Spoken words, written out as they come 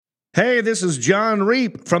Hey, this is John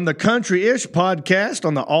Reap from the Country-ish podcast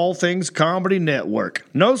on the All Things Comedy Network.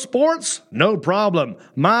 No sports? No problem.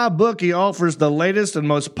 MyBookie offers the latest and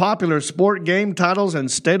most popular sport game titles and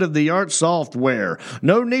state-of-the-art software.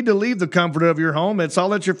 No need to leave the comfort of your home. It's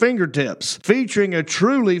all at your fingertips. Featuring a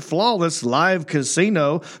truly flawless live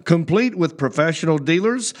casino, complete with professional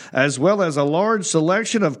dealers, as well as a large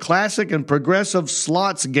selection of classic and progressive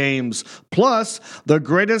slots games, plus the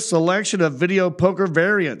greatest selection of video poker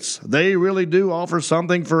variants. They really do offer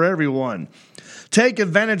something for everyone. Take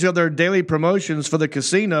advantage of their daily promotions for the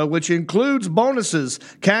casino, which includes bonuses,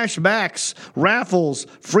 cash backs, raffles,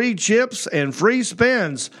 free chips, and free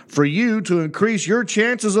spins for you to increase your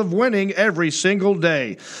chances of winning every single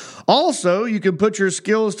day. Also, you can put your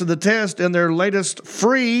skills to the test in their latest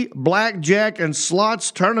free blackjack and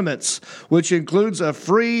slots tournaments, which includes a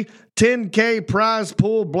free $10K prize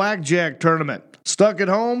pool blackjack tournament. Stuck at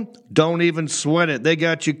home? Don't even sweat it. They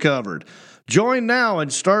got you covered. Join now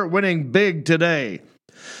and start winning big today.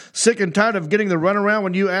 Sick and tired of getting the runaround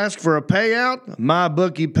when you ask for a payout?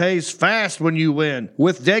 MyBookie pays fast when you win.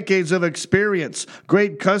 With decades of experience,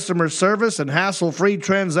 great customer service, and hassle-free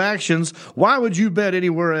transactions, why would you bet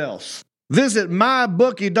anywhere else? Visit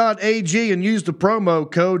mybookie.ag and use the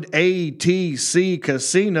promo code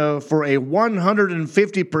ATCCasino for a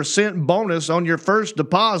 150% bonus on your first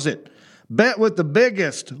deposit. Bet with the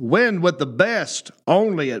biggest, win with the best,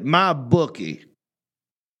 only at MyBookie.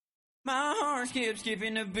 My heart skips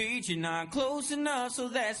skipping the beat. You're not close enough, so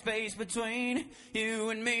that space between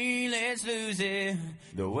you and me, let's lose it.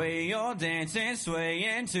 The way you're dancing,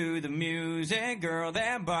 swaying to the music, girl,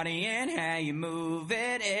 that body and how you move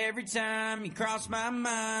it. Every time you cross my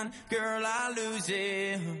mind, girl, I lose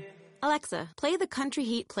it. Alexa, play the Country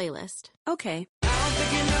Heat playlist. Okay. I don't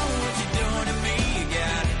think you know what you're doing to me. You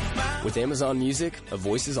got With Amazon Music, a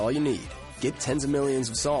voice is all you need. Get tens of millions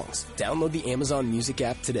of songs. Download the Amazon Music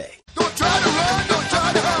app today. Don't try to run, don't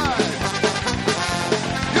try to hide.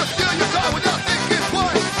 You steal your car without thinking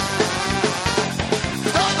twice.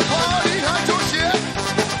 Stop the party, hide your shit.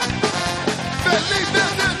 Then leave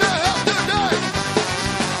this in the house tonight.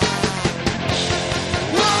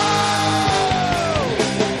 Whoa!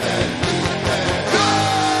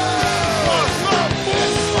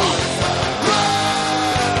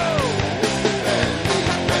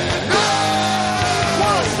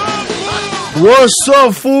 What's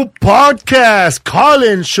up, fool? Podcast Call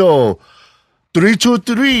In Show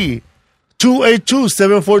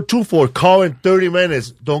 323-282-7424. Call in 30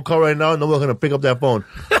 minutes. Don't call right now. No one's gonna pick up that phone.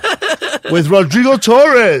 With Rodrigo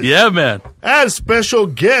Torres. Yeah, man. And special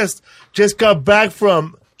guest just got back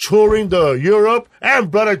from touring the Europe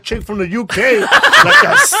and brought a chick from the UK like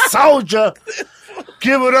a soldier.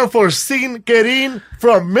 Give it up for Sin Kerin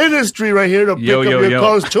from Ministry right here to pick up your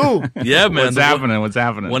calls too. Yeah, man. What's happening? What's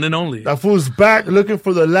happening? One and only. That fool's back looking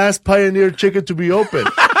for the last Pioneer chicken to be open.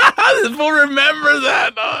 This fool remember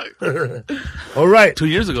that, dog. All right. 2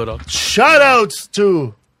 years ago, dog. Shout outs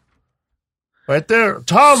to right there.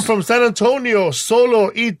 Tom from San Antonio, Solo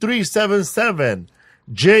E377,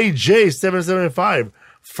 JJ775,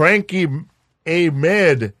 Frankie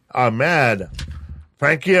Ahmad,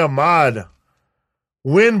 Frankie Ahmad,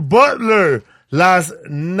 Win Butler, Las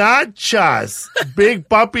Nachas, Big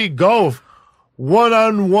Papi Golf,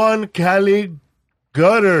 One-on-One Cali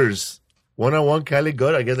Gutters. One-on-One Cali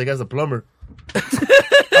Gutter. I guess a plumber.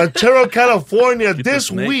 Ontario, California, this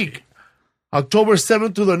week, October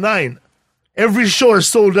 7th to the 9th. Every show is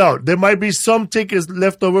sold out. There might be some tickets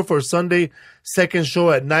left over for Sunday, second show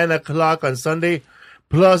at 9 o'clock on Sunday.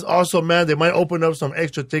 Plus, also, man, they might open up some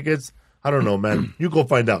extra tickets. I don't know, man. You go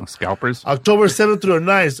find out. Scalpers. October 7th through the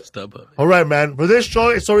 9th. All right, man. For this show,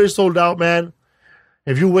 it's already sold out, man.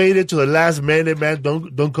 If you waited to the last minute, man,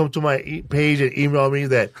 don't come to my page and email me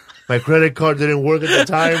that my credit card didn't work at the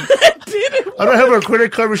time. I don't have a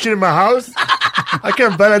credit card machine in my house. I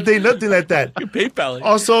can't validate nothing like that. You PayPal it.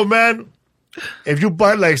 Also, man, if you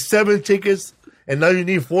bought like 7 tickets and now you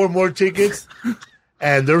need 4 more tickets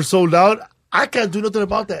and they're sold out, I can't do nothing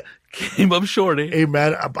about that. Came up short, eh? Hey,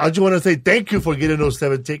 man, I just want to say thank you for getting those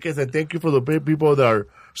 7 tickets, and thank you for the people that are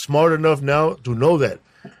smart enough now to know that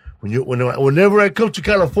whenever I come to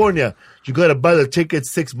California, you got to buy the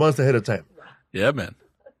tickets 6 months ahead of time. Yeah, man.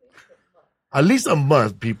 At least a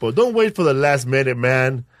month, people. Don't wait for the last minute,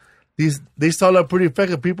 man. They sell out pretty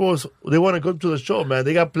effective. People, they want to go to the show, man.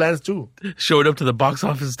 They got plans, too. Showed up to the box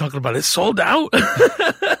office talking about it sold out.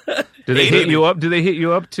 Do they hit you up? Do they hit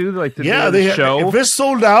you up too? Like to yeah, do the show? If it's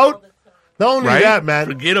sold out, not only that, man.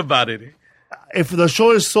 Forget about it. If the show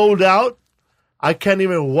is sold out, I can't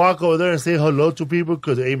even walk over there and say hello to people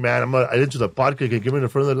because, hey, man, I didn't to the podcast. Can you give me the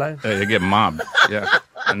front of the line? They get mobbed. Yeah.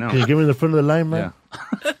 I know. Can you give me the front of the line, man?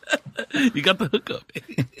 Yeah. You got the hookup.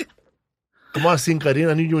 Come on, Sin Karin.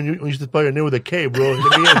 I knew you when you used to spell your name with a K, bro.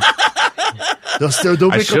 Let me in. Don't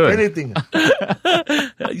make up should. anything.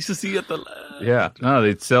 I used to see you at the. Yeah. No,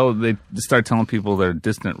 they start telling people they're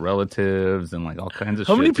distant relatives and like all kinds of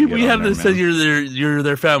How shit. many to people get you on have there, that said man. you're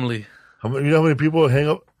their family? You know how many people hang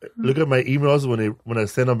up, look at my emails when I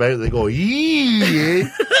send them back? They go, yee,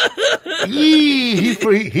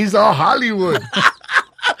 he's all Hollywood.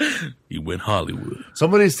 He went Hollywood.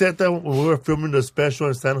 Somebody said that when we were filming the special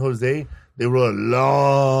in San Jose, they wrote a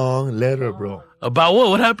long letter, bro. About what?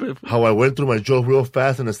 What happened? How I went through my joke real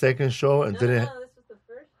fast in the second show and didn't.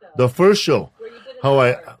 The first show. How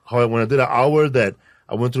I when I did an hour that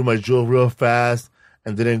I went through my joke real fast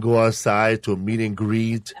and didn't go outside to a meet and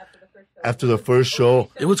greet after the first show.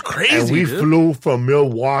 It was crazy. And we flew from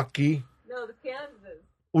Milwaukee. No, the Kansas.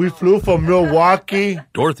 We flew from Milwaukee.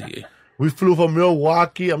 Dorothy. We flew from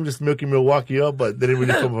Milwaukee. I'm just milking Milwaukee up, but they didn't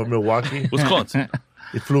really come from Milwaukee. Wisconsin.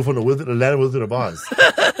 It flew from the land of Wizard of Oz.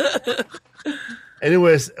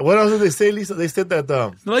 Anyways, what else did they say, Lisa? They said that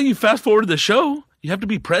It's not like you fast forward the show. You have to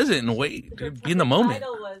be present and wait. Dude, be in the moment.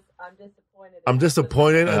 Title was I'm disappointed. I'm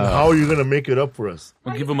disappointed, and how are you going to make it up for us?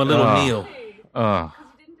 We'll give him a little kneel. I'm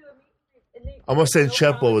going to send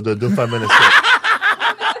Chepo with the do 5 minutes.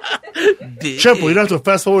 Chepo, you don't have to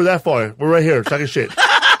fast forward that far. We're right here talking shit.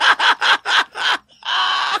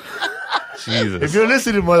 Jesus. If you're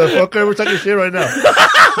listening, motherfucker, we're talking shit right now.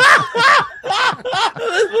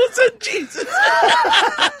 What's that, Jesus?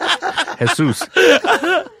 Jesus.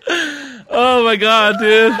 Oh my God,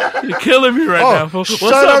 dude. You're killing me right now. What's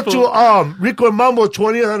shout up, out fool? to Rico and Mambo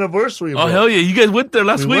 20th anniversary, bro. Oh, hell yeah. You guys went there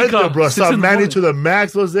last We week, went there, huh? bro. 6 Saw in the Manny morning. to the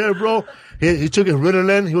max was there, bro. He took his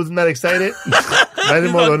Ritalin. He wasn't that excited.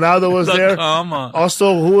 Manny Maldonado was there. Come on.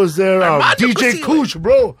 Also, who was there? DJ Cooch,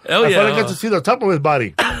 bro. Hell I yeah. finally got to see the top of his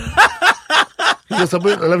body. A lot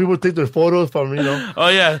of people take their photos from, Oh,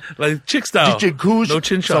 yeah. Like chick style. DJ Cooch. No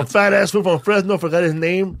chin Some shots. fat ass fool from Fresno. Forgot his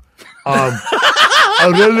name.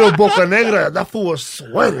 Aurelio Bocanegra. That fool was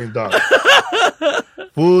sweating, dog.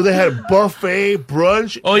 Fool, they had buffet,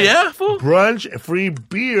 brunch. Oh, yeah, fool? Brunch and free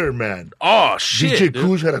beer, man. Oh, shit. DJ dude.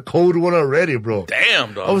 Cooch had a cold one already, bro.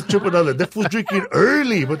 Damn, dog. I was tripping on that. That fool's drinking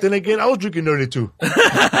early, but then again, I was drinking early too.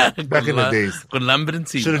 Back in the days. Con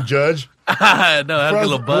lambrentino. Should have judged. No, I had a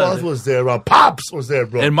little Who else buzz. was there? Pops was there,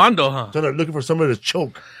 bro. And Mondo, huh? Looking for somebody to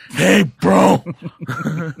choke. Hey, bro.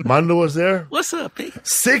 Mondo was there. What's up, big?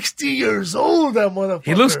 60 years old, that motherfucker.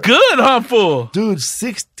 He looks good, huh, fool? Dude,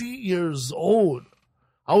 60 years old.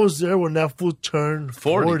 I was there when that fool turned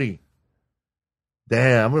 40.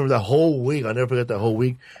 Damn, I remember that whole week. I'll never forget that whole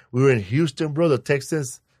week. We were in Houston, bro. The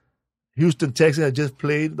Texans. Houston Texans had just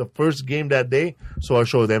played the first game that day, so our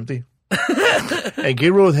show was empty. And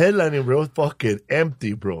Gabriel was headlining, bro. It was fucking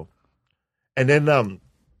empty, bro. And then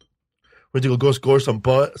went to go score some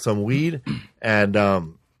weed, and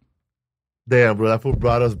damn, bro, that fool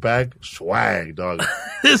brought us back swag, dog.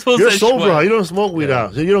 This was You're a sober, swag. huh? You don't smoke weed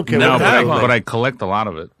out, so you don't care. No, what but the I, hell, like. but I collect a lot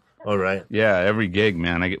of it. All right. Yeah, every gig,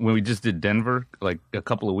 man. When we just did Denver, like a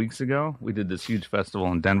couple of weeks ago, we did this huge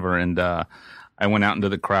festival in Denver, and I went out into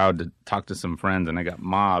the crowd to talk to some friends, and I got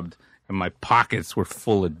mobbed, and my pockets were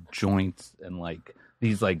full of joints and like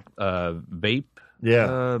these like vape.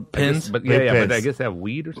 Yeah. Pins? But Vape but pens. I guess they have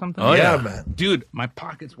weed or something. Oh, Yeah, yeah. man. Dude, my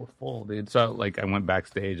pockets were full, dude. So like I went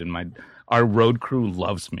backstage, and our road crew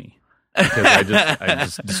loves me because I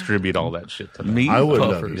just distribute all that shit to them. Meat I would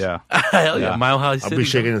love puffers. it. Yeah. Hell yeah. Yeah. Mile High I'll City. be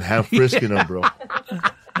shaking his hand, frisking him, bro.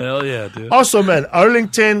 Hell yeah, dude. Also, man,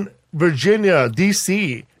 Arlington, Virginia,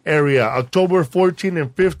 D.C. area, October 14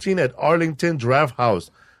 and 15 at Arlington Draft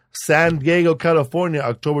House. San Diego, California,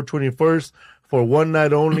 October 21st for one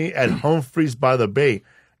night only at Humphreys by the Bay.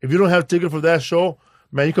 If you don't have ticket for that show,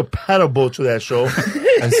 man, you could paddle boat to that show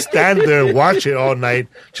and stand there and watch it all night.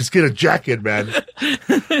 Just get a jacket, man.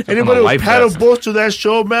 Anybody who life paddle vest. boats to that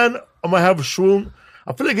show, man, I'm going to have a shroom.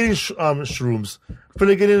 I feel like getting shrooms. I feel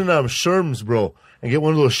like getting sherms, bro. And get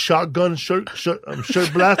one of those shotgun shirt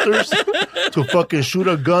blasters to fucking shoot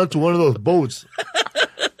a gun to one of those boats.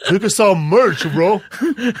 You can sell merch, bro.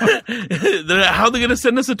 How they gonna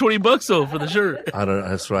send us the $20 though for the shirt? I don't know.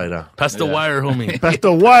 That's right. Pass the wire, homie. That's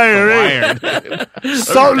the wire, eh?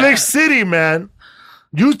 Salt Lake City, man.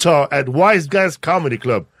 Utah at Wise Guys Comedy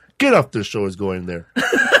Club. Get Off the Show is going there.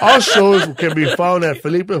 All shows can be found at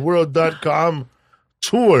FelipeWorld.com.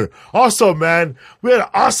 tour. Also, man, we had an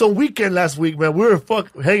awesome weekend last week, man. We were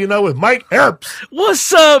hanging out with Mike Epps.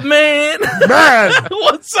 What's up, man? Man,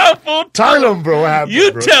 What's up, fool? tell him, bro. What happened,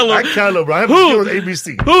 You bro? tell him. I tell him, bro. I have to Who? deal with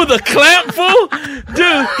ABC. Who, the clamp fool?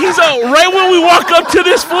 Dude, he's out right when we walk up to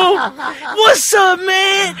this fool. What's up,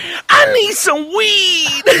 man? I need some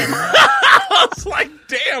weed. I was like,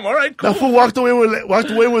 damn, all right, cool. That fool walked away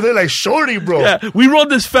with it like Shorty, bro. Yeah, we rolled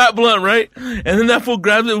this fat blunt, right? And then that fool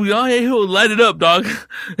grabs it. We, hey, he'll light it up, dog.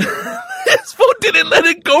 This fool didn't let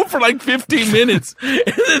it go for like 15 minutes. And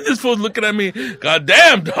then this fool's looking at me. God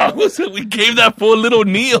damn, dog. We gave that fool a little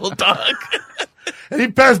kneel, dog. And he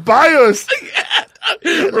passed by us.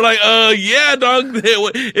 We're like, yeah, dog.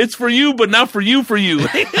 It's for you, but not for you.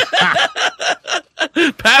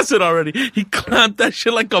 Pass it already. He clamped that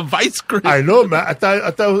shit like a vice grip. I know, man. I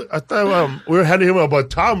thought we were handing him a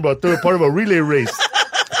baton, bro. They were part of a relay race.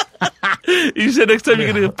 You said next time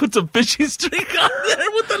you're gonna put some fishing string on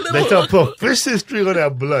there with the little. Next time, put fishing string on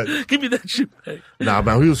that blood. Give me that shit back. Nah,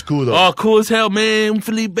 man, he was cool though. Oh, cool as hell, man.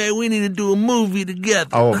 Felipe, we need to do a movie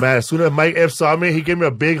together. Oh man, as soon as Mike F saw me, he gave me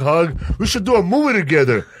a big hug. We should do a movie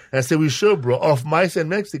together. And I said, we should, bro. Off Mice in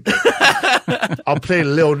Mexico. I'll play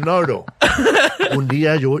Leonardo. Un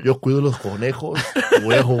día yo cuido los conejos.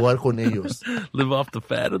 Voy a jugar con ellos. Live off the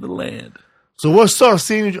fat of the land. So what's up,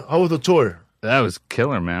 seeing you? How was the tour? That was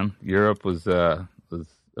killer, man. Europe was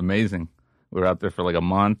amazing. We were out there for like a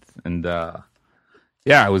month, and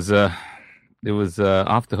yeah, it was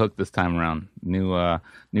off the hook this time around.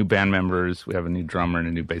 New band members. We have a new drummer and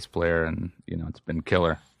a new bass player, and it's been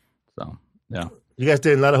killer. So yeah. You guys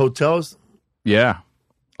stayed in a lot of hotels? Yeah,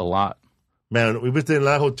 a lot. Man, we've been staying in a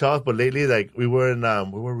lot of hotels, but lately, like, we were in, where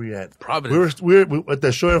were we at? Providence. We were at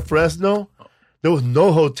the show in Fresno. There was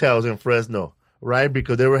no hotels in Fresno, right?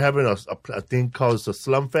 Because they were having a thing called the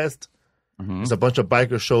Slum Fest. Mm-hmm. It's a bunch of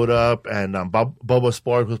bikers showed up, and Bubba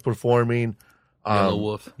Sparks was performing.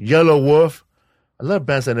 Yellow Wolf. A lot of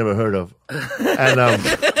bands I never heard of.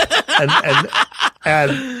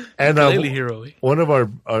 And Hero. One of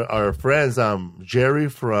our friends, Jerry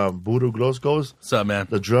from Voodoo Glow Skulls. What's up, man?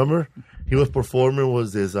 The drummer, he was performing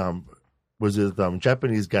was this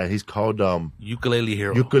Japanese guy. He's called Ukulele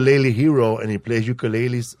Hero. Ukulele Hero, and he plays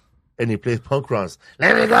ukuleles and he plays punk runs.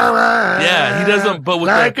 Let me go on. Yeah, he does them, but with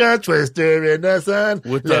like a twister in the sun.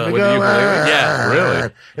 With Let me with go the ukulele. on. Yeah, really.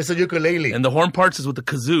 It's a ukulele. And the horn parts is with the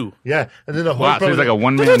kazoo. Yeah, and then the horn Wow, so part he's like a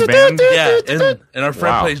one-man band? Yeah, and our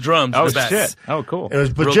friend Wow. plays drums. Oh, in the back. shit. Oh, cool.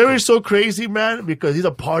 But Real Jerry's so crazy, man, because he's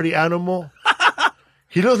a party animal.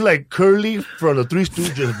 He looks like Curly from the Three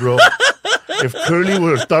Stooges, bro. If Curly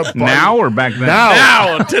would start partying. Now or back then?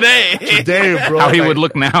 Now, today. Today, bro. How he would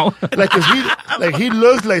look now? He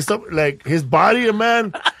looks like like his body,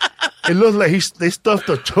 man. It looks like they stuffed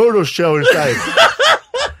a turtle shell inside.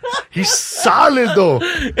 He's solid though,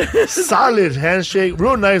 solid handshake,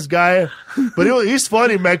 real nice guy. But he's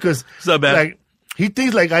funny, man, because like he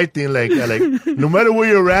thinks like I think, like no matter where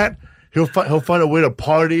you're at, he'll find a way to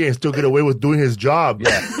party and still get away with doing his job.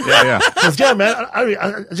 Yeah. Cause yeah, man,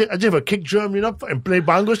 I just have a kick drum, and play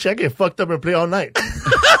bongo. Shit, I get fucked up and play all night.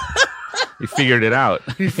 He figured it out.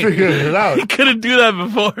 He figured it out. He couldn't do that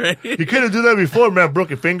before. He couldn't do that before, man.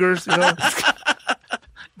 Broken fingers,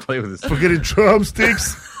 Play with his. forgetting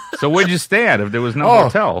drumsticks. So where'd you stay at if there was no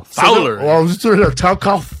hotel? Fowler. I was just in a town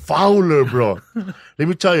called Fowler, bro. Let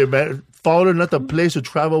me tell you, man. Fowler, not the place to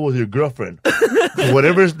travel with your girlfriend.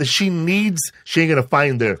 Whatever she needs, she ain't gonna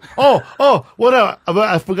find there. Oh, what up?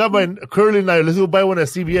 I forgot my curly knife. Let's go buy one at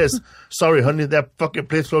CVS. Sorry, honey, that fucking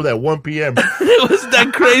place closed at 1 p.m. It was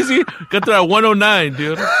that crazy. Got there at 1:09,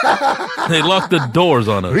 dude. They locked the doors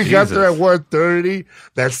on us. We got there at 1:30.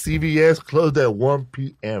 That CVS closed at 1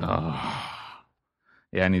 p.m.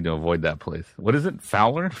 Yeah, I need to avoid that place. What is it?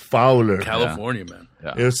 Fowler? Fowler. California, man.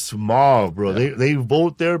 Yeah. It's small, bro. Yeah. They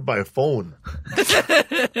vote there by phone.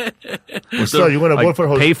 So you want to vote for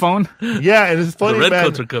payphone? Yeah, and it's funny, the red man.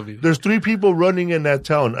 coats are coming. There's 3 people running in that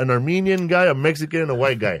town: an Armenian guy, a Mexican, and a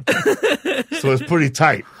white guy. So it's pretty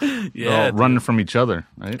tight. They're all running from each other,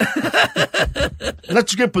 right? Not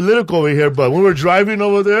to get political over here, but when we were driving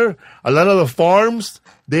over there, a lot of the farms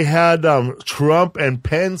they had Trump and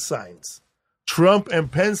Penn signs. Trump and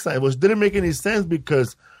Penn signs, which didn't make any sense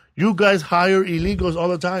because you guys hire illegals all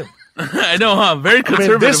the time. I know, huh? Very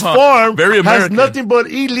conservative. This farm Very American. has nothing but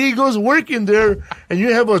illegals working there, and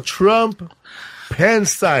you have a Trump Penn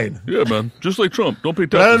sign. Yeah, man. Just like Trump. Don't pay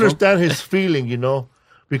But I taxes. understand his feeling,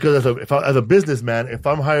 because as a businessman, if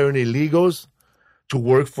I'm hiring illegals to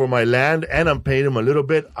work for my land and I'm paying them a little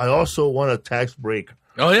bit, I also want a tax break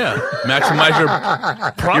Oh yeah, maximize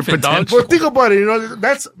your profit, dog. Well, think about it. You know,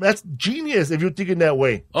 that's genius if you're thinking that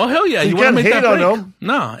way. Oh hell yeah, You want to can't make hate that on break. him.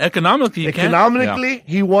 No, economically, you can't. Economically,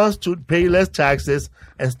 he wants to pay less taxes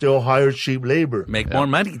and still hire cheap labor. Make more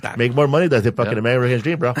money, dog. Make more money. That's the fucking American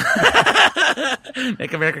dream, bro.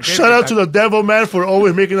 Make America great. Shout out to the devil man for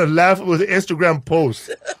always making us laugh with Instagram posts.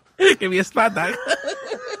 Give me a spot, dog.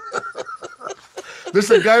 There's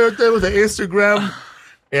a guy right there with an Instagram,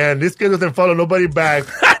 and this guy doesn't follow nobody back.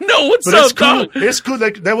 I know what's But up, it's cool. dog. It's cool.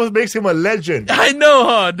 Like, that what makes him a legend. I know,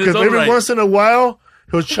 huh? This Because all every right. once in a while,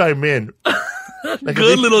 he'll chime in. Like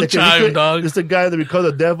Good little chime, dog. It's the guy that we call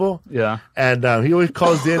the devil. Yeah. And he always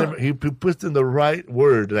calls in, and he puts in the right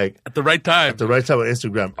word, like At the right time. at the right time on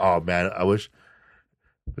Instagram. Oh, man, I wish.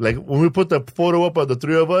 Like, when we put the photo up of the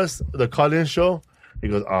three of us, the call-in show, he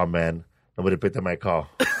goes, oh, man, nobody picked up my call.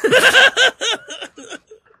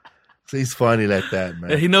 So he's funny like that, man.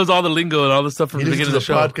 Yeah, he knows all the lingo and all the stuff from He the listens beginning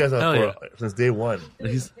to of the the show. podcast Hell yeah. since day one.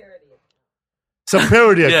 He's It's a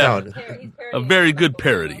parody Yeah. account. a very good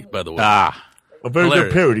parody, by the way. A very Hilarious.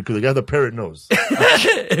 good parody because the guy the parrot knows.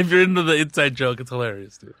 If you're into the inside joke, it's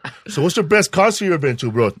hilarious, dude. So what's your best concert you ever been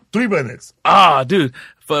to, bro? 3 minutes. Dude,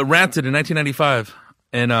 Rancid in 1995,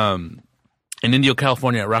 and in Indio,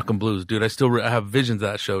 California at Rock and Blues, dude. I still have visions of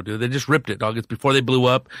that show, dude. They just ripped it, dog. It's before they blew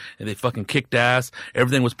up, and they fucking kicked ass.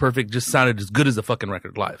 Everything was perfect. Just sounded as good as the fucking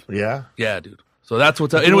record live. Yeah? Yeah, dude. So that's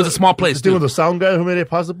what's up. And it was a small place, The thing with dude. the sound guy who made it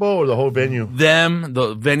possible or the whole venue? Them,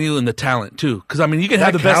 the venue, and the talent, too. Because, I mean, you can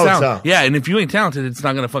have That the best counts, sound. huh? Yeah, and if you ain't talented, it's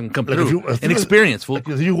not going to fucking come Like, through. if An experience, fool. Like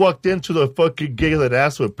if you walked into the fucking gig of that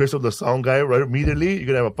ass with a picture of the sound guy right immediately, you're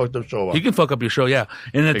going to have a fucked up show. You can fuck up your show, yeah.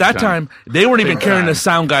 And at Big that time. time, they weren't even carrying a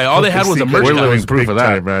sound guy. All they had was a merch We're guy. living proof of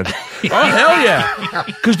that. man. Oh, hell yeah.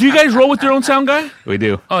 Because do you guys roll with your own sound guy? We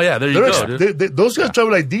do. Oh, yeah, there you go, dude. Those guys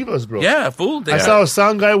travel like divas, bro. Yeah, fool. I saw a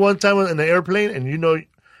sound guy one time in the airplane, and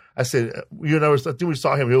I said, you and I think we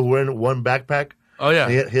saw him. He was wearing one backpack. Oh, yeah.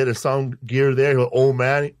 And he had a sound gear there. He was an old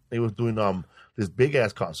man. He was doing this big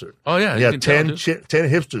ass concert. Oh, yeah. He you had can 10 tell,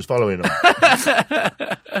 hipsters following him.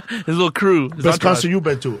 dude. His little crew. His Best entourage. concert you've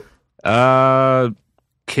been to?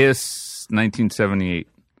 Kiss 1978.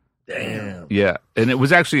 Damn. Yeah, and it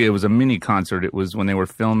was a mini concert. It was when they were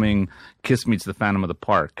filming Kiss Meets the Phantom of the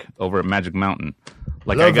Park over at Magic Mountain.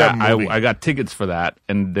 Like Love that movie. I got tickets for that,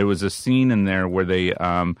 and there was a scene in there where they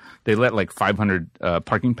let like 500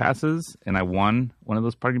 parking passes, and I won one of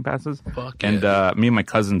those parking passes. Fuck and yeah. me and my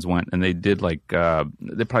cousins went, and they did they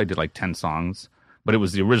probably did like 10 songs, but it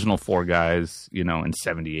was the original 4 guys, in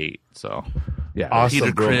 '78. So yeah, Awesome,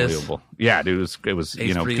 Peter, bro. Chris. unbelievable. Yeah, dude, it was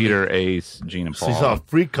Ace Frehley. Peter, Ace, Gene, and So Paul. you saw a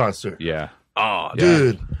free concert. Yeah. Oh,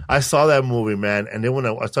 Dude, I saw that movie, man. And then when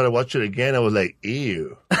I started watching it again, I was like,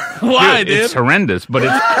 ew. why, Dude, it's dude? horrendous, but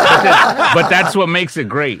but that's what makes it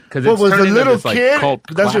great because What it's was a turned into little this, like, kid? cult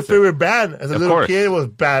That's your classic. favorite band. As a Of little course. kid, it was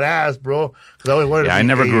badass, bro. Because I always wanted Yeah, to I be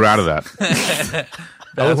never grew Ace. out of that.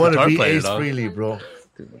 I always wanted to guitar be player, Ace dog. Frehley, bro.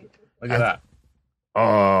 Look at that.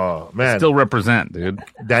 Oh, man. Still represent, dude.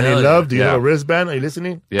 Danny Hell yeah. Love, do you Yeah. have a wristband? Are you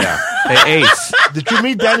listening? Yeah. Hey, Ace. Did you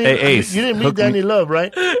meet Danny? Hey, Ace, You didn't meet hook me- Danny Love,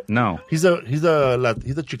 right? No. He's a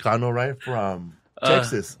Chicano, right? From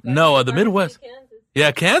Texas. No, the Midwest. Kansas.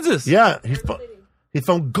 Yeah, Kansas. Yeah, he's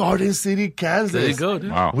from Garden City, Kansas. There you go,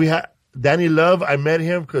 dude. Wow. We had Danny Love. I met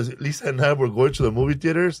him because Lisa and I were going to the movie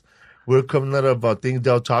theaters. We're coming out of Things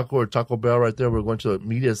Del Taco or Taco Bell right there. We're going to the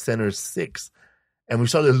Media Center 6. And we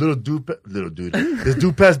saw this little dude. This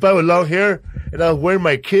dude passed by with long hair. And I was wearing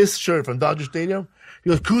my Kiss shirt from Dodger Stadium. He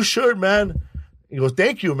goes, cool shirt, man. He goes,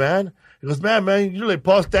 thank you, man. He goes, man, you look like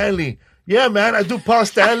Paul Stanley. Yeah, man, I do Paul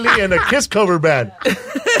Stanley and a Kiss cover band.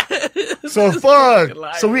 So fuck.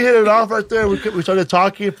 So we hit it off right there. We started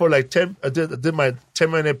talking for like 10. I did my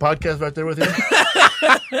 10-minute podcast right there with him.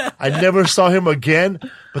 I never saw him again.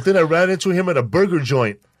 But then I ran into him at a burger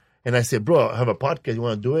joint, and I said, "Bro, I have a podcast. You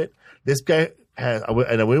want to do it?" This guy has,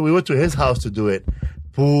 we went to his house to do it.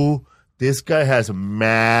 Fool, this guy has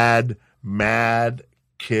mad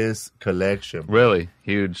Kiss collection. Really?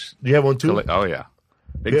 Huge. Do you have one too? Oh, yeah.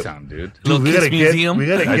 Big Yeah. time, dude. Little we Kiss gotta museum? We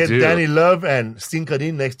gotta I get do. Danny Love and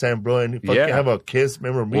Stinkarin next time, bro, and fucking Yeah. have a Kiss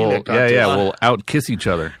memorabilia Well, contest. we'll out-kiss each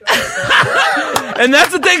other. And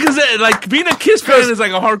that's the thing, because like being a Kiss fan is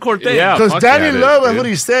like a hardcore thing. Yeah. Because fuck Danny yeah, it is, Love, that's dude. what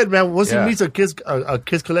he said, man. Once Yeah. he meets a Kiss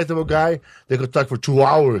collectible guy, they could talk for 2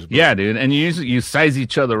 hours. Bro. Yeah, dude. And you size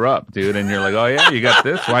each other up, dude. And you're like, oh, yeah, you got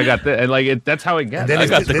this? Well, I got this. And like, that's how it gets. then I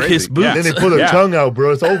it's- got then- the Kiss boots. Yeah. Then they pull their Yeah. tongue out,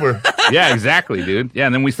 bro. It's over. Yeah, exactly, dude. Yeah,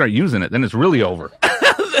 and then we start using it. Then it's really over.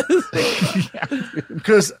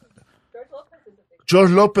 Because George Lopez is a big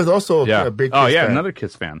George Lopez also Yeah. a big Oh, Kiss yeah, fan. another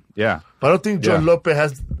Kiss fan. Yeah. But I don't think George Yeah. Lopez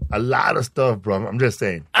has a lot of stuff, bro. I'm just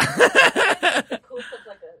saying. cool stuff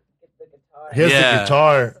He has the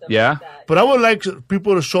guitar. Yeah. But I would like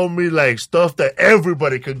people to show me like stuff that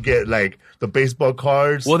everybody could get, like the baseball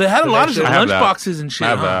cards. Well, they had a lot of I have lunch that. boxes and shit. I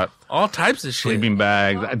have huh? that. All types of shit. Sleeping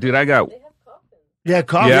bags. Dude, I got. Yeah,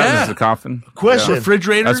 coffee. Yeah, there's a coffin. Question.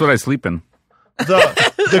 Refrigerator. That's what I sleep in.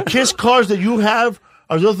 The Kiss cards that you have,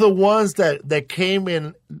 are those the ones that came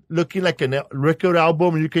in looking like a record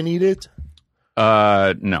album and you can eat it?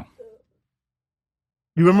 No.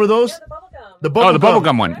 You remember those? The Oh, the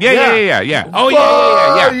bubblegum one. Yeah. Oh,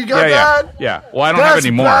 yeah. You got that? Yeah. Well, I don't have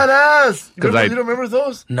any more. Badass. Because You don't remember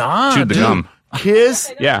those? Nah, chewed the dude. gum.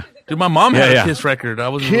 Kiss, Yeah. Dude, my mom had Yeah. a Kiss record. I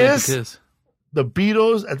wasn't really into Kiss? Kiss. the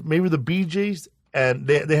Beatles, and maybe the Bee Gees, and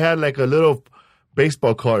they had like a little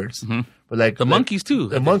baseball cards. But like The Monkees too.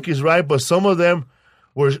 The Monkees, right? But some of them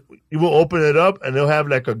were, you will open it up and they'll have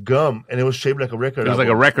like a gum and it was shaped like a record. It was like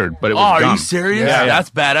a record, but it Oh, was are gum. you serious? Yeah. That's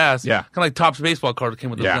badass. Yeah. Kind of like Topps baseball card that came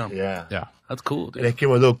with those Yeah. gum. Yeah. Yeah. That's cool, And dude. it came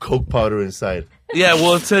with a little Coke powder inside. Yeah,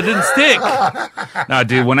 well, it didn't stick. No,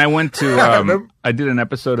 dude, when I went to, Remember? I did an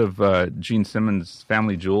episode of Gene Simmons'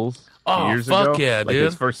 Family Jewels Oh, years fuck ago. yeah, like dude.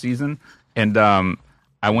 his first season. And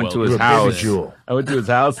I went to his you're a baby house. jewel. I went to his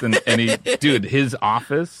house, and he, dude, his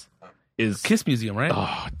office is Kiss Museum, right?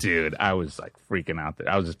 Oh, dude, I was like freaking out there.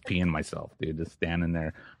 I was just peeing myself, dude, just standing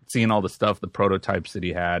there, seeing all the stuff, the prototypes that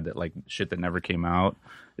he had, that like shit that never came out.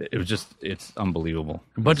 It was just, it's unbelievable.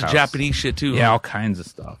 A bunch His of house. Japanese shit too. Yeah, huh? all kinds of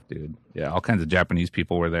stuff, dude. Yeah, all kinds of Japanese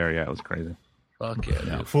people were there. Yeah, it was crazy. Fuck yeah,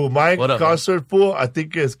 dude. For my What up, concert, fool, I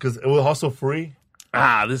think it's because it was also free.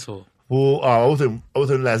 Ah, this fool. Fool, I was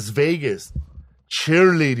in Las Vegas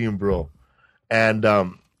cheerleading, bro. And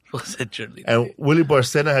What's that cheerleader? and Willie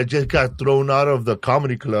Barcena had just got thrown out of the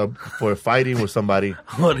comedy club for fighting with somebody.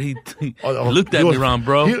 What he Oh, looked at he me was- wrong,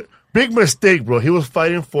 bro. Big mistake, bro. He was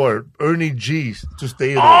fighting for Ernie G's to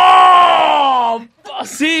stay there. Oh,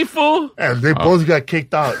 see, fool. And they both got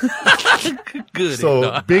kicked out. Good. So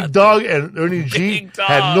dog. Big Dog and Ernie G Big Dog.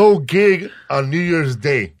 had no gig on New Year's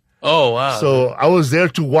Day. Oh wow. So I was there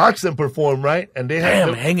to watch them perform, right? And they had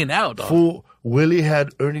damn, hanging out, dog. Fool, Willie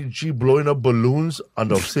had Ernie G blowing up balloons on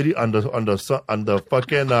the city on the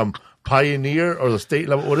fucking Pioneer or the state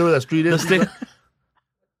level, whatever that street is.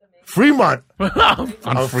 Fremont.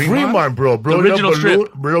 On Fremont, bro.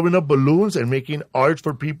 Blowing up balloons and making art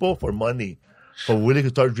for people for money. So Willie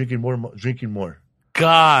could start drinking more.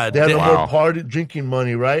 God, They had damn. no more party drinking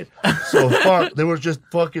money, right? So fuck, they were just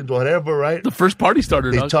fucking whatever, right? The first party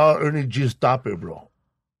starter, They dog. tell Ernie G stop it, bro.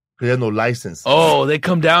 He had no license. Oh, they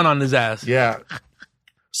come down on his ass. Yeah.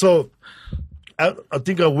 So I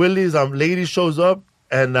think Willie's lady shows up,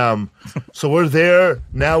 and so we're there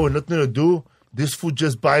now with nothing to do. This fool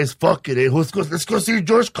just buys let's go see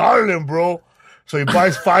George Carlin, bro. So he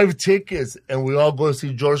buys 5 tickets, and we all go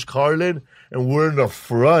see George Carlin, and we're in the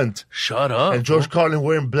front. Shut up. And George Carlin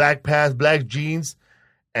wearing black pants, black jeans,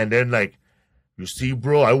 and then like, you see,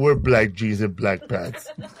 bro, I wear black jeans and black pants.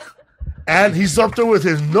 And he's up there with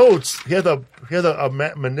his notes. He had a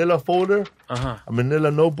Manila folder, a Manila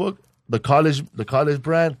notebook, the college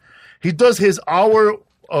brand. He does his hour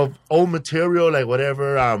of old material, like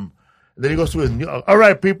whatever. Then he goes through his all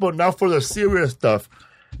right, people, now for the serious stuff.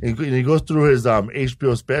 And he goes through his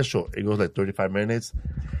HBO special. It goes like 35 minutes.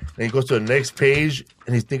 And he goes to the next page,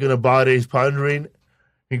 and he's thinking about it. He's pondering.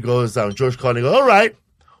 He goes, George Carlin goes, all right,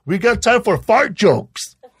 we got time for fart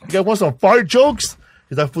jokes. You guys want some fart jokes?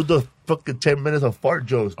 Because I put those fucking 10 minutes of fart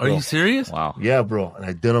jokes, bro. Are you serious? Wow. Yeah, bro. And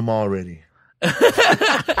I did them already.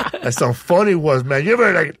 That's some funny ones, man. You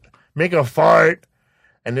ever like make a fart,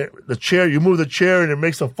 and the chair, you move the chair, and it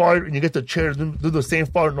makes a fart, and you get the chair to do the same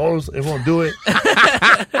fart, and all everyone do it.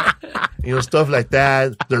 Stuff like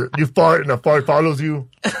that. You fart, and the fart follows you.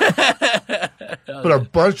 But a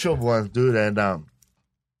bunch of ones, dude. And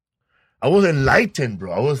I was enlightened,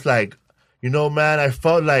 bro. I was like, man, I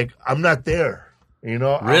felt like I'm not there.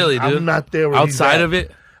 Really, dude? I'm not there. Where he's Outside at. of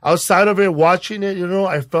it? Outside of it, watching it,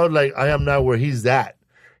 I felt like I am not where he's at.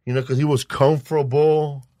 Because he was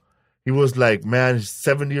comfortable. He was like, man, he's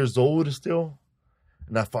 70 years old still.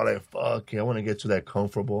 And I felt like, fuck, I want to get to that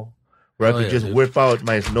comfortable. Where I could just whip out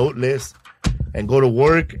my note list and go to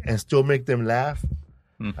work and still make them laugh.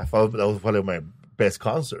 I felt that was probably my best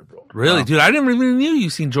concert, bro. Really, dude? I didn't even knew you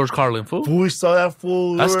seen George Carlin, fool. We saw that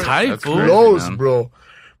fool. That's We were tight, fool. Close, man. bro.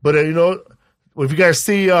 But, if you guys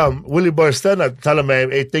see Willie Barcena, tell him,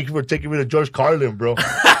 man, hey, thank you for taking me to George Carlin, bro.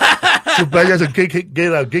 Too bad you had to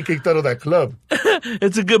get kicked out of that club.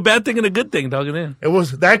 It's a bad thing and a good thing, dog. It in. It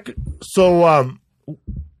was that. So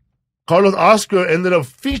Carlos Oscar ended up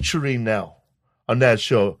featuring now on that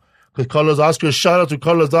show. Because Carlos Oscar, shout out to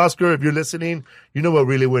Carlos Oscar. If you're listening, you know what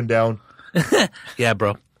really went down. Yeah,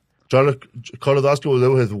 bro. Charlie Kolodowski was there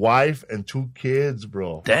with his wife and 2 kids,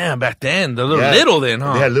 bro. Damn, back then. They're little then,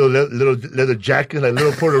 huh? They had little leather jackets, like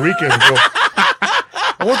little Puerto Ricans, bro.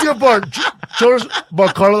 And one thing about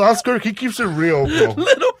Kolodowski, he keeps it real, bro.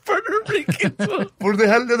 Little Puerto Ricans. Bro, they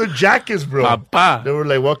had leather jackets, bro. Papa. They were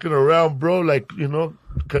like walking around, bro, like,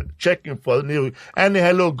 checking for the and they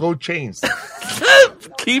had little gold chains.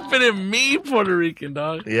 Keeping it me, Puerto Rican,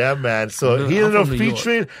 dog. Yeah, man. So he ended I'm up from New York.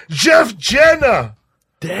 featuring Jeff Jenna.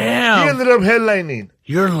 Damn. He ended up headlining.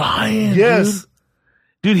 You're lying, Yes.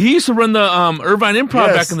 Dude, he used to run the Irvine Improv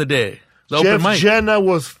Yes. back in the day. The Jeff open mic. Jenna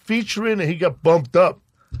was featuring and he got bumped up.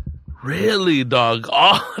 Really, dog?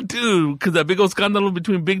 Oh, dude, because that big old scandal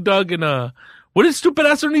between Big Dog and what did stupid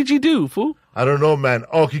ass Ornichi do, fool? I don't know, man.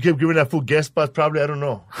 Oh, he kept giving that fool guest spots, probably. I don't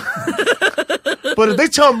know. But if they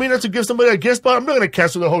tell me not to give somebody a guest spot, I'm not going to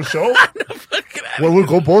cancel the whole show. Well, we're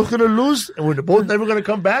both going to lose and we're both never going to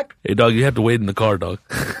come back. Hey, dog, you have to wait in the car, dog.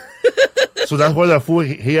 So that's why that fool,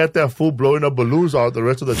 he had that fool blowing up balloons out the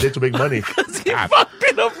rest of the day to make money. He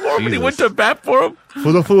fucked up for him. He went to bat for him.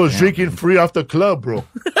 For the fool was drinking free off the club, bro.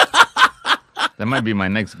 That might be my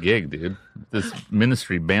next gig, dude. This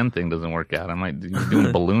ministry band thing doesn't work out. I might be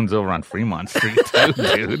doing balloons over on Fremont Street too,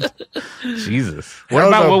 dude. Jesus. What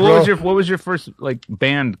about what was your first like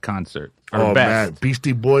band concert or best? Man,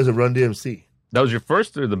 Beastie Boys and Run DMC. That was your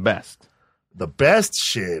first or the best? The best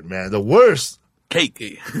shit, man. The worst. Cake.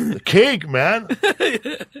 The cake, man.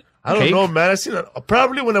 I don't know, man. I seen it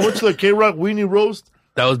probably when I went to the K-Rock Weenie Roast.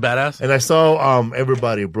 That was badass. And I saw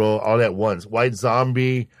everybody, bro, all at once. White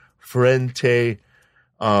Zombie, Frente,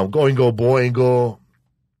 Goingo Boingo,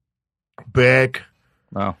 Beck,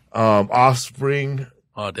 Offspring.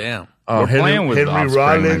 Oh, damn. We're playing with Henry Offspring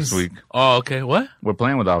Rollins. next week. Oh, okay. What? We're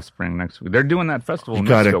playing with Offspring next week. They're doing that festival. You in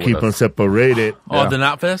gotta Mexico keep with them us. separated. Oh, the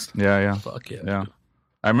Knot Fest? Yeah. Fuck yeah. Yeah.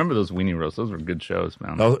 I remember those Weenie Roasts. Those were good shows,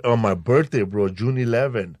 man. That was on my birthday, bro, June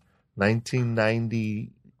 11,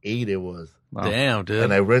 1998 it was. Wow. Damn, dude.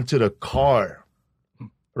 And I rented a car,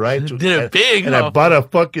 right? Did it big, And huh? I bought a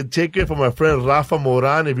fucking ticket for my friend Rafa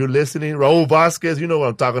Moran, if you're listening. Raul Vasquez, you know what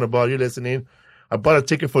I'm talking about. You're listening. I bought a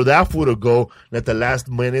ticket for that fool to go. And at the last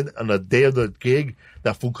minute, on the day of the gig,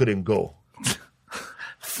 that fool couldn't go.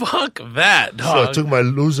 Fuck that, So dog. I took my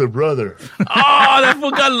loser brother. Oh, that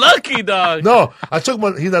fool got lucky, dog. No,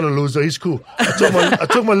 he's not a loser. He's cool. I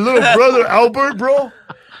took my little brother, Albert, bro.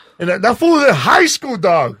 And that fool was in high school,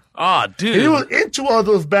 dog. Oh, dude. And he was into all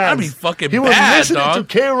those bands. That'd be fucking He was bad, listening dog.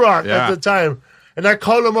 to K-Rock Yeah. at the time. And I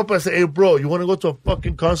called him up. I said, hey, bro, you want to go to a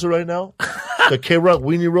fucking concert right now? The K-Rock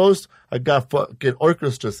Weenie Roast? I got fucking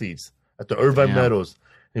orchestra seats at the Irvine Meadows.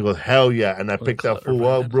 And he goes, hell yeah. And I picked that fool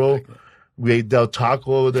up, bro. We ate Del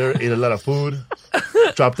Taco over there, ate a lot of food.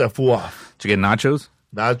 Dropped that fool off. Did you get nachos?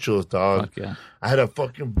 Nachos, dog. Fuck yeah. I had a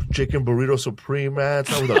fucking chicken burrito supreme, man.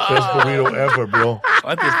 That was the best burrito ever, bro. I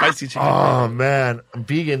like the spicy chicken. Oh, man. I'm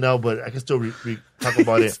vegan now, but I can still talk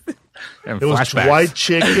about it. And It was flashbacks. white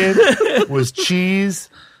chicken with cheese,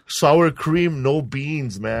 sour cream, no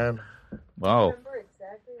beans, man. Wow.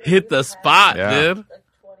 Hit the spot, Yeah. dude.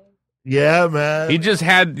 Yeah, man. He just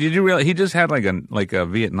had. Did you realize he just had like a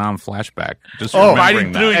Vietnam flashback? Just Oh,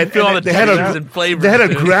 remembering biting through that. it. Feel all the they had textures and flavors, They had a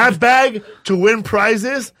dude. grab bag to win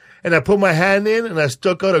prizes, and I put my hand in, and I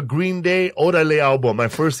stuck out a Green Day Orale album, my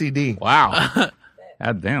first CD. Wow.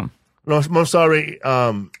 God damn. No, I'm sorry,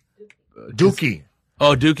 Dookie.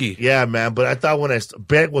 Oh, Dookie. Yeah, man. But I thought when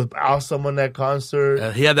Beck was awesome on that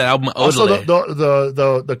concert. He had that album, Also,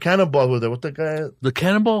 Odele. the Cannonballs were there. What the guy? The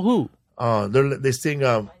Cannonball who? They sing.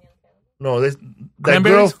 No, that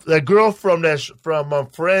Cranberries? girl from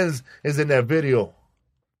Friends is in that video.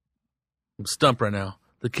 I'm stumped right now.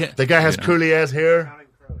 The guy has curly ass hair.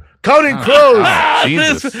 Counting Crows.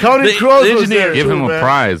 Jesus. Counting the Crows was engineer. there Give too, him a man.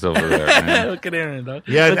 prize over there, man. Look at Aaron, dog.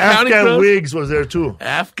 Yeah, and The Counting Afghan Crows? Wigs was there too.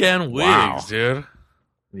 Afghan Wigs, Wow. dude.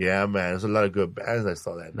 Yeah, man, there's a lot of good bands. I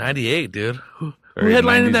saw that. 98, dude. Who Very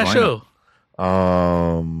headlined 90s that lineup. show?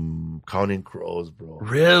 Counting Crows, bro.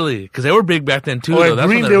 Really? Because they were big back then, too. Oh, though. and That's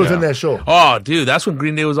Green when Day they- was in that show. Oh, dude, that's when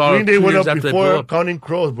Green Day was all Green Day 2 went years up after they blew before up. Counting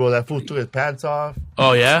Crows, bro. That fool took his pants off.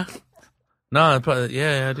 Oh, yeah? No, probably,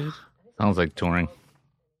 yeah, dude. Sounds like touring.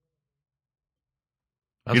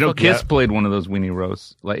 That's You know, fucking- Kiss played one of those Weenie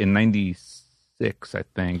Roasts like in '96, I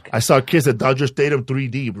think. I saw Kiss at Dodger Stadium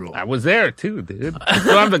 3D, bro. I was there too, dude. I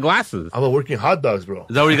still have the glasses. I was working hot dogs, bro.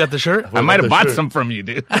 Is that where you got the shirt? I might the have bought shirt. some from you,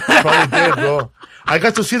 dude. Probably did, bro. I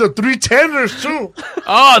got to see the 3 tenors too.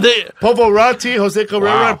 Oh, they. Pavarotti, Jose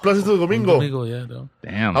Cabrera, Wow. and Placido Domingo. Amigo, yeah, dog.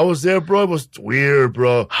 Damn. I was there, bro. It was weird,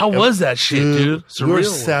 bro. How was that shit, dude? We were Surreal.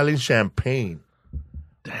 selling champagne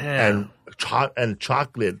Damn. and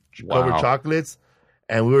chocolate, Wow. covered chocolates,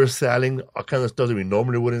 and we were selling all kinds of stuff that we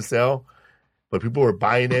normally wouldn't sell, but people were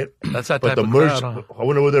buying it. That's that But type the of merch, crowd, huh? I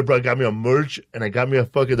went over there, bro, got me a merch, and I got me a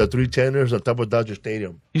fucking the 3 tenors on top of Dodger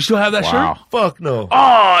Stadium. You still have that Wow. shirt? Fuck no.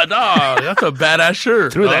 Oh, dog. That's a badass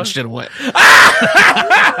shirt. Threw that dog. shit away.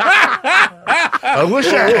 I wish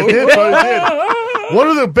I did, but I did. One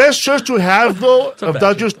of the best shirts to have, though, of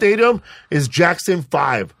Dodger Stadium is Jackson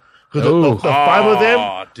 5. Because the 5 of them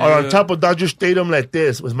are on dude. top of Dodger Stadium like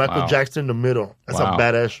this, with Michael Wow. Jackson in the middle. That's Wow. a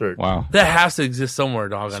badass shirt. Wow. That has to exist somewhere,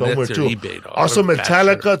 dog. Somewhere That's too. your eBay, dog. Also, What a bad shirt.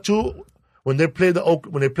 Metallica too. When they played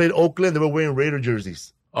Oakland, they were wearing Raider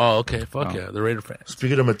jerseys. Oh, okay. Fuck yeah. The Raider fans.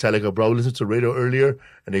 Speaking of Metallica, bro, I listened to radio earlier,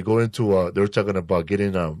 and they go into they were talking about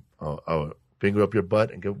getting a finger up your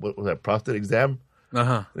butt and get what was that prostate exam.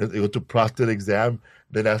 Uh-huh. They go to prostate exam.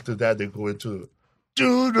 Then after that, they go into the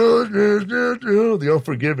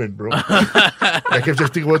Unforgiven, bro. I kept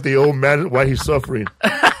just thinking about the old man, why he's suffering.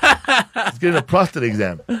 He's getting a prostate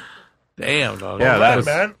exam. Damn, dog. Yeah, Right,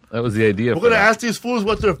 man. that was the idea. We're for gonna that. ask these fools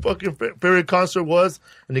what their fucking favorite concert was,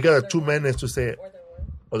 and they got 2 minutes to say it,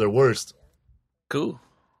 or their worst. Cool.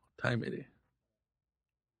 Time it.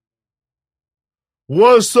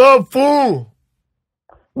 What's up, fool?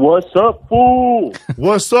 What's up, fool?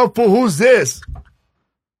 What's up, fool? Who's this?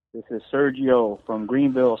 This is Sergio from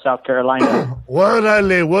Greenville, South Carolina.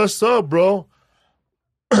 What's up, bro?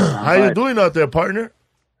 How you doing out there, partner?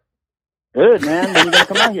 Good, man. When you gonna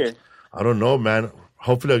come out here? I don't know, man.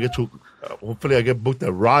 Hopefully, I get booked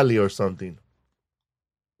at Raleigh or something.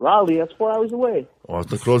 Raleigh, that's 4 hours away. Oh, it's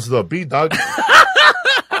the closest I'll be, dog.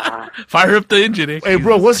 Fire up the engine, eh? Hey,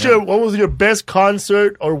 bro, what was your best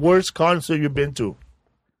concert or worst concert you've been to?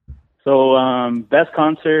 So, best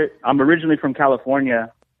concert. I'm originally from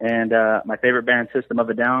California, and my favorite band, System of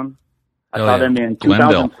a Down. I Oh, saw yeah. them in Glendale.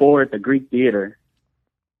 2004 at the Greek Theater.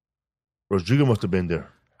 Rodrigo must have been there.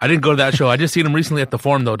 I didn't go to that show. I just seen him recently at the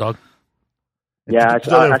Forum, though, dog. Yeah, I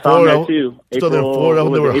Still in saw them there Florida. too. Still in Florida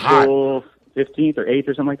when they were hot. April 15th or 8th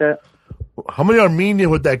or something like that. How many Armenians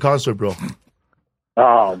with that concert, bro?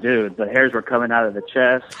 Oh, dude, the hairs were coming out of the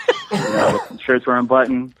chest. The shirts were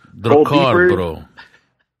unbuttoned. Gold Drokar, beepers. bro.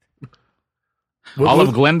 All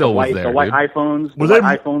of Glendale was White, there. the white dude. iPhones, Were the they-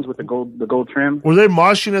 white iPhones with the gold trim. Were they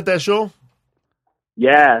moshing at that show?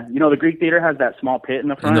 Yeah, the Greek Theater has that small pit in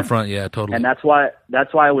the front. In the front, yeah, totally. And that's why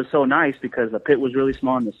it was so nice, because the pit was really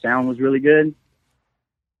small and the sound was really good.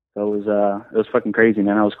 So it was fucking crazy,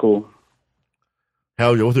 man. That was cool.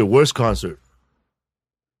 Hell yeah, what's your worst concert?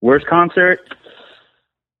 Worst concert?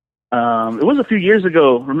 It was a few years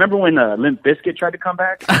ago. Remember when Limp Bizkit tried to come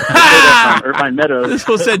back? Irvine Meadows. This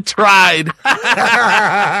one said tried.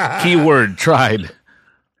 Keyword tried.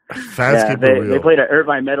 Fans Yeah, keep it they real. played at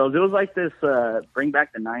Irvine Meadows. It was like this bring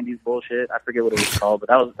back the 90s bullshit. I forget what it was called, but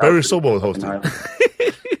that was Barry pretty Sobo was fucking hosting.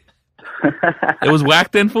 gnarly. It was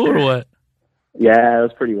whacked then, fool, or what? Yeah, it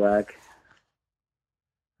was pretty whack.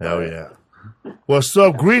 Hell yeah. What's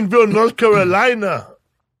up, Greenville, North Carolina?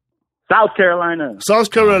 South Carolina.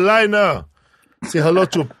 South Carolina. Say hello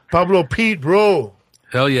to Pablo Pete, bro.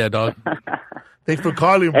 Hell yeah, dog. Thanks for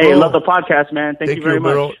calling, bro. Hey, love the podcast, man. Thank you very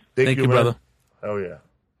bro. much. Thank you, you, man. brother. Hell yeah. That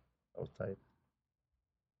was tight.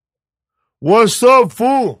 What's up,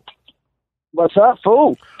 fool? What's up,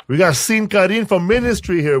 fool? We got Sin Karim from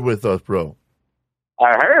Ministry here with us, bro.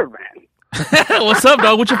 I heard, man. What's up,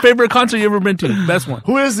 dog? What's your favorite concert you ever been to? Best one.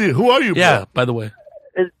 Who is he? Who are you, Yeah, bro? by the way.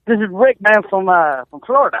 This is Rick, man, from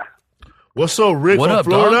Florida. What's up, Rick What from up,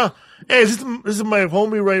 Florida? dog? Hey, this is my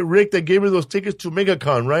homie, right, Rick, that gave me those tickets to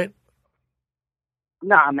MegaCon, right?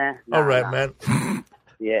 Nah, man. All right, man.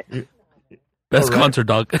 Yeah. Best All right. concert,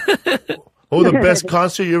 dog. Who's the best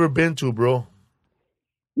concert you ever been to, bro?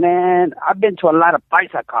 Man, I've been to a lot of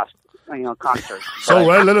paisa concerts. So,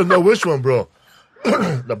 right, let us know which one, bro.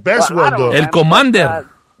 The best Well, I one, don't though. know, El man, Commander.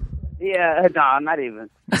 Yeah, no, not even.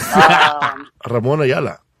 Ramon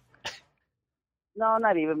Ayala. No,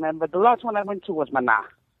 not even, man. But the last one I went to was Mana.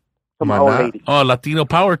 From my Maná? old lady. Oh, Latino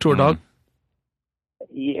Power Tour, dog.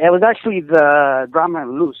 Yeah, it was actually the Drama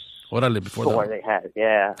and Loose Órale, before tour that. they had.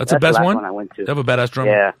 Yeah. That's the best last one? I went to. They have a badass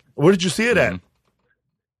drummer. Yeah. Where did you see it at?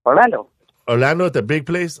 Orlando. Orlando at the big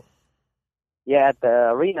place? Yeah, at the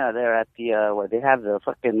arena there at the where they have the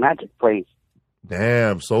fucking magic place.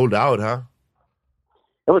 Damn, sold out, huh?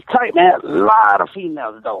 It was tight, man. A lot of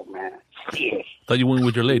females though, man. Yeah. Thought you went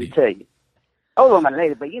with your Let lady. me tell you. Oh, my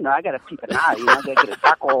lady, but I gotta keep an eye. I gotta get a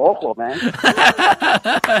taco ojo, man.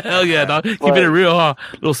 Hell yeah, dog. Keeping it real, huh?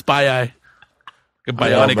 Little spy eye. Good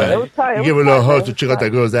bionic man. It eye. was tight. You give her a little hug to check out that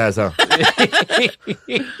girl's ass, huh?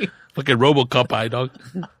 Fucking RoboCop eye, dog.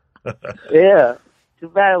 Yeah. Too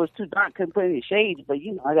bad it was too dark. Couldn't put any shades, but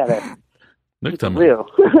I gotta Next keep it time, man. real.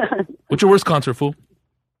 What's your worst concert, fool?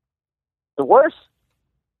 The worst?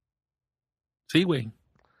 Sí, güey.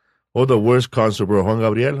 Or the worst concert, bro? Juan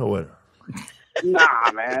Gabriel or what?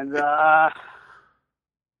 Nah, man.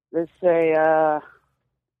 Let's say, I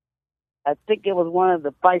think it was one of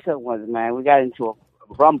the Paisa ones, man. We got into a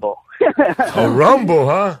rumble. A rumble,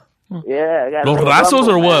 huh? Yeah. I got Los into a Razos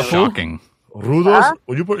rumble, or what? man. Fool? Shocking. Rudos? Huh?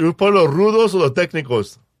 You put los rudos or the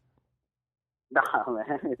técnicos? Nah,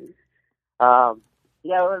 man.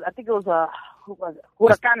 Yeah, I think it was, who was it?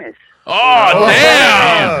 Huracanes. Oh,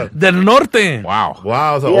 damn. Del Norte. Wow.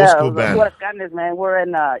 Wow, it's an Yeah, old school it was band. Huracanes, man. We're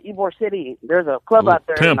in Ybor City. There's a club out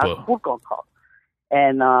there in Tampa. Acapulco called.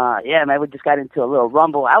 And, yeah, man, we just got into a little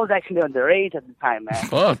rumble. I was actually underage at the time, man.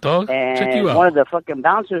 Oh, dog. Check And you out. one of the fucking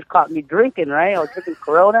bouncers caught me drinking, right? I was drinking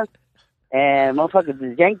Corona. And motherfucker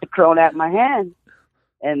just yanked the Corona out my hand.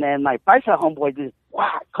 And then my Paisa homeboy just,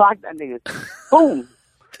 clocked that nigga. Boom.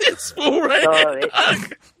 This fool right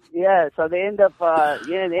So so they end up,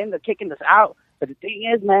 they end up kicking us out. But the thing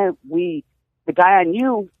is, man, the guy I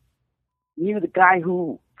knew the guy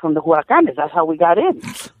who, from the Huracanes. That's how we got in.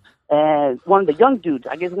 And one of the young dudes,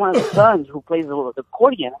 I guess one of the sons who plays the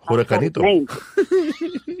accordion. I don't know his name.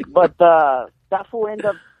 But that fool ended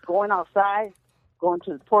up going outside, going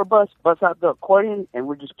to the tour bus out the accordion, and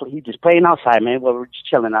he just playing outside, man. Well, we're just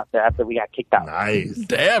chilling out there after we got kicked out. Nice.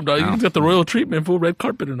 Damn, dog. You got the royal treatment, full red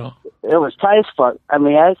carpet and all. It was tight as fuck. I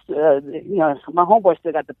mean, my homeboy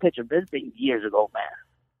still got the picture, but it's been years ago, man.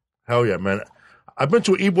 Hell yeah, man. I've been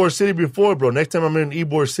to Ybor City before, bro. Next time I'm in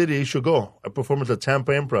Ybor City, you should go. I perform at the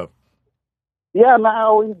Tampa Improv. Yeah, man, I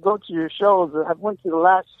always go to your shows. I went to the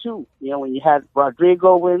last two, when you had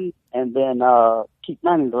Rodrigo win and then Keith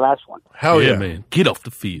Manning, the last one. Hell yeah. man. Get off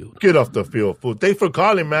the field. Get off the field, fool. Thanks for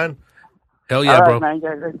calling, man. Hell yeah, All bro. right, man,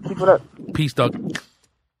 you guys keep it up. Peace, dog.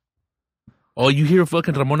 Oh, you hear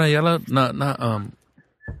fucking Ramon Ayala?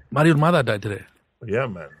 Mario Almada died today. Yeah,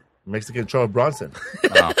 man. Mexican Charles Bronson.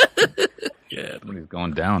 Wow. Yeah. Somebody's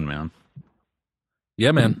going down, man.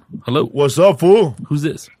 Yeah, man. Hello. What's up, fool? Who's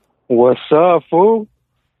this? What's up, fool?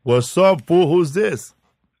 What's up, fool? Who's this?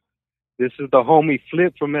 This is the homie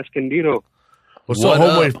Flip from Escondido. What's up,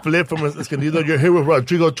 homeboy? Flip from Escondido. You're here with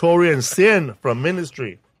Rodrigo Torre and Sin from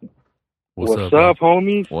Ministry. What's up,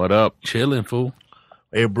 homies? What up? Chilling, fool.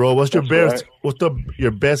 Hey, bro, what's your That's best? right.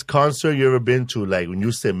 Your best concert you ever been to? Like when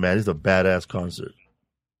you say, man, it's a badass concert.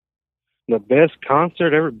 The best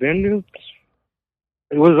concert ever been to?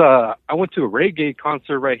 It was I went to a reggae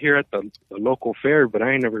concert right here at the local fair, but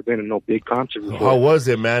I ain't never been to no big concert before. How was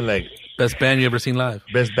it, man? Like best band you ever seen live?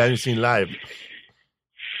 Best band you seen live?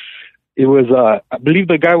 It was I believe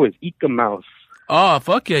the guy was Ika Mouse. Oh,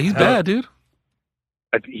 fuck yeah, he's bad, dude.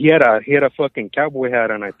 He had a fucking cowboy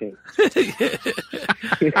hat on, I think.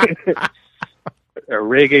 A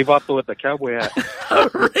reggae vato with a cowboy hat. A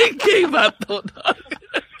reggae vato, dog.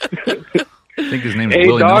 I think his name is Hey,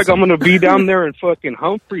 Willie dog, Nelson. I'm gonna be down there in fucking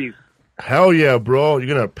Humphreys. Hell yeah, bro. You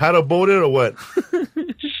gonna paddle boat it or what?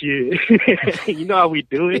 Shit. You know how we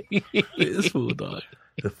do it. This fool, dog.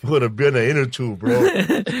 The fool would have been an inner tube, bro.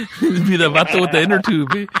 Be the vato with the inner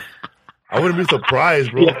tube, eh? I wouldn't be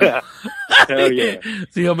surprised, bro. Yeah. Hell yeah.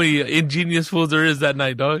 See how many ingenious fools there is that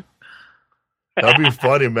night, dog. That'd be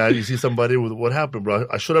funny, man. You see somebody with what happened, bro?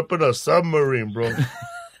 I showed up in a submarine, bro.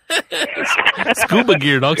 Scuba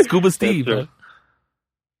gear, dog. Scuba Steve, dog.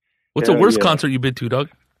 What's the Hell worst yeah. concert you've been to, dog?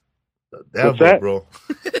 Devil, that? bro.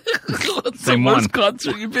 What's Same the worst one.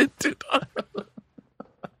 concert you've been to, dog?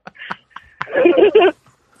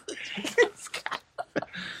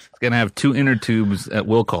 It's gonna have 2 inner tubes at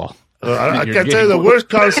will call. I You're can't tell you the getting- worst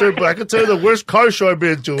concert, but I can tell you the worst car show I've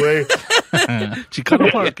been to, eh?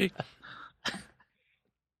 Chicano Park, eh?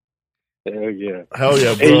 Hell yeah. Hell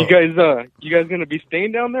yeah, bro. Hey, you guys gonna be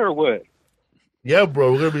staying down there or what? Yeah,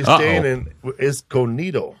 bro. We're going to be staying in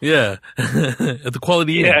Escondido. Yeah. At the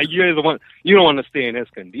Quality Inn. Yeah, you don't want to stay in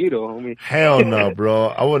Escondido, homie. Hell no, bro.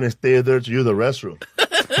 I want to stay there to use the restroom.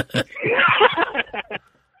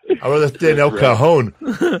 I'd rather stay in El Cajon.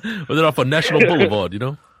 Or they're off on National Boulevard, you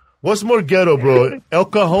know? What's more ghetto, bro? El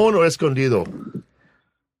Cajon or Escondido?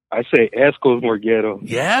 I say Esco's more ghetto.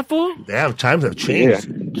 Yeah, fool? Damn, times have changed.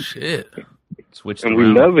 Yeah. Shit. Switched And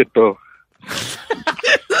around. we love it, though.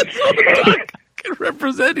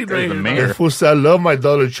 Representing right the here. mayor. Hey, fool, I love my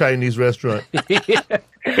Dollar Chinese restaurant.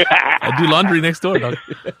 I do laundry next door, dog.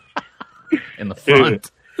 In the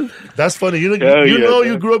front. That's funny. You Hell yeah, know,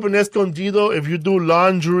 man. you grew up in Escondido. If you do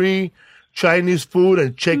laundry, Chinese food,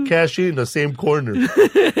 and check cashing in the same corner.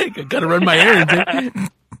 Gotta run my errands. Eh?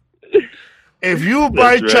 If you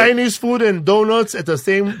buy right. Chinese food and donuts at the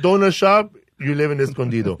same donut shop, you live in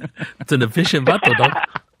Escondido. It's an efficient vato, dog.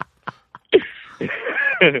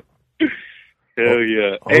 Hell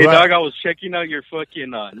yeah. All Hey, right. dog, I was checking out your fucking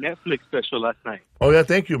Netflix special last night. Oh, yeah,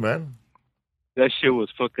 thank you, man. That shit was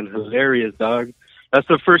fucking hilarious, dog. That's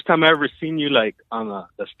the first time I ever seen you, like, on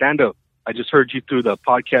the stand-up. I just heard you through the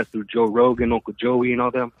podcast through Joe Rogan, Uncle Joey, and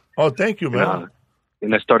all them. Oh, thank you, man.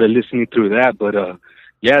 And I started listening through that. But,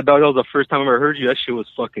 yeah, dog, that was the first time I ever heard you. That shit was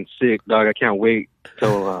fucking sick, dog. I can't wait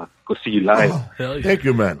till go see you live. Thank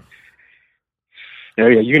you, man. Yeah,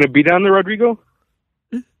 you going to be down there, Rodrigo?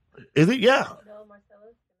 Is it? Yeah.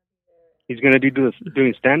 He's going to be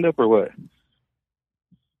doing stand-up or what?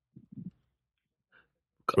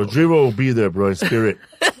 Rodrigo will be there, bro, in spirit.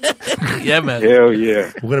 Yeah, man. Hell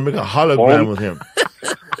yeah. We're going to make a hologram with him.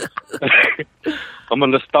 I'm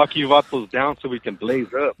going to stock you vatos down so we can blaze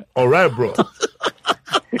up. All right, bro.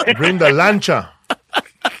 Bring the lancha.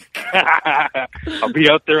 I'll be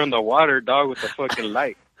out there on the water, dog, with the fucking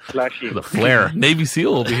light flashing. The flare. Navy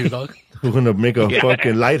SEAL over here, dog. We're going to make a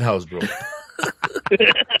fucking lighthouse, bro.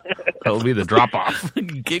 That will be the drop-off.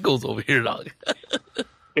 Giggles over here, dog.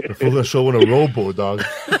 The full gonna show in a rowboat, dog.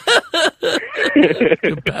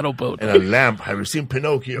 Paddle boat. And a lamp. Have you seen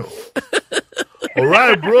Pinocchio? All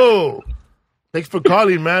right, bro. Thanks for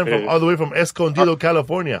calling, man, from all the way from Escondido,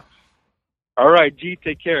 California. All right, G,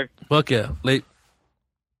 take care. Fuck yeah. Late.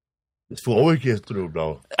 This fool always gets through,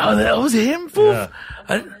 bro. Oh, that was him, fool?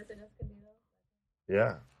 Yeah.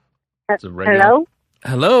 Yeah. Hello?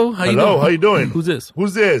 Hello? How you Hello, doing? how you doing? Who's this?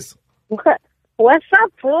 Who's this? What's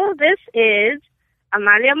up, fool? This is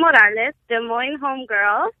Amalia Morales, Des Moines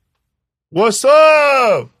homegirl. What's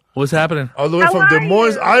up? What's happening? All the way How from are Des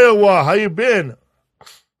Moines, you? Iowa. How you been?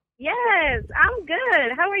 Yes, I'm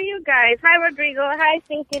good. How are you guys? Hi, Rodrigo. Hi,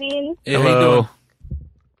 Sinkirin. Hey, how you doing?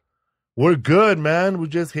 We're good, man. We're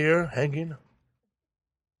just here, hanging.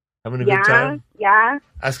 Having a good time. Yeah.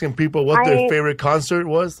 Asking people what their favorite concert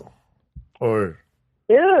was. Or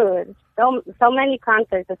Dude, so many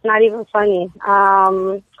concerts. It's not even funny.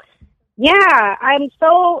 Yeah, I'm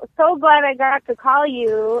so glad I got to call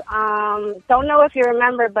you. Don't know if you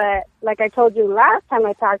remember, but like I told you last time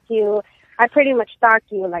I talked to you, I pretty much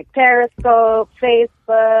stalked you, like Periscope,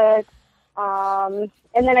 Facebook, and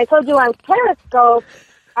then I told you on Periscope,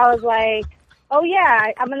 I was like, oh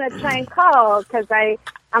yeah, I'm gonna try and call because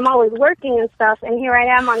I'm always working and stuff, and here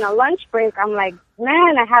I am on a lunch break. I'm like,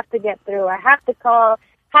 man, I have to get through. I have to call,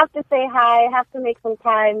 have to say hi, have to make some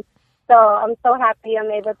time. So I'm so happy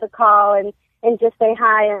I'm able to call and just say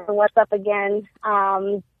hi and what's up again.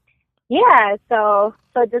 Yeah, so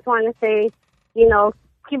just want to say,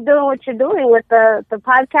 keep doing what you're doing with the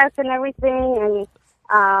podcast and everything. And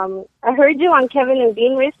I heard you on Kevin and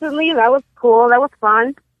Bean recently. That was cool. That was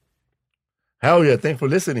fun. hell yeah, thanks for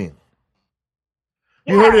listening.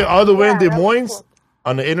 You heard it all the way in Des Moines cool.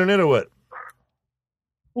 on the internet or what?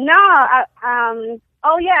 No,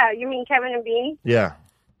 oh yeah, you mean Kevin and Bean? Yeah.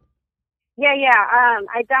 Yeah.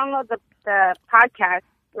 I download the podcast,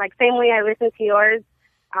 like same way I listen to yours.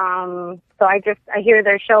 So I hear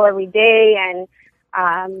their show every day, and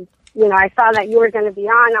I saw that you were going to be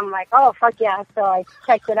on. I'm like, oh fuck yeah! So I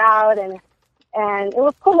checked it out, and it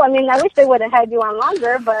was cool. I mean, I wish they would have had you on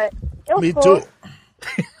longer, but it was Me cool.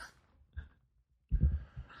 too.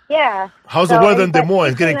 Yeah. How's the weather in Des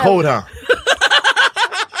Moines? Getting cold, huh?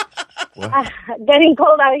 Getting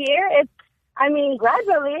cold out here.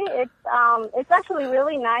 Gradually. It's actually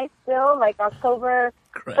really nice still. Like September,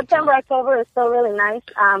 October is still really nice.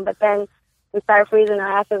 But then we start freezing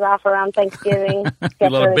our asses off around Thanksgiving. A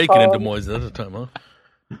lot of bacon in Des Moines at the time, huh?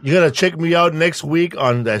 You gotta check me out next week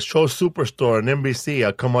on that show Superstore on NBC.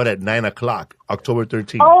 I'll come out at 9:00, October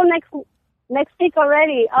 13th. Oh, next week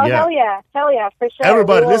already. Oh, Yeah. Hell yeah, for sure.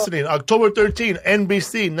 Everybody We will. listening, October 13th,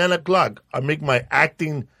 NBC, 9:00. I make my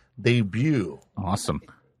acting debut. Awesome.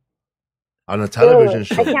 On a television Ooh,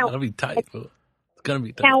 show. That'll be tight, bro. It's gonna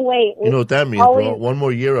be tight. Can't wait. You know what that means, Always- bro? One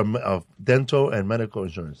more year of dental and medical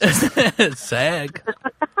insurance. SAG.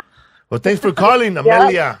 Well, thanks for calling,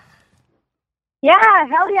 Amelia. Yeah,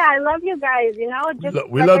 hell yeah. I love you guys, Just,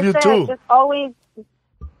 We like love I you said, too. Just always,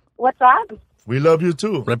 what's up? We love you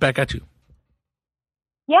too. Right back at you.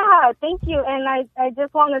 Yeah, thank you. And I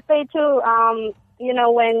just want to say too,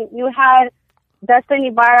 when you had Dustin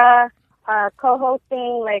Ibarra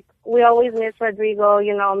co-hosting, like we always miss Rodrigo,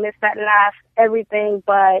 miss that laugh, everything.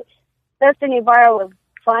 But Dustin Ibarra was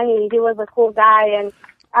funny. He was a cool guy. And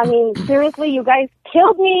I mean, seriously, you guys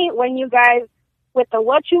killed me when you guys, with the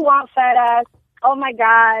What You Want Fat Ass, oh my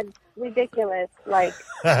God, ridiculous. Like,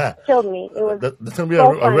 killed me. It was That's gonna be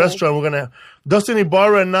so a funny. restaurant. Dustin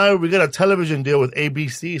Ibarra and I, we got a television deal with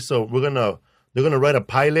ABC, so they're gonna write a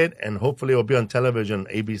pilot, and hopefully it'll be on television on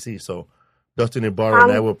ABC. So Dustin Ibarra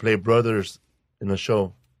and I will play brothers in the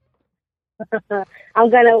show. I'm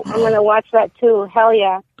gonna watch that too. Hell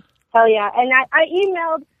yeah. And I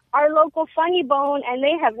emailed our local Funny Bone, and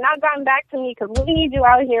they have not gotten back to me because we need you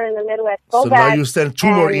out here in the Midwest so bad. Now you send 2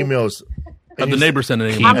 more emails. Have the neighbor send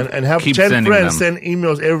an email. And have 10 friends send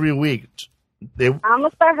emails every week. I'm going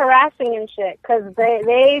to start harassing and shit because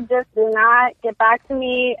they just do not get back to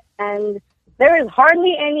me, and there is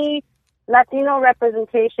hardly any Latino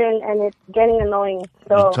representation, and it's getting annoying.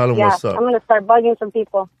 So, tell them yeah, what's up. I'm going to start bugging some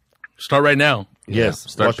people. Start right now. Yes.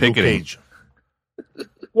 Start picketing.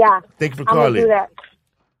 Yeah. Thank you for I'm calling. going to do that.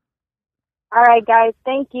 All right, guys.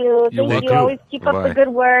 Thank you. You're Thank you. welcome. Always keep up the good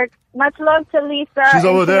work. Much love to Lisa. She's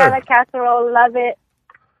over there. Enchilada Casserole. Love it.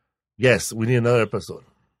 Yes, we need another episode.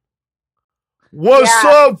 What's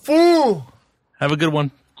up, fool? Have a good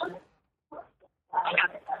one.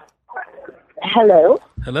 Hello.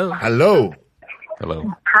 Hello. Hello.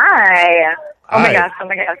 Hello. Hi. Oh Hi. my gosh. Oh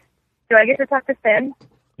my gosh. Do I get to talk to Finn?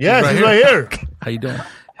 Yes, he's right here. How you doing?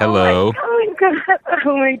 Hello. Oh my god.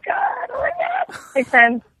 Oh my god. Oh my god. Hey,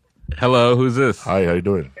 Finn. Hello. Who's this? Hi, how you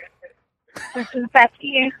doing? This is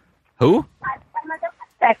Becky. Who?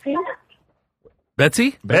 Becky.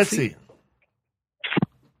 Betsy? Betsy.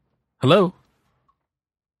 Hello.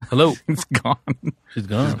 Hello. She's gone. She's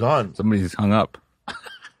gone. She's gone. Somebody's hung up.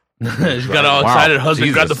 She got all Wow. excited. Her husband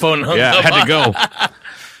Jesus. grabbed the phone and hung Yeah, up. had to go.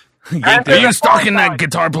 Yanked Are it. you stalking that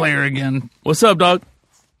guitar player again? What's up, dog?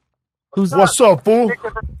 What's up, fool?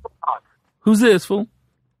 Who's this, fool?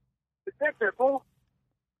 It's Victor, fool.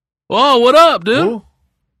 Oh, what up, dude?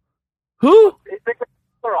 Who? It's Victor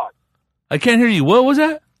Rock. I can't hear you. What was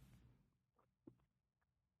that?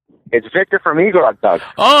 It's Victor from Eagle Rock, dog.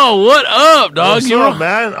 Oh, what up, dog? What's up,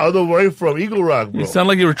 man? All the way from Eagle Rock, bro. You sound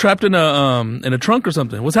like you were trapped in a trunk or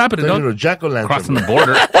something. What's happening, dog? A jack-o'-lantern. Crossing the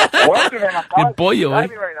border. Working in a Good boy, yo. Eh?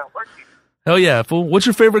 driving right now. Working. Hell yeah, fool. What's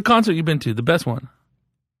your favorite concert you've been to? The best one?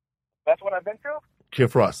 That's what I've been through. Kid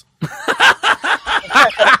Frost.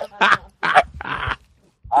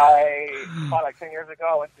 About like 10 years ago,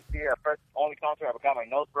 I went to see a first only concert I ever got my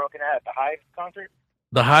nose broken at the Hive concert.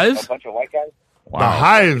 The Hives? A bunch of white guys. The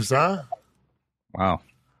Hives, huh? Wow.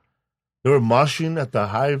 They were moshing at the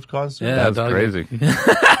Hive concert? Yeah, That's dog. crazy. They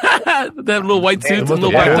have little white suits and must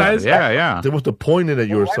little have white pointed- ties. Yeah. They must have pointed at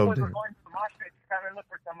you or White boys something. were going to the mosh pit trying to look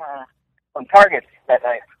for some targets that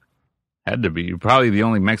night. Had to be. You're probably the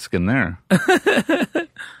only Mexican there.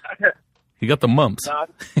 He got the mumps.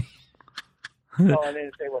 No, I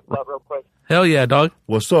didn't say what's up real quick. Hell yeah, dog.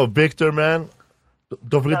 What's up, Victor, man?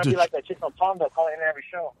 Don't forget Trying to be to... like that chick on Palm that calling in every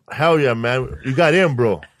show. Hell yeah, man. You got in,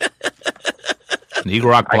 bro. Eagle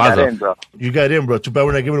Rock I got Plaza. in, bro. You got in, bro. Too bad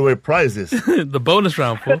we're not giving away prizes. The bonus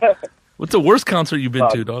round, fool. What's the worst concert you've been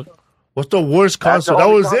to, dog? What's the worst That's the concert? That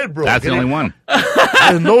only was concert. it, bro. That's the only one.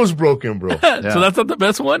 His nose broken, bro. So that's not the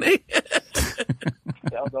best one, eh?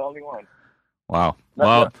 That was the only one. Wow.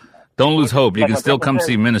 Well, don't lose hope. You can still come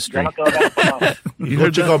see Ministry. You go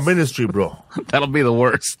check out Ministry, bro. That'll be the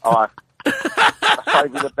worst. Oh, I'll probably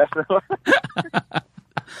be the best one.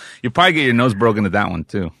 You probably get your nose broken at that one,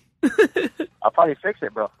 too. I'll probably fix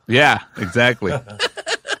it, bro. Yeah, exactly.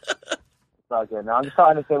 It's all good. No, I'm just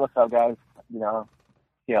calling to say what's up, guys. You know,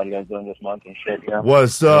 see how you guys doing this month and shit, you know?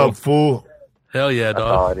 What's up, fool? Hell yeah, That's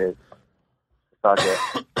all dog. it is. It's all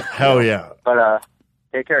good. Hell yeah. But,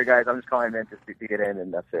 take care, guys. I'm just calling in just to get in,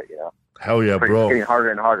 and that's it, you know? Hell yeah, It's bro. getting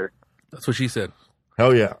harder and harder. That's what she said.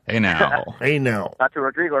 Hell yeah. Hey, now. Hey, now. Not to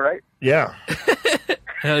Rodrigo, right? Yeah.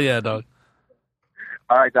 Hell yeah, dog.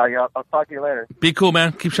 All right, dog. I'll talk to you later. Be cool,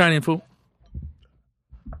 man. Keep shining, fool.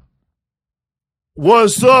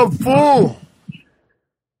 What's up, fool?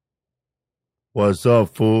 What's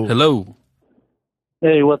up, fool? Hello.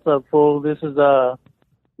 Hey, what's up, fool? This is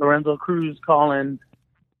Lorenzo Cruz calling.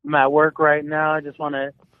 I'm at work right now. I just want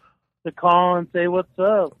to call and say what's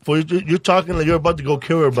up. Fool, you're talking like you're about to go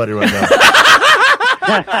kill everybody right now.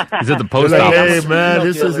 He's at the post You're like, office. hey, man,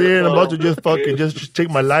 this is it. I'm about to just fucking just take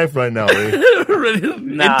my life right now, eh? Ready to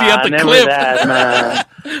Nah, empty out the never clip. that,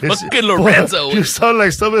 man. Fucking Lorenzo. You sound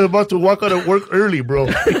like somebody about to walk out of work early, bro.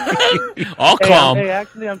 All calm. Hey,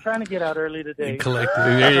 actually, I'm trying to get out early today. Collected.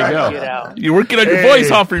 There you Get go. out. You're working on your Hey, voice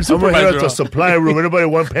off for your I'm right here supervisor. at the supply room. Anybody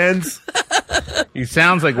want pens? He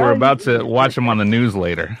sounds like we're about to watch him on the news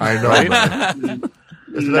later. I know, Right? man.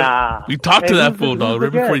 Nah. We talked to Hey, that who's fool, the- dog, who's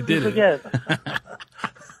right the before he guest? did Who's the it.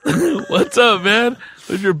 guest? What's up, man?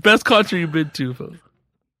 What's your best concert you've been to, fool?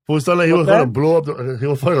 Fool sound like he was What's going to that? blow up. He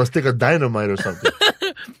was going to stick a dynamite or something.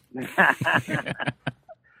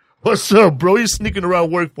 What's up, bro? You sneaking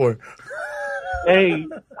around work for? Hey,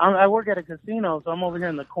 I work at a casino, so I'm over here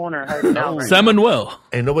in the corner hiding out. Right San Manuel.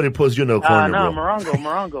 Ain't nobody puts you in the corner, no, bro.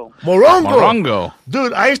 Morongo. Morongo. Morongo.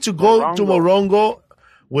 Dude, I used to go to Morongo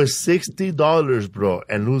with $60, bro,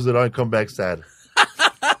 and lose it all and come back sad.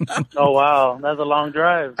 Oh, wow. That's a long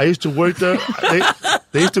drive. I used to work there.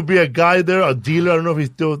 There used to be a guy there, a dealer. I don't know if he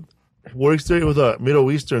still works there. He was a Middle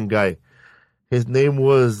Eastern guy. His name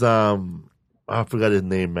was, I forgot his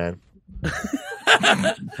name, man.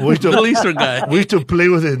 Middle Eastern guy. We used to play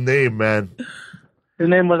with his name, man. His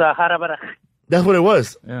name was Harabara. That's what it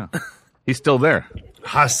was. Yeah. He's still there.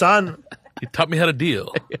 Hassan. He taught me how to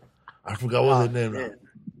deal. I forgot what his name was.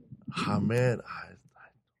 Hamed.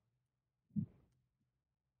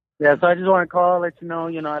 Yeah, so I just want to call, let you know,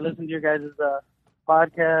 I listen to your guys'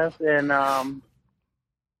 podcast and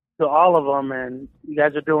to all of them, and you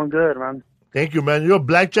guys are doing good, man. Thank you, man. You're a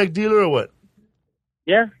blackjack dealer or what?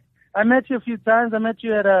 Yeah. I met you a few times. I met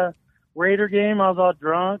you at a Raider game. I was all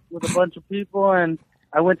drunk with a bunch of people, and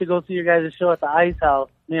I went to go see your guys' show at the Ice House,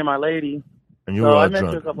 me and my lady. And you were all I met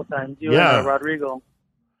drunk. you a couple times. You Yeah. and Rodrigo.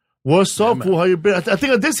 What's up, fool? How you been? I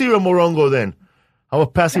think I did see you at Morongo then. I was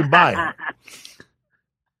passing by.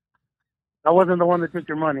 I wasn't the one that took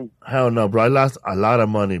your money. Hell no, bro. I lost a lot of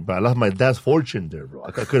money, bro. I lost my dad's fortune there, bro.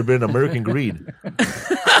 I could have been American greed.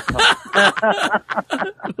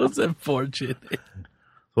 What's that fortune?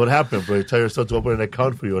 What happened, bro? You tell yourself to open an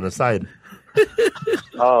account for you on the side.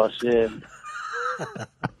 Oh, shit.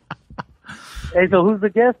 Hey, so who's the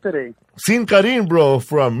guest today? Sin Karim, bro,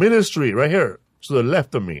 from Ministry, right here to the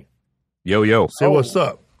left of me. Yo, yo. Say what's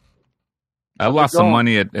up. I lost some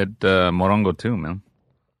money at Morongo too, man.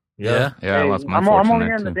 Yeah? Yeah, I Hey, lost my I'm fortune only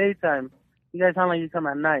there here in the too. daytime. You guys sound like you come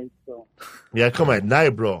at night, so Yeah, I come at night,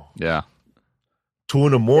 bro. Yeah. 2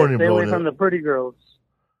 in the morning, stay bro. away from the pretty girls.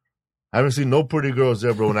 I haven't seen no pretty girls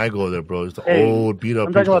there, bro, when I go there, bro. It's the Hey, old, beat up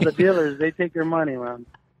I'm talking people. about the dealers. They take your money, man.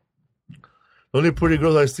 The only pretty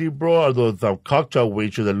girls I see, bro, are those cocktail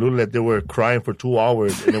waiters that look like they were crying for 2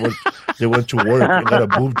 hours and they went to work and got a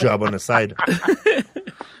boob job on the side.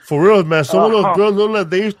 For real, man. Some of those girls look like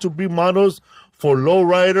they used to be models for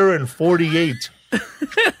Lowrider and 48.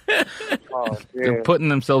 Oh, They're putting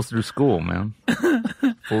themselves through school, man.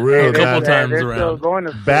 For real, A couple man. times They're around. still going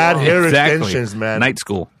to school. Bad hair Exactly. extensions, man. Night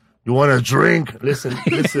school. You want to drink? Listen,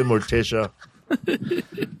 Morticia.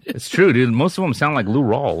 It's true, dude. Most of them sound like Lou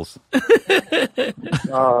Rawls.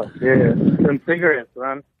 Oh, yeah. Some cigarettes,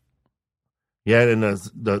 man. Yeah, and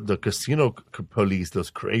the casino police, those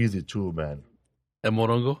crazy too, man. At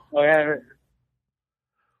Morongo? Oh, yeah.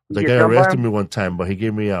 The You guy get jumped arrested by me one time, but he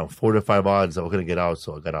gave me 4 to 5 odds I was going to get out,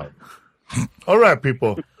 so I got out. All right,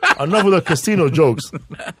 people. Enough of the casino jokes.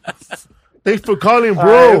 Thanks for calling,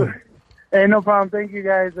 bro. Hey, no problem. Thank you,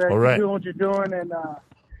 guys. All Keep right. doing what you're doing, and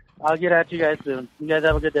I'll get at you guys soon. You guys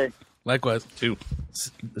have a good day. Likewise. Too.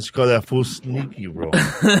 Let's call that fool sneaky, bro.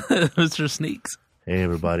 Mr. Sneaks. Hey,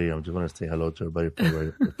 everybody. I'm just going to say hello to everybody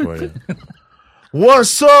before I...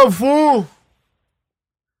 What's up, fool?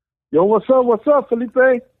 Yo, what's up,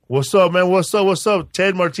 Felipe? What's up, man? What's up?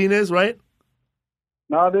 Ted Martinez, right?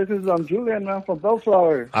 No, this is Julian, man, from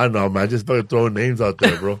Bellflower. I know, man. Just fucking throwing names out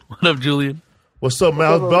there, bro. What up, Julian? What's up, man?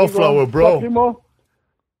 How's What's up, Bellflower, Rodrigo? bro? What's up, Primo?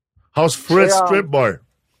 How's Fritz Hey, Strip Bar?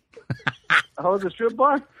 How's the strip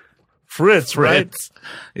bar? Fritz, right?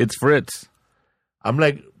 It's Fritz. I'm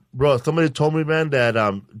like, bro, somebody told me, man,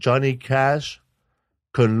 that Johnny Cash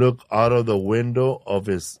could look out of the window of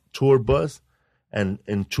his tour bus and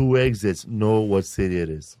in 2 exits know what city it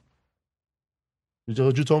is. You know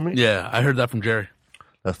what you told me? Yeah, I heard that from Jerry.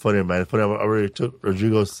 That's funny, man. It's funny. I already took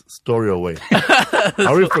Rodrigo's story away. I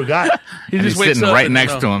already forgot. And he's sitting right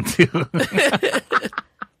next to him, too.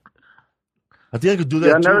 I think I could do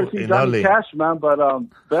Yeah, I that never too seen in Johnny LA. Cash, man, but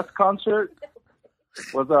best concert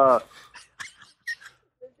was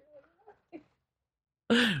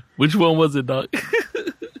Which one was it, dog?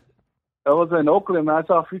 that was in Oakland, man. I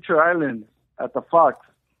saw Future Island at the Fox.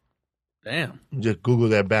 Damn. Just Google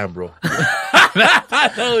that band, bro.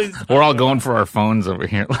 We're all going for our phones over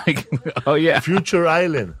here. Like, oh, yeah. Future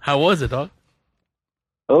Island. How was it, dog?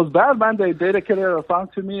 It was bad, man. They dedicated a song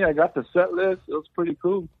to me. I got the set list. It was pretty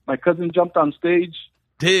cool. My cousin jumped on stage.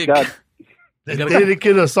 Dig. They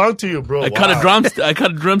dedicated a song to you, bro. I caught a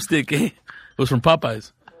drumstick. It was from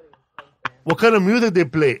Popeyes. What kind of music they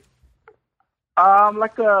play?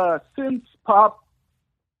 Like a synth pop,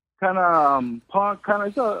 kind of punk, kind of.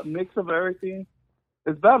 It's a mix of everything.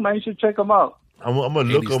 It's bad, man. You should check them out. I'm gonna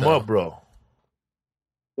look them up, bro.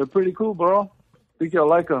 They're pretty cool, bro. Think you'll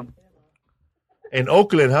like them. In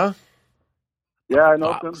Oakland, huh? Yeah, I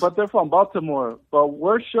know, but they're from Baltimore. But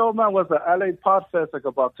worst show, man, was the LA Pod Fest like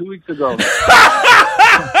about 2 weeks ago.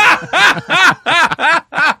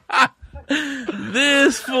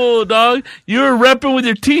 This fool, dog. You were repping with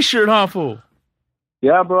your T-shirt, huh, fool?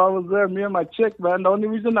 Yeah, bro, I was there. Me and my chick, man. The only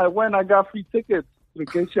reason I went, I got free tickets. The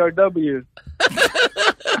KCRW.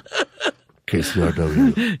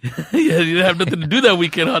 KCRW. Yeah, you didn't have nothing to do that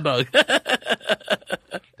weekend, hot dog.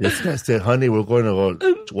 This guy said, honey, we're going to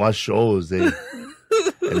go watch shows, and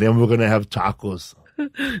then we're going to have tacos.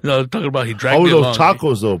 No, talking about he dragged How were it those along.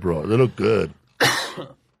 tacos, though, bro? They look good.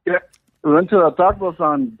 Yeah, we went to the tacos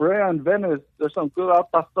on Brea and Venice. There's some good al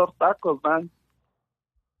pastor tacos, man.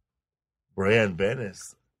 Brea and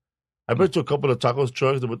Venice. I been to a couple of tacos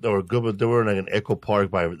trucks that were good, but they were in like an Echo Park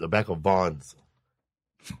by the back of Vaughn's.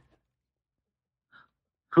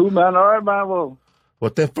 Cool, man. All right, man. Well,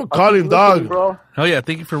 Thanks for calling, dog. Bro. Oh, yeah.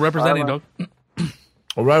 Thank you for representing, All dog.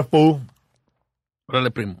 All right, fool.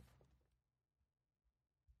 Órale, primo.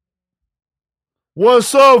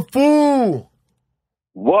 What's up, fool?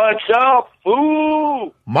 What's up,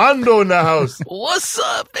 fool? Mando in the house. What's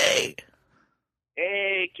up, hey?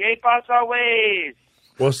 Hey, ¿qué pasa, ways?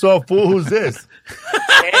 What's up, fool? Who's this?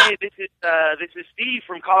 Hey, this is Steve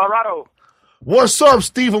from Colorado. What's up,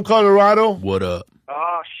 Steve from Colorado? What up?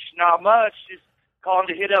 Oh, not much. Just calling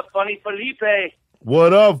to hit up Funny Felipe.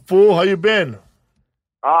 What up, fool? How you been?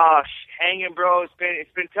 Oh, hanging, bro. It's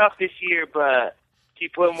been tough this year, but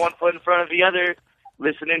keep putting one foot in front of the other.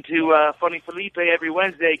 Listening to Funny Felipe every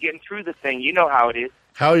Wednesday, getting through the thing. You know how it is.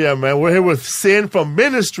 Hell yeah, man. We're here with Sin from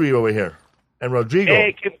Ministry over here. And Rodrigo.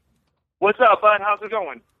 Hey, what's up, bud? How's it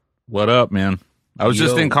going? What up, man? I was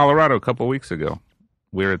just Yo. in Colorado a couple weeks ago.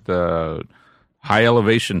 We were at the High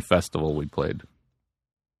Elevation Festival we played.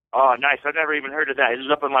 Oh, nice. I've never even heard of that. Is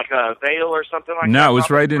it up in like a Vale or something like that? No, it was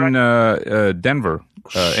right in Denver.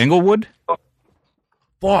 Englewood?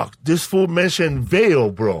 Fuck, this fool mentioned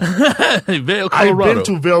Vail, bro. Vail, Colorado. I've been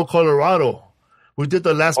to Vail, Colorado. We did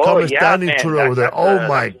the last Common Standing man. tour over there. Oh,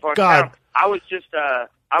 my fun God. town. I was just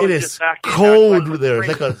It is back in, cold like, there. It's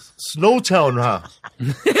like a snow town, huh?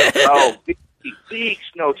 Oh, big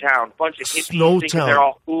snow town. Bunch of hippies Snow thinking town. they're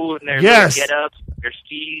all cool in their Yes. little get-ups, their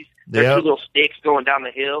skis, their Yep. two little sticks going down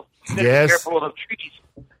the hill. Be Yes. careful of the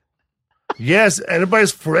trees. Yes,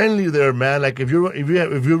 everybody's friendly there, man. Like if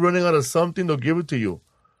you're running out of something, they'll give it to you,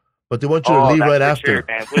 but they want you to leave that's right for after. sure,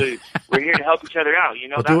 man. We're here to help each other out. You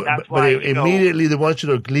know, that's But why. You know, immediately they want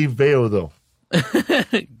you to leave Vail, though.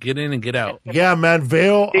 Get in and get out. Yeah, man,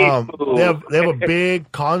 Vail. Cool. They have a big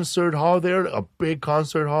concert hall there,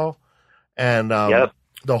 and Yep.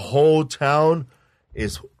 the whole town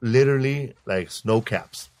is literally like snow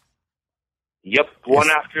caps. Yep, one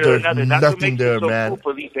after There's another. That's what nothing makes there, it so man.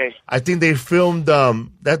 cool, Felipe. I think they filmed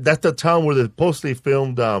that's the town where they supposedly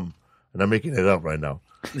filmed and I'm making it up right now.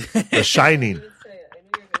 The Shining.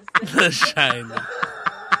 The Shining.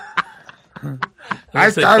 I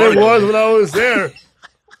thought it was when I was there.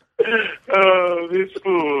 Oh, this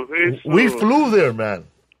fool. We flew there, man.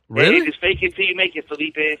 Hey, just fake it till you make it,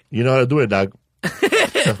 Felipe. You know how to do it, dog.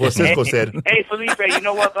 That's what Cisco said. Hey, Felipe, you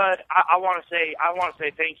know what, bud? I want to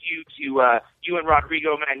say thank you to you and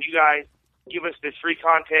Rodrigo, man. You guys give us this free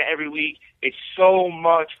content every week. It's so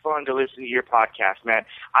much fun to listen to your podcast, man.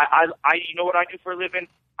 I you know what I do for a living?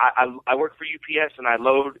 I work for UPS and I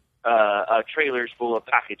load trailers full of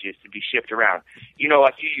packages to be shipped around. You know,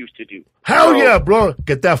 like you used to do. Hell yeah, bro.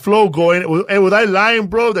 Get that flow going. Hey, was I lying,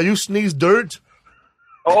 bro, that you sneeze dirt?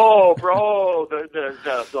 Oh, bro,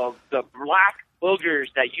 the black boogers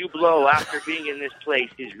that you blow after being in this place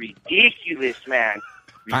is ridiculous, man.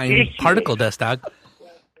 Fine particle dust, dog.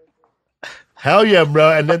 Hell yeah,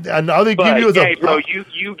 bro. And all they give you is hey, bro,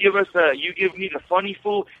 you give me the funny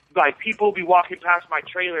fool. Like, people be walking past my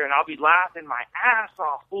trailer and I'll be laughing my ass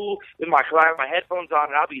off, fool, with my headphones on,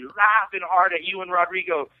 and I'll be laughing hard at you and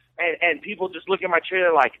Rodrigo. And people just look at my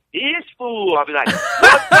trailer like, this fool. I'll be like,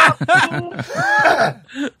 what's up,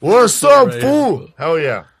 fool? What's up, fool? Hell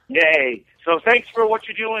yeah. Yay. So thanks for what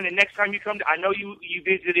you're doing. And next time you come, I know you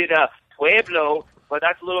visited Pueblo, but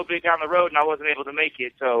that's a little bit down the road, and I wasn't able to make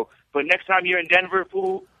it. So, but next time you're in Denver,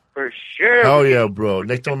 fool, for sure. Hell yeah, bro.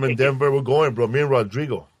 Next time I'm in Denver, we're going, bro. Me and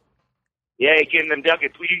Rodrigo. Yeah, getting them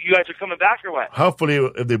ducats. You guys are coming back or what? Hopefully,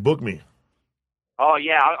 if they book me. Oh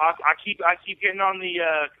yeah, I keep getting on the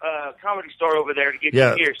Comedy Store over there to get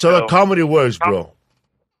Yeah, you here. so the comedy works, bro.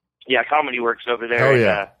 Yeah, Comedy Works over there Hell in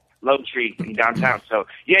yeah. Lone Tree in downtown. So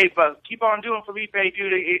yeah, but keep on doing, Felipe,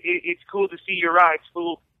 dude. It's cool to see your rides,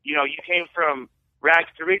 fool. You know, you came from rags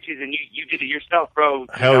to riches, and you did it yourself, bro.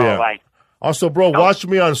 Hell yeah. Also, bro, watch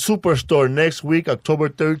me on Superstore next week, October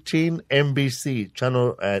 13, NBC,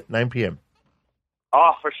 channel at 9 p.m.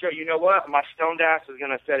 Oh, for sure. You know what? My stoned ass is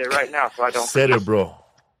going to set it right now, so I don't Set it, bro.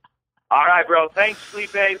 All right, bro. Thanks,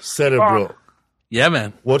 Felipe. Set it, Keep on. bro. Yeah,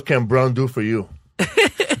 man. What can Brown do for you?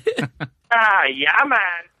 Yeah,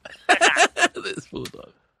 man. This fool,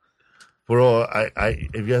 dog. Bro,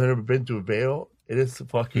 if you have never been to Vail, It is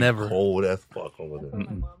fucking cold as fuck over there.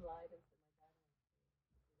 Mm-mm.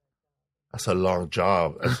 That's a long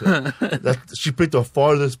job. She picked the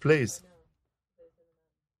farthest place.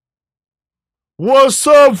 What's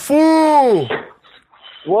up, fool?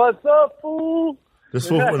 What's up, fool? This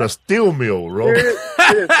fool in a steel mill, bro. It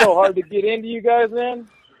is so hard to get into you guys, man.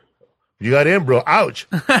 You got in, bro. Ouch.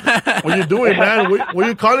 What you doing, man? Where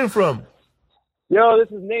you calling from? Yo,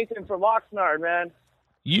 this is Nathan from Oxnard, man.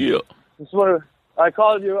 Yeah. I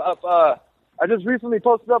called you up. I just recently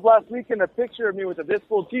posted up last weekend a picture of me with a This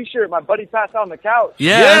Fool t-shirt. My buddy passed out on the couch.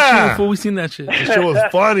 Yeah. That's true, before we seen that shit. That shit was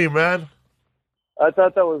funny, man. I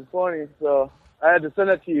thought that was funny, so I had to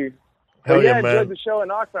send it to you. Hell but yeah, yeah, man. I enjoyed the show in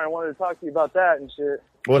Oxnard. I wanted to talk to you about that and shit.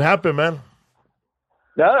 What happened, man?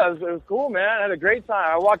 No, it was cool, man. I had a great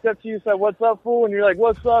time. I walked up to you, said, "What's up, fool?" And you're like,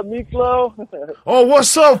 "What's up, Miklo?" Oh,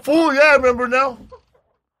 what's up, fool? Yeah, I remember now.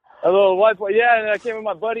 A little white boy. Yeah, and I came with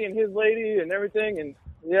my buddy and his lady and everything, and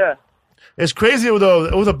yeah. It's crazy, though.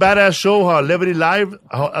 It was a badass show, huh? Liberty Live.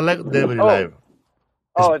 I like Liberty Live.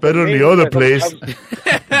 It's better than the other place.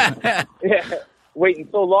 Yeah, waiting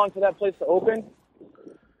so long for that place to open.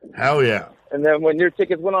 Hell yeah. And then when your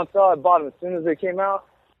tickets went on sale, I bought them as soon as they came out.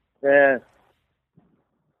 Man.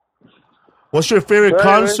 What's your favorite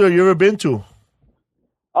concert you ever been to?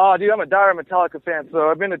 Oh, dude, I'm a diehard Metallica fan, so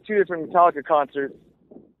I've been to 2 different Metallica concerts.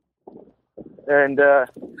 And you're a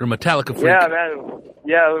Metallica freak. Yeah, man.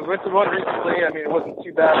 Yeah, we went to one recently. I mean, it wasn't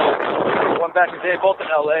too bad. One back in the day, both in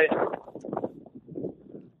L.A.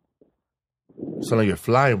 Sound like you're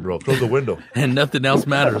flying, bro. Close the window. And nothing else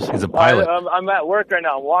matters. He's a pilot. I'm at work right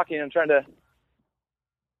now. I'm walking. I'm trying to...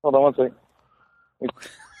 Hold on one second.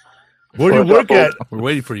 Where do you work at? We're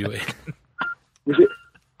waiting for you, Abe.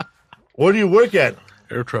 Where do you work at?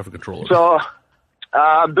 Air traffic controller. So,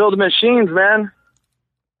 building machines, man.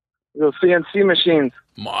 Those CNC machines.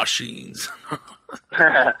 Machines.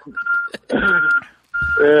 Yeah,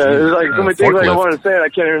 there's like so many things like I wanted to say, and I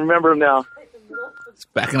can't even remember them now. It's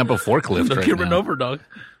backing up a forklift Don't right get now. run over, dog.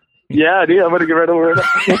 Yeah, dude, I'm going to get right over it.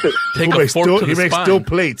 Take a fork to the He makes spine. steel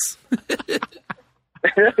plates.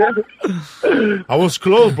 I was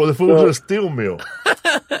close, bro. The food was a steel mill.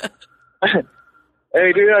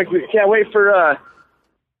 Hey, dude, I can't wait for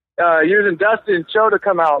yours and Dustin's show to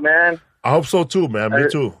come out, man. I hope so, too, man. Me,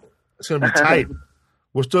 too. It's going to be tight.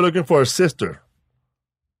 We're still looking for a sister.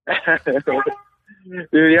 Dude,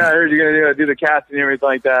 yeah, I heard you're going to do the casting and everything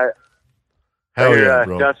like that. Hell I hear, yeah,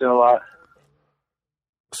 bro. Dustin a lot.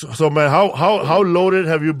 So, man, how loaded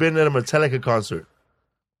have you been at a Metallica concert?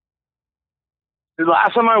 The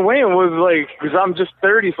last time I went was like, because I'm just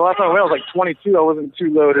 30, so last time I went I was like 22. I wasn't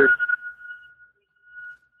too loaded.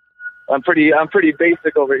 I'm pretty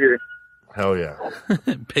basic over here. Hell yeah.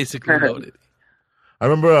 Basically loaded. I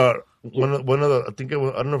remember one of the, I think it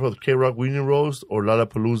was, I don't know if it was K-Rock Weenie Roast or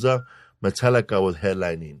Lollapalooza, Metallica was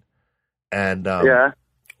headlining. And, yeah.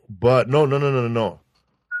 But, no.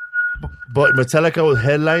 But Metallica was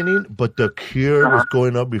headlining, but The Cure was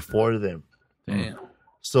going up before them. Damn.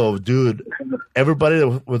 So, dude, everybody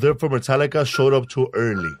that was there for Metallica showed up too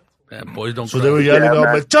early. Man, boys don't So cry. they were yelling out,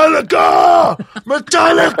 Metallica!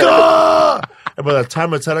 Metallica! And by the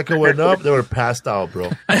time Metallica went up, they were passed out, bro.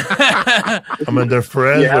 I mean, their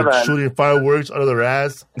friends were shooting fireworks out of their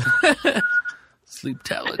ass. Sleep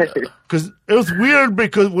Metallica. Because it was weird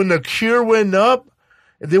because when The Cure went up,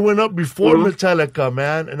 they went up before Metallica,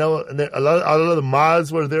 man. And a lot of the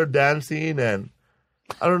mods were there dancing. And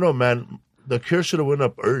I don't know, man. The Cure should have went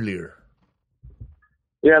up earlier.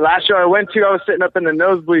 Yeah, last show I went to, I was sitting up in the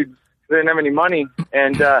nosebleeds. They didn't have any money,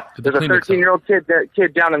 and there's a 13-year-old kid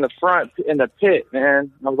down in the front in the pit.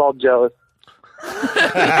 Man, I was all jealous.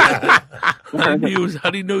 How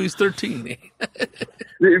do you know he's 13?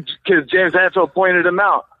 Because James Hansel pointed him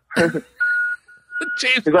out.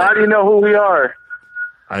 James, he's like, how do you know who we are?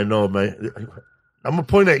 I know, man. I'm gonna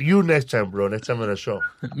point at you next time, bro. Next time on the show.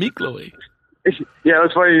 Miklo. Yeah, it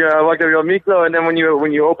was funny. I walked up to go Miklo, and then when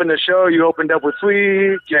you opened the show, you opened up with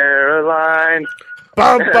 "Sweet Caroline."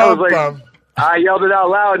 Bum, bum, bum. I yelled it out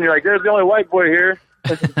loud, and you're like, "There's the only white boy here."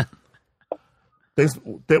 Thanks.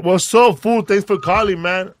 What's up, fool? Thanks for calling,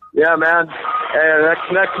 man. Yeah, man. Hey,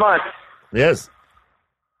 next month. Yes.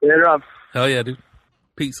 Later on. Hell yeah, dude.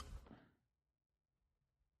 Peace.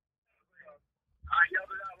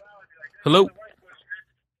 Hello.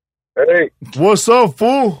 Hey. What's up,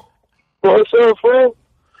 fool? What's up, fool?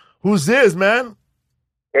 Who's this, man?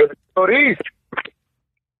 It's Maurice.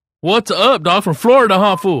 What's up, dog? From Florida,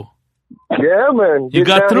 huh, fool? Yeah, man. You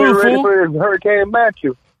got through, ready fool? for Hurricane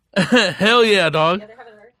Matthew. Hell yeah, dog.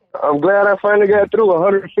 I'm glad I finally got through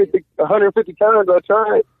 150 times. I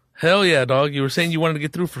tried. Hell yeah, dog. You were saying you wanted to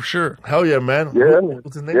get through for sure. Hell yeah, man. Yeah.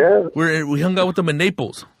 What's his name? Yeah. We hung out with them in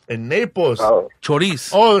Naples. In Naples.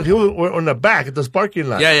 Choriz. Oh, he was on the back at the parking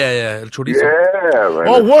lot. Yeah. El Chorizo. Yeah, man.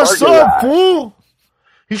 Oh, what's Parking up, lot. fool?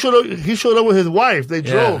 He showed up with his wife. They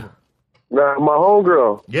drove. Nah, my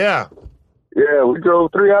homegirl. Yeah. Yeah, we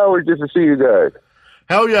drove 3 hours just to see you guys.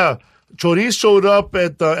 Hell yeah. Choriz showed up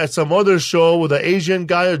at some other show with an Asian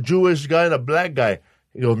guy, a Jewish guy, and a black guy.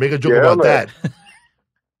 Make a joke about man. that.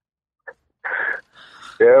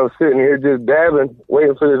 Yeah, I was sitting here just dabbing,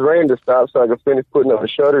 waiting for this rain to stop so I could finish putting up the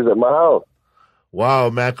shutters at my house.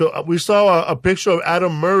 Wow, man. We saw a picture of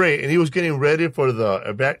Adam Murray, and he was getting ready for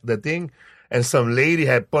the thing, and some lady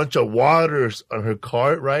had a bunch of waters on her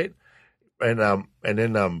cart, right? And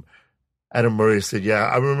then Adam Murray said, yeah,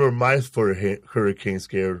 I remember my hurricane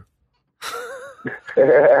scare.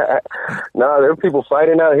 Nah, there are people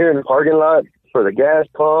fighting out here in the parking lot for the gas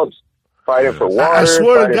pumps, fighting for water. I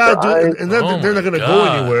swear to God, ice. dude, and they're not going to go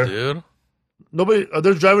anywhere. Dude. Nobody, are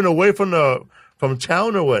they driving away from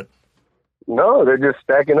town or what? No, they're just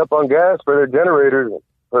stacking up on gas for their generators,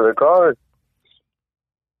 for their cars.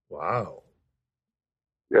 Wow.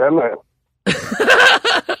 Yeah, man.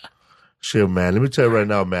 Shit, man. Let me tell you right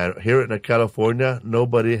now, man. Here in California,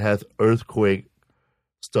 nobody has earthquake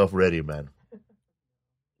stuff ready, man.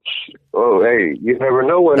 Oh, hey, you never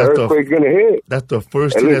know when an earthquake's going to hit. That's the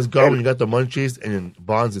first thing that's gone when you got the munchies and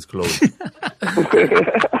Bonds is closed. Hey,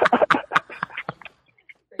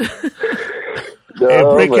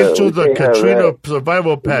 break into the Katrina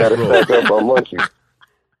survival pack, bro. Stack up on munchies.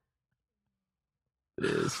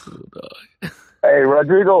 Hey,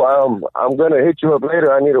 Rodrigo, I'm going to hit you up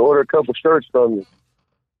later. I need to order a couple shirts from you.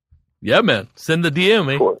 Yeah, man. Send the DM,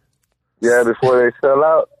 man. Before they sell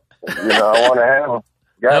out. You know, I want to have them.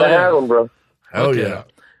 Gotta have them, bro. Hell yeah.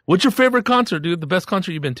 What's your favorite concert, dude? The best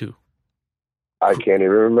concert you've been to? I can't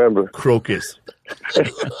even remember. Crocus.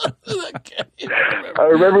 I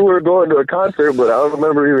remember we were going to a concert, but I don't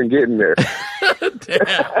remember even getting there.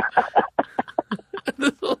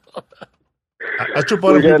 I trip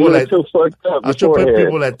on people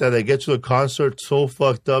like that. They get to a concert so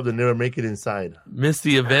fucked up they never make it inside. Miss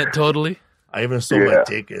the event totally? I even sold my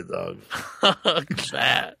ticket, dog.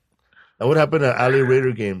 That. That would happen at Alley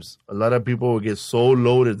Raider games. A lot of people would get so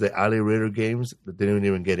loaded at the Alley Raider games that they didn't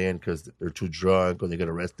even get in because they're too drunk or they get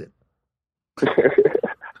arrested.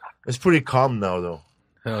 It's pretty calm now, though.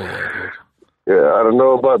 Hell yeah, dude. Yeah, I don't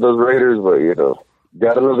know about those Raiders, but, you know,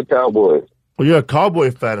 gotta love the Cowboys. Well, you're a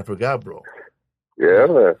Cowboy fan, I forgot, bro. Yeah,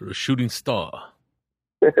 man. You're a shooting star.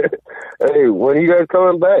 Hey, when are you guys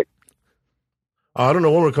coming back? I don't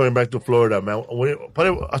know when we're coming back to Florida, man.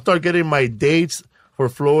 I start getting my dates for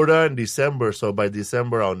Florida in December, so by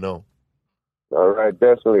December I'll know. All right,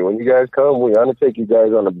 definitely. When you guys come, we're going to take you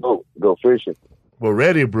guys on a boat, go fishing. We're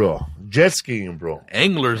ready, bro. Jet skiing, bro.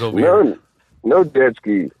 Anglers over here. No jet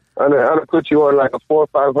skis. I'm gonna put you on like a 400 or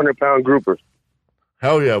 500 pound grouper.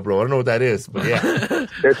 Hell yeah, bro. I don't know what that is, but yeah.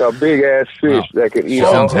 It's a big ass fish that can eat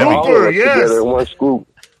all grouper, of us together in one scoop.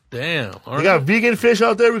 Damn. You got vegan fish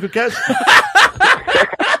out there we could catch?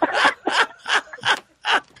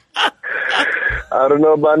 I don't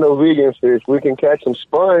know about no vegan fish. We can catch some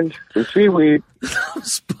sponge, some seaweed.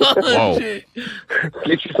 Sponge. Whoa.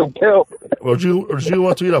 Get you some kelp. Or do you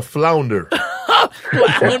want to eat a flounder?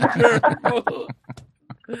 Flounder.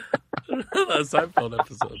 That Seinfeld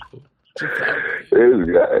episode. This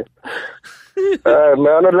guy. All right,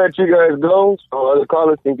 man. I'm going to let you guys go so other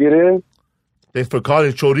callers can get in. Thanks for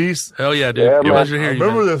calling, Choriz. Hell yeah, dude. Yeah, Pleasure hearing you.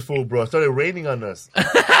 Remember this fool, bro. It started raining on us.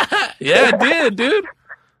 Yeah, it did, dude.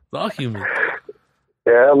 It's all human.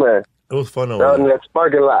 Yeah, man. It was fun Out in that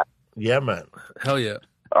parking lot. Yeah, man. Hell yeah.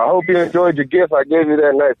 I hope you enjoyed your gift I gave you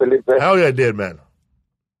that night, Felipe. Hell yeah, I did, man.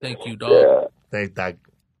 Thank you, dog. Yeah. Thanks, Doc.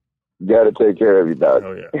 You got to take care of you, dog.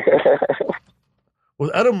 Oh, yeah. Was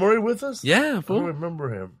Adam Murray with us? Yeah, fool. I don't remember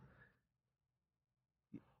him.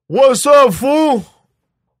 What's up, fool?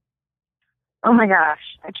 Oh my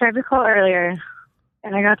gosh. I tried to call earlier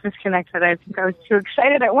and I got disconnected. I think I was too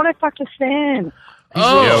excited. I want to talk to Stan.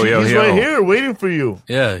 He's right here waiting for you.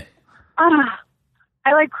 Yeah.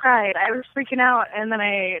 I like cried. I was freaking out and then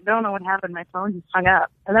I don't know what happened. My phone just hung up.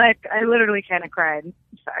 And then I literally kind of cried. I'm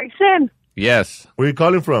sorry, Stan. Yes. Where are you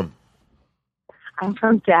calling from? I'm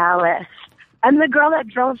from Dallas. I'm the girl that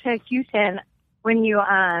drove to Houston when you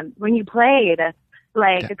played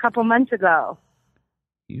like a couple months ago.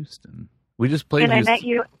 Houston. We just played and Houston. I met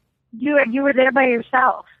you. You were there by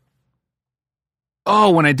yourself.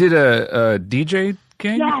 Oh, when I did a DJ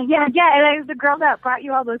game? Yeah. And I was the girl that brought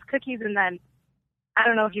you all those cookies, and then I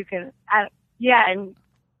don't know if you can. In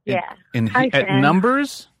Hi, at Stan.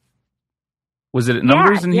 Numbers? Was it at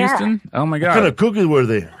Numbers in yeah. Houston? Oh my What God! kind of cookies were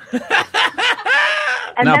they?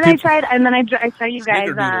 And Now then people- I saw you guys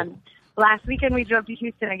last weekend. We drove to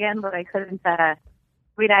Houston again, but I couldn't. I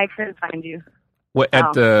couldn't find you. What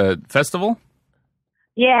at the festival?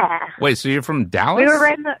 Yeah. Wait, so you're from Dallas? We were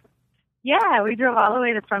right in the. Yeah, we drove all the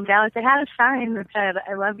way from Dallas. It had a sign that said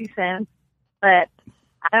 "I love you, Sin," but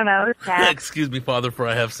I don't know. It was sad. Excuse me, Father, for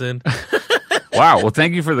I have sinned. Wow. Well,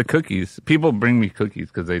 thank you for the cookies. People bring me cookies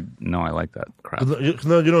because they know I like that crap.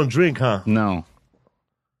 No, you don't drink, huh? No.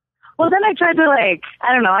 Well, then I tried to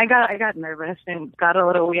I don't know. I got nervous and got a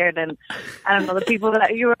little weird, and I don't know. The people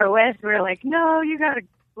that you were with were like, "No, you gotta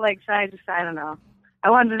So I don't know. I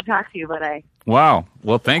wanted to talk to you, but I. Wow.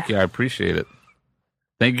 Well, thank you. I appreciate it.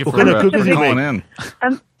 Thank you What for kind of cookies you calling make?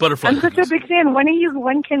 in. Butterfly. I'm such a big fan. When are you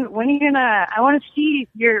gonna? I want to see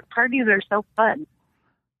your parties. Are so fun.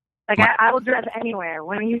 I will drive anywhere.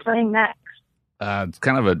 When are you playing next? It's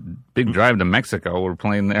kind of a big drive to Mexico. We're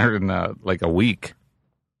playing there in like a week.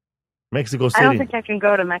 Mexico I City. don't think I can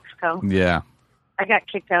go to Mexico. Yeah. I got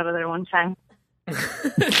kicked out of there one time.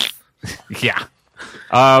 Yeah.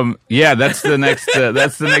 Yeah, that's the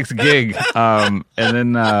next gig. And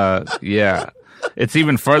then yeah. It's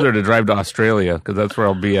even further to drive to Australia because that's where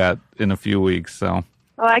I'll be at in a few weeks, so.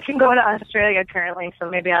 Well, I can go to Australia currently, so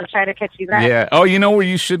maybe I'll try to catch you there. Yeah. Oh, you know where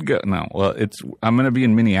you should go? No. Well, I'm going to be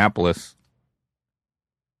in Minneapolis.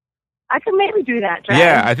 I can maybe do that, drive.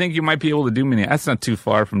 Yeah, I think you might be able to do Minneapolis. That's not too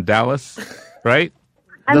far from Dallas, right?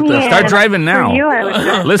 I mean, start driving now. For you, I would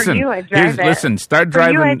drive. Listen, For you, I'd drive it. listen. Start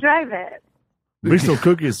driving. For you, I drive it. Bring some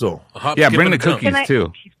cookies, though. Yeah, bring the cookies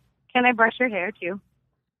too. Can I brush your hair too?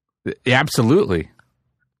 Yeah, absolutely.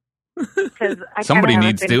 Because Somebody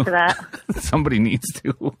needs to. That. Somebody needs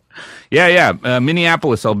to. Yeah.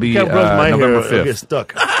 Minneapolis. I'll be You can't brush my November hair, it'll 5th. get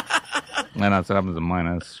stuck. And that's what happens to mine.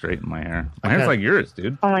 I straighten my hair. My hair's can't- like yours,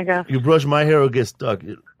 dude. Oh my god. You brush my hair, it'll get stuck.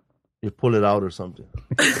 You pull it out or something.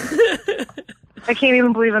 I can't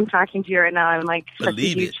even believe I'm talking to you right now. I'm like such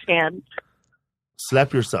Believe a huge fan.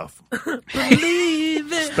 Slap yourself.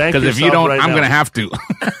 Believe it. Spank Because if you yourself don't, right I'm now. going to have to.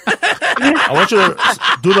 I want you to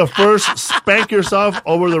do the first spank yourself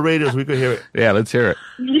over the radio so we can hear it. Yeah, let's hear it.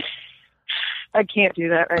 I can't do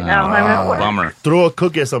that right now. I'm at work. Bummer. Throw a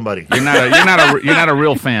cookie at somebody. You're not a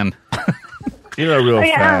real fan. You're not a real I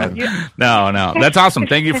am. fan. No. That's awesome.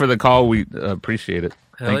 Thank you for the call. We appreciate it.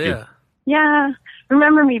 Hell Thank yeah. you. Yeah.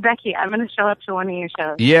 Remember me, Becky. I'm going to show up to one of your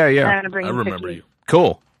shows. Yeah. I'm going to bring I you remember cookies. you.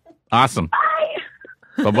 Cool. Awesome.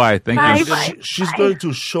 Bye-bye. Thank you. She's going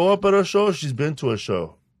to show up at a show. She's been to a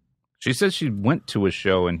show. She said she went to a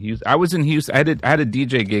show in Houston. I was in Houston. I had a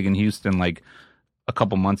DJ gig in Houston like a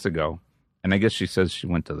couple months ago, and I guess she says she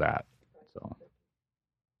went to that. So,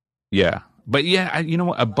 yeah. But yeah, you know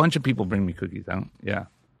what? A bunch of people bring me cookies. Yeah.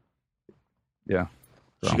 So.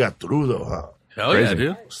 She got through though, huh? Hell yeah,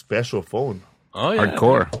 dude. Special phone. Oh yeah.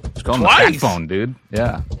 Hardcore. It's called the Twice. cat phone, dude.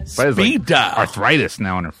 Yeah. But Speed dial. arthritis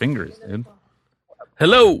now in her fingers, dude.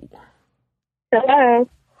 Hello. Hello.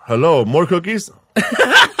 Hello, more cookies?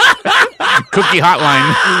 Cookie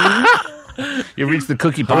hotline. You reached the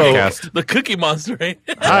cookie podcast. The Cookie Monster, right?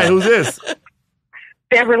 Hi, who's this?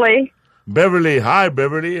 Beverly, Beverly. Hi,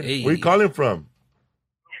 Beverly. Hey. Where you calling from?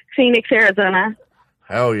 Phoenix, Arizona.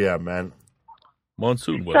 Hell yeah, man.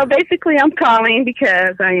 Monsoon So weather. basically, I'm calling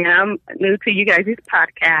because I am new to you guys'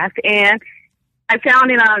 podcast, and I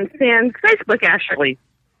found it on Sin's Facebook, actually.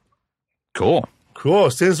 Cool.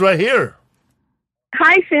 Cool. Sin's right here.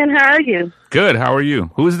 Hi, Sin. How are you? Good. How are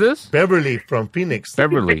you? Who is this? Beverly from Phoenix.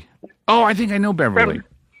 Beverly. Oh, I think I know Beverly.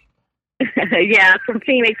 Yeah, from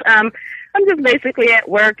Phoenix. I'm just basically at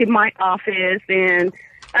work in my office, and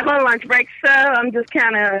I'm on lunch break, so I'm just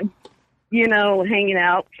kind of, hanging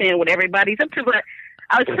out, seeing what everybody's up to. But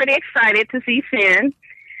I was pretty excited to see Sin,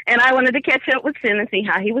 and I wanted to catch up with Sin and see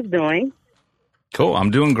how he was doing. Cool.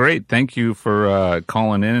 I'm doing great. Thank you for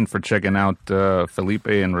calling in and for checking out Felipe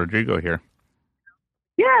and Rodrigo here.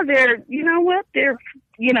 Yeah, they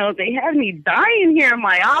had me dying here in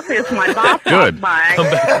my office. My boss Good. walked by.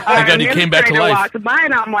 Thank God you came back to Administrator life. walked by,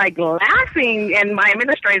 and I'm like laughing, and my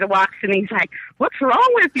administrator walks in, and he's like, "What's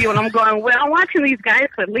wrong with you?" And I'm going, "Well, I'm watching these guys,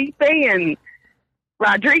 Felipe and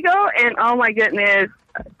Rodrigo, and oh my goodness,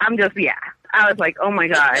 I'm just I was like, oh my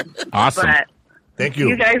god, Awesome. But Thank you.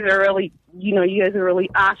 you guys are really, you guys are really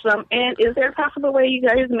awesome. And is there a possible way you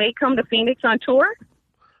guys may come to Phoenix on tour?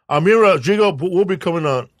 Amir Rodrigo will be coming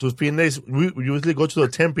on to Phoenix. We usually go to the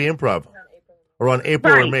Tempe Improv around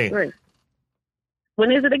April or May. Right.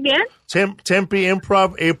 When is it again? Tempe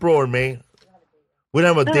Improv, April or May. We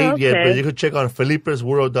don't have a date yet, okay. but you can check on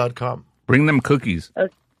felipesworld.com. Bring them cookies.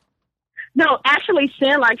 No, actually,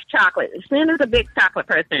 Sin likes chocolate. Sin is a big chocolate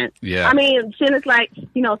person. Yeah. I mean, Sin is like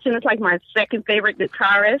my second favorite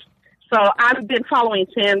guitarist. So I've been following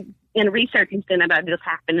Sin and researching Sin, and I just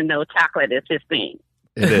happen to know chocolate is his thing.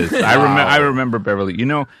 It is. I remember Beverly. You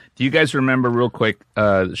know, do you guys remember real quick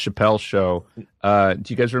Chappelle show? Do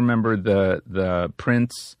you guys remember the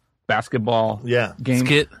Prince basketball game?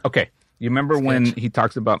 Skit? Okay. You remember when he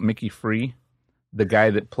talks about Mickey Free? The guy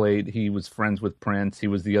that played, he was friends with Prince. He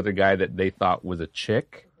was the other guy that they thought was a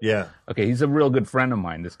chick. Yeah. Okay, he's a real good friend of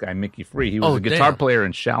mine, this guy, Mickey Free. He was a guitar player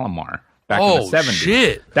in Shalimar back in the 70s.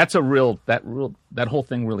 Shit. That's a real, that whole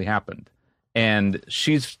thing really happened. And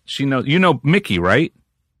she knows, you know Mickey, right?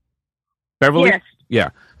 Beverly? Yes. Yeah.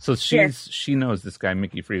 So she knows this guy,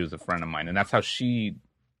 Mickey Free, was a friend of mine. And that's how she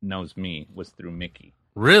knows me, was through Mickey.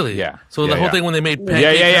 Really? Yeah. So the whole thing when they made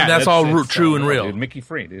pancakes, yeah. that's all true and real. Dude, Mickey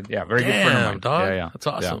Free, dude. Yeah, very good friend of mine. Dog. Yeah. That's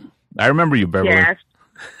awesome. Yeah. I remember you, Beverly. Yes.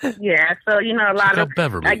 Yeah, so, a lot of,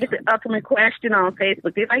 Beverly. I get the ultimate question on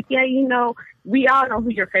Facebook. They're like, yeah, we all know who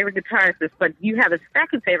your favorite guitarist is, but you have a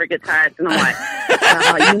second favorite guitarist. And I'm like,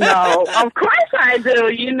 of course I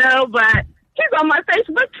do, but he's on my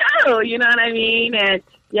Facebook too, you know what I mean? And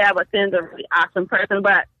yeah, but Sin's a really awesome person.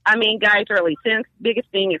 But, I mean, guys, really, Sin's biggest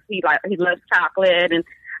thing is he loves chocolate. And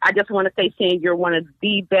I just want to say, Sin, you're one of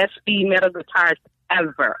the best speed metal guitarists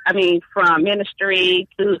ever. I mean, from Ministry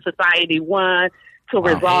to Society 1 to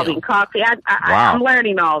Resolving Coffee. I'm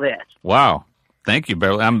learning all this. Wow. Thank you,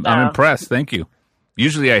 Beverly. I'm impressed. Thank you.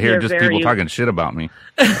 Usually I hear just people talking shit about me.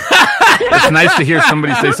 It's nice to hear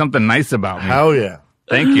somebody say something nice about me. Hell yeah.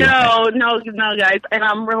 Thank you. No, guys. And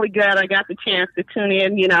I'm really glad I got the chance to tune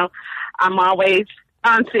in. I'm always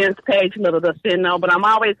on Sin's page, little does Sin know, but I'm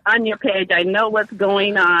always on your page. I know what's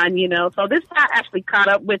going on, So this I actually caught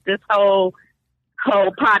up with this whole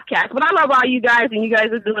podcast. But I love all you guys, and you guys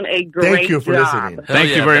are doing a great job. Thank you for listening. Thank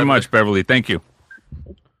you very much, Beverly. Thank you.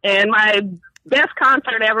 And my best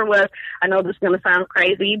concert ever was, I know this is going to sound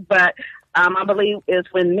crazy, but I believe is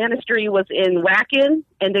when Ministry was in Wacken,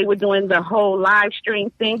 and they were doing the whole live stream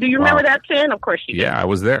thing. Do you remember that, Sin? Of course you do. Yeah, I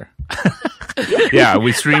was there. Yeah,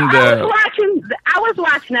 we streamed. I was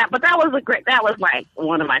watching that, but that was like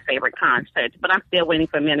one of my favorite concerts. But I'm still waiting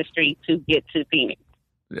for Ministry to get to Phoenix.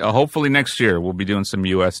 Hopefully next year we'll be doing some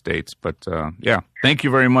U.S. dates. But yeah, thank you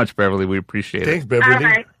very much, Beverly. We appreciate it. Thanks, Beverly. All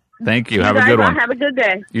right. Thank you. Have a good one. Have a good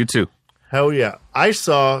day. You too. Hell yeah. I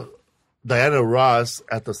saw Diana Ross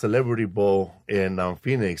at the Celebrity Bowl in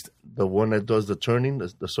Phoenix, the one that does the turning,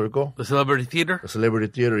 the circle. The Celebrity Theater? The Celebrity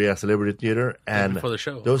Theater, yeah, Celebrity Theater. And before the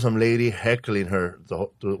show. There was some lady heckling her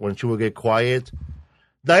when she would get quiet.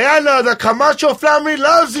 Diana, the Camacho family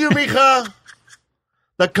loves you, mija.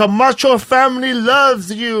 The Camacho family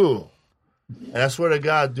loves you. And I swear to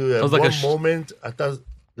God, dude, at one moment, I thought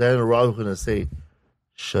Diana Ross was going to say,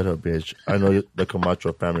 shut up, bitch. I know the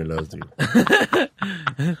Camacho family loves you.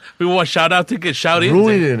 People want shout-out tickets, shout-ins.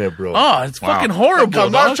 Ruining it, bro. Oh, it's fucking horrible,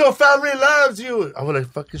 The Camacho family loves you. I was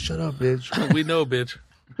like, fucking shut up, bitch. We know, bitch.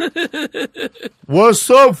 What's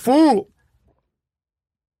up, fool?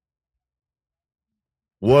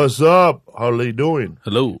 What's up? How are you doing?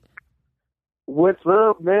 Hello. What's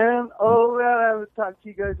up, man? Oh, man, I haven't talked to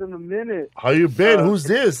you guys in a minute. How you been? Who's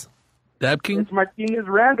this? Dab King? It's Martinez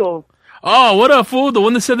Randall. Oh, what up, fool? The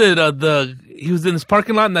one that said that he was in his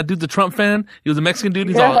parking lot and that dude's a Trump fan. He was a Mexican dude.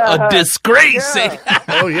 He's all a disgrace. Yeah.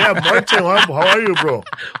 Oh, yeah, Martin. How are you, bro?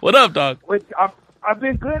 What up, dog? Wait, I've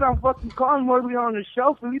been good. I'm fucking calling Morley on the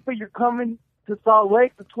show. Felipe, you're coming to Salt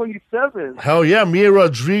Lake the 27th. Hell yeah, me and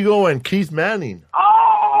Rodrigo and Keith Manning.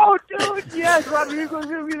 Oh, dude, yes, Rodrigo's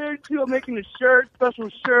going to be there too. I'm making a special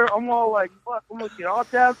shirt. I'm all like, fuck, I'm going to get all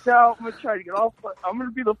tapped out. I'm going to try to get all, I'm going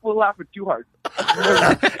to be the full laughing too hard.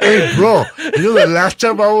 Hey, bro, you know the last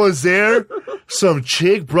time I was there, some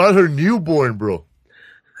chick brought her newborn, bro.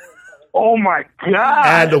 Oh, my God.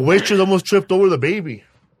 And the waitress almost tripped over the baby.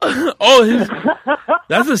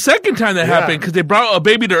 That's the second time that happened because they brought a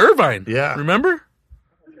baby to Irvine. Yeah. Remember?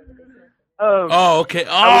 Okay.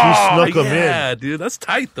 Oh, she snuck him in. Yeah, dude. That's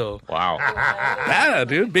tight, though. Wow. Yeah,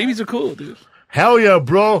 dude. Babies are cool, dude. Hell yeah,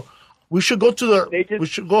 bro. We should go we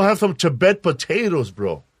should go have some Tibet potatoes,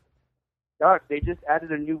 bro. Doc, they just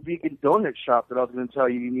added a new vegan donut shop that I was going to tell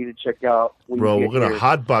you need to check out. Bro, we're going to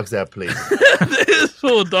hotbox that place. This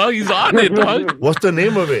fool, dog. He's on it, dog. What's the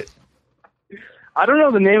name of it? I don't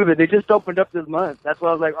know the name of it. They just opened up this month. That's why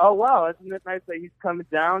I was like, oh, wow, isn't it nice that he's coming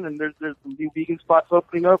down and there's some new vegan spots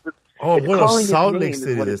opening up. It's what a Salt Lake is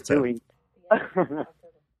City what this it's time. doing.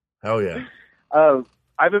 Hell yeah.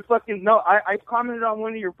 I've been I commented on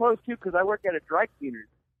one of your posts, too, because I work at a dry cleaner.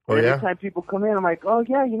 Oh, and yeah? every time people come in, I'm like, oh,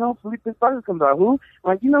 yeah, Felipe Esparza comes out. Who?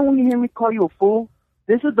 I'm like, when you hear me call you a fool,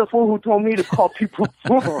 this is the fool who told me to call people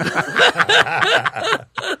fool.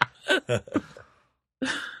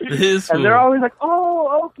 And they're always like,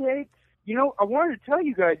 oh, okay. You know, I wanted to tell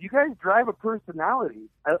you guys drive a personality.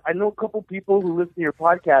 I know a couple people who listen to your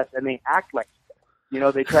podcast, and they act like, you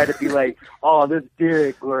know, they try to be like, oh, this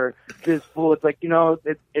dick or this fool. It's like, you know,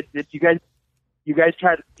 it's you guys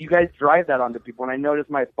drive that onto people. And I noticed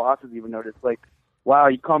my bosses even noticed, like, wow,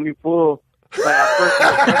 you call me fool. But at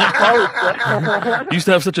first, You used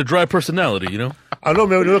to have such a dry personality, you know? I know,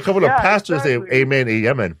 man. We know a couple of pastors say amen,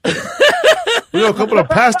 amen. We know a couple of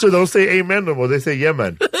pastors don't say amen no more. They say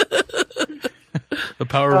yemen. The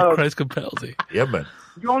power of Christ compels you. Yeah, man.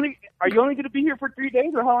 Are you only going to be here for 3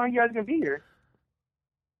 days, or how long are you guys going to be here?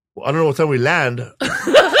 Well, I don't know what time we land.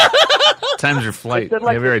 Time's your flight. Said,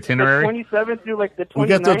 like, you have your itinerary? The 27th through like the 29th. We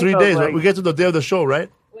get to 3 days. Like, We get to the day of the show, right?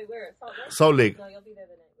 Wait, where? Salt Lake. No, you'll be there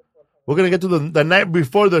the night before. We're going to get to the night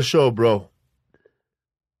before the show, bro.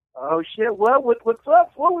 oh shit! Well, what's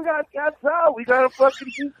up? Well, we got out. We gotta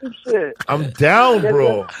fucking do some shit. I'm down,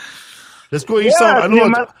 bro. Let's go eat Yeah,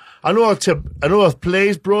 some. I know a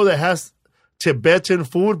place, bro, that has Tibetan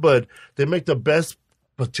food, but they make the best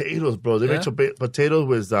potatoes, bro. They make some potatoes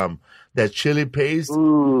with that chili paste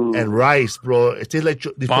and rice, bro. It tastes like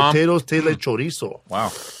these potatoes taste like chorizo.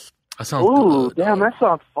 Wow, that sounds good. Damn, that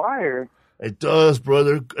sounds fire. It does,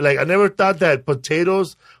 brother. Like, I never thought that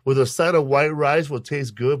potatoes with a side of white rice would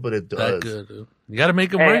taste good, but it does. That good, dude. You got to make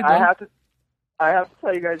them Hey, right, though. I have to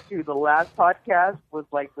tell you guys too. The last podcast was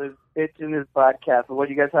like the bitch in this podcast. What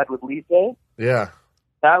you guys had with Lisa. Yeah.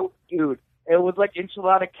 Dude, it was like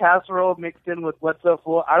enchilada casserole mixed in with what's up,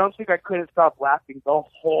 fool. I don't think I couldn't stop laughing the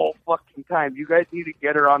whole fucking time. You guys need to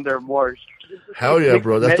get her on there more. Hell yeah,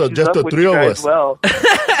 bro. That's just the three of us. Well.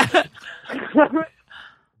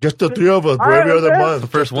 Just the three of us, bro. Every other month. The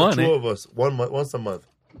first one, two of us. Once a month.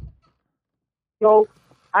 So,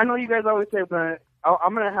 I know you guys always say, but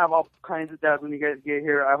I'm going to have all kinds of dads when you guys get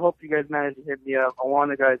here. I hope you guys manage to hit me up. I want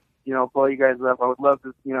to guys, blow you guys up. I would love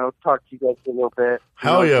to, talk to you guys for a little bit.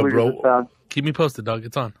 Hell yeah, bro. Keep me posted, dog.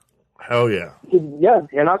 It's on. Hell yeah. Yeah,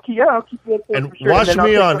 and I'll keep you updated. And for sure. watch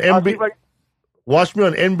me on Watch me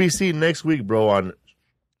on NBC next week, bro, on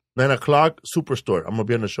 9 o'clock, Superstore. I'm going to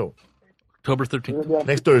be on the show. October 13th.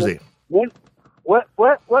 Next Thursday. What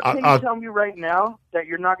can you tell me right now that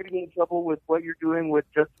you're not going to get in trouble with what you're doing with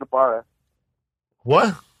Justin Ibarra?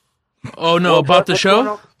 What? Oh, no, about the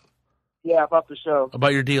show? Yeah, about the show.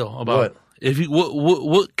 About your deal. About what? If you,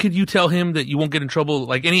 what could you tell him that you won't get in trouble?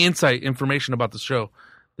 Like any insight information about the show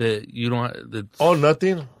that you don't. Oh,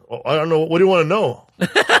 nothing. I don't know. What do you want to know?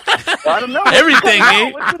 I don't know. Everything, eh?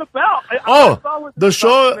 What's it about? The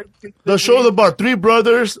show is about three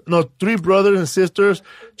brothers and sisters,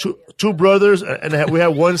 two brothers, and we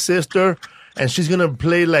have one sister, and she's gonna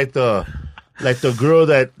play like the girl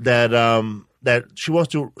that she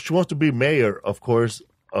wants to be mayor, of course,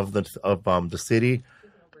 of the city,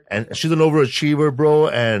 and she's an overachiever, bro,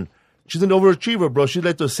 She's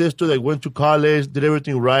like the sister that went to college, did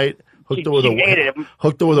everything right. Hooked up with a white dude.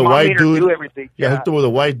 Hooked up with a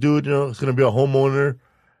white dude. It's gonna be a homeowner,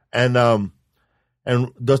 and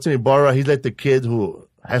Dustin Ibarra, he's like the kid who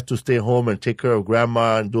has to stay home and take care of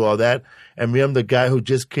grandma and do all that. And me, I'm the guy who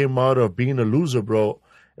just came out of being a loser, bro,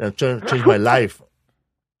 and I'm trying to change my life.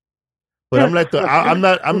 But I'm like I'm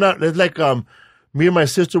not. It's like me and my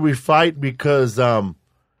sister, we fight because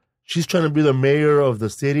she's trying to be the mayor of the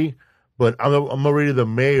city, but I'm already the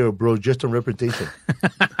mayor, bro, just on reputation.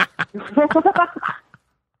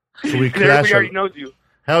 So we clash. Everybody already knows you.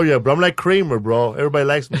 Hell yeah, bro. I'm like Kramer, bro. Everybody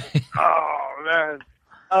likes me. Oh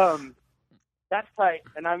man, that's tight.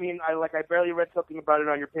 And I mean, I barely read something about it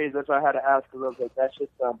on your page. That's why I had to ask, because I was like, that's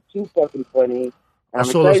just too fucking funny. And I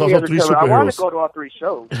saw there's also three superheroes. I want to go to all three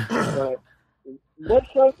shows. But what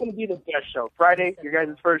show is going to be the best show? Friday, your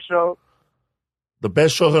guys' first show. The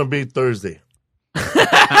best show's going to be Thursday. Because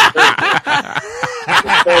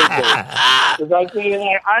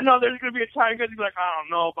I know there's going to be a time you guys be like, I don't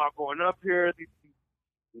know about going up here. These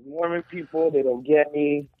Mormon people, they don't get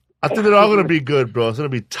me. I think they're all going to be good, bro. It's going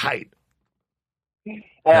to be tight.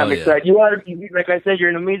 I'm excited. You are, like I said, you're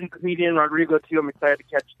an amazing comedian, Rodrigo, too. I'm excited to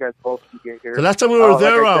catch you guys both when you get here. The last time we were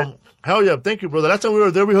there, hell yeah, thank you, bro. The last time we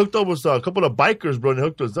were there, we hooked up with a couple of bikers, bro, and they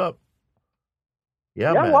hooked us up.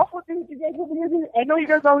 Yeah, man. Waffle things you guys over here. I know you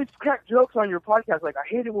guys always crack jokes on your podcast. Like, I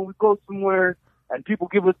hate it when we go somewhere and people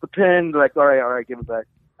give us the pen. They're like, all right, give it back.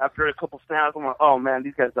 After a couple snaps, I'm like, oh, man,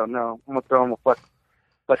 these guys don't know. I'm going to throw them a fuck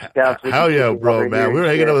down. Hell yeah, bro, man. We were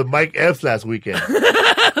hanging out with Mike Epps last weekend.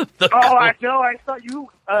 I know. I saw you.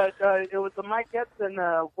 It was the Mike Epps and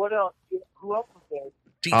what else? Who else was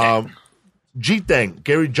there? G-Thang,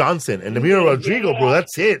 Gary Johnson, and Emilio Rodrigo, bro.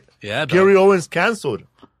 That's it. Yeah, dog. Gary Owens canceled.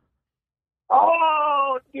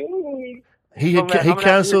 Oh, dude. He I'm gonna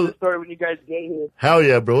canceled. hear the story when you guys get here. Hell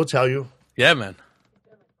yeah, bro. I'll tell you. Yeah, man.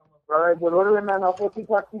 All right, well, order, man. I'll talk to you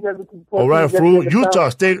guys. All right, Fru. Utah,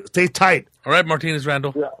 stay tight. All right, Martinez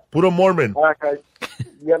Randall. Yeah. Put a Mormon. All right, guys.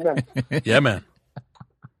 Yeah, man. Yeah, man.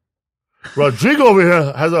 Rodrigo over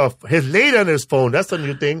here has his lady on his phone. That's a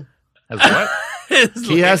new thing. Has what?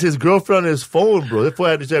 He has his girlfriend on his phone, bro. That's why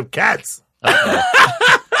I had to have cats.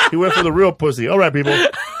 He went for the real pussy. All right, people.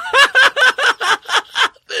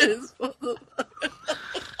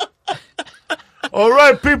 All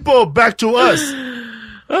right, people. Back to us.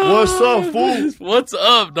 What's up, fool? What's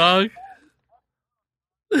up, dog?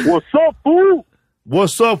 What's up, fool?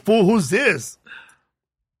 What's up, fool? Who's this?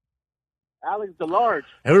 Alex DeLarge.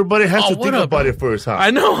 Everybody has to what think up, about it first, huh?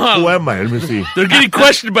 I know, huh? Who am I? Let me see. They're getting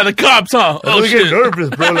questioned by the cops, huh? I'm shit. getting nervous,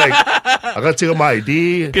 bro. Like, I gotta take out my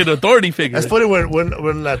ID. Get authority figure. That's funny when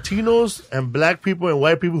Latinos and black people and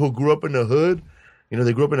white people who grew up in the hood,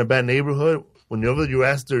 they grew up in a bad neighborhood, whenever you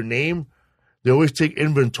ask their name, they always take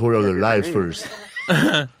inventory of their lives first. Do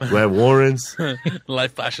I have warrants?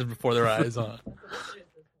 Life flashes before their eyes, huh?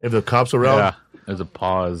 If the cops around? Yeah, there's a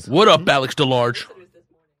pause. What up, Alex DeLarge?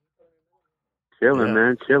 Chilling,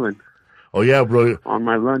 man. Chilling. Oh, yeah, bro. On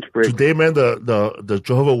my lunch break. Today, man, the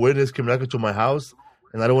Jehovah's Witness came knocking to my house,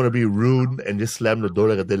 and I don't want to be rude and just slam the door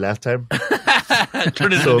like I did last time.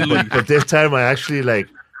 But this time I actually,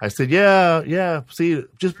 I said, yeah, see,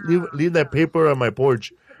 just leave that paper on my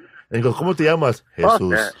porch. And he goes, ¿Cómo te llamas?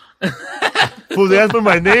 Jesus. Fool, they asked me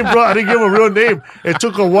my name, bro. I didn't give him a real name. It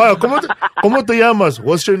took a while. ¿Cómo te llamas?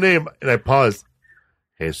 What's your name? And I paused.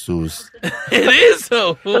 Jesus. It is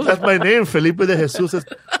so. That's my name, Felipe de Jesus.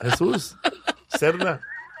 Jesus. Serna.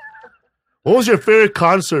 What was your favorite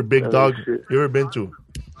concert, big dog, you ever been to?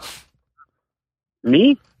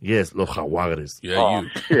 Me? Yes, Los Jaguares. Yeah,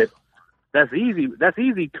 Shit. That's easy.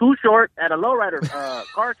 Too Short at a lowrider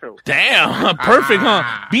car show. Damn. Perfect, huh?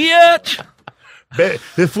 Bitch.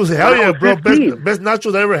 This was hell yeah, bro. Best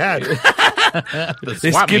nachos I ever had.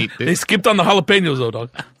 They skipped on the jalapenos, though,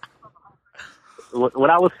 dog. When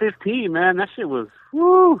I was 15, man, that shit was,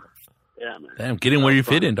 woo. Yeah, man. Damn, get in where you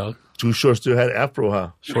fit in, dog. Too Short still had afro, huh?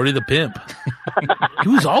 Shorty the pimp. He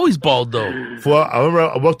was always bald, though. I remember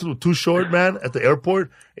I walked through Too Short, man, at the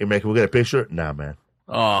airport. Hey, man, can we get a picture? Nah, man.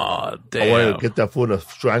 Oh, damn. I wanted to get that fool in a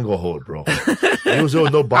stranglehold, bro. There was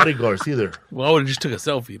no bodyguards either. Well, I would have just took a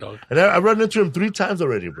selfie, dog. And I run into him 3 times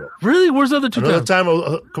already, bro. Really? Where's the other 2 Another times? time I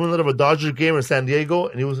was coming out of a Dodgers game in San Diego,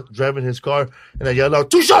 and he was driving his car, and I yelled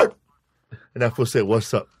out, Too Short! And that fool said,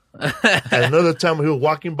 what's up? And another time he was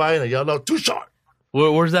walking by, and I yelled out, Too Short!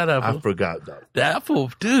 Where's that at? I forgot, dog. That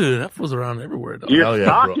fool, dude, that fool's around everywhere, dog. You're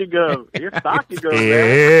stocky, go. You're stocky, go, man.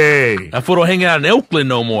 Hey. That fool don't hang out in Oakland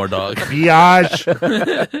no more, dog. Biatch.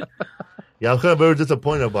 Yeah, I'm kind of very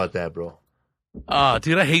disappointed about that, bro.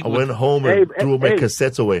 Dude, I hate. I went home and threw my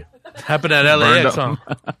cassettes away. Happened at LAX, huh?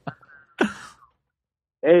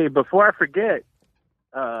 Hey, before I forget,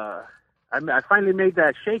 I finally made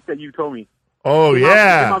that shake that you told me. Oh, It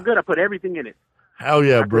yeah. came out good. I put everything in it. Hell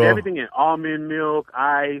yeah, I bro. put everything in. Almond milk,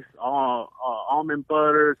 ice, almond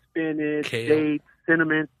butter, spinach, dates,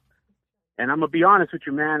 cinnamon. And I'm going to be honest with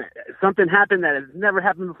you, man. Something happened that has never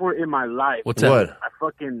happened before in my life. What's that?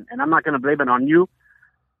 And I'm not going to blame it on you,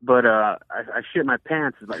 but I shit my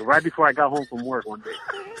pants right before I got home from work one day.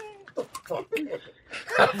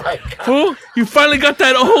 Fool, you finally got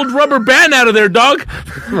that old rubber band out of there, dog.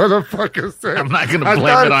 Motherfucker said. I'm not going to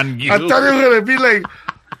blame it on you. I thought it was going to be like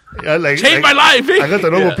Change my life. I got the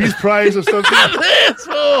Nobel Peace Prize or something.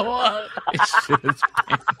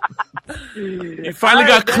 You finally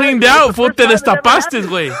got cleaned out. Fool, te destapaste,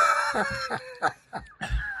 güey.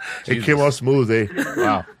 It came out smooth, eh?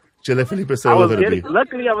 Wow. Chile Felipe said I it was was going to be.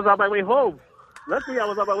 luckily, I was on my way home. I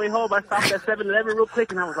stopped at 7-Eleven real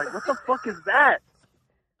quick, and I was like, what the fuck is that?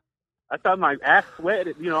 I thought my ass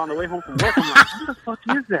sweated, on the way home from work. I'm like, what the fuck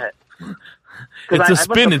is that? It's a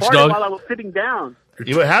spinach, dog. While I was sitting down.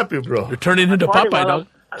 You were happy, bro. You're turning into Popeye, dog.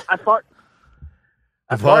 I farted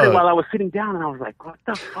while I was sitting down, and I was like, what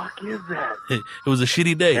the fuck is that? It was a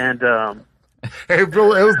shitty day. And, hey,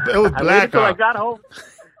 bro, it was I black. waited till I got home.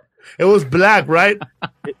 It was black, right?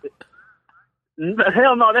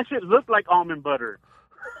 Hell no, that shit looked like almond butter.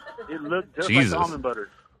 It looked just like almond butter.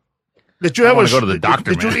 Did you have go to the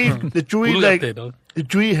doctor, did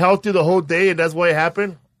you eat healthy the whole day, and that's why it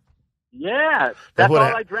happened? Yeah, that's all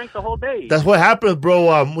I drank the whole day. That's what happens,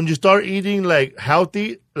 bro. When you start eating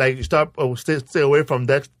healthy, you start stay away from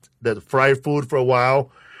that fried food for a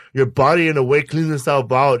while. Your body, in a way, cleans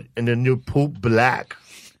itself out, and then you poop black.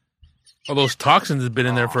 All those toxins have been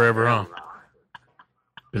in there forever, huh?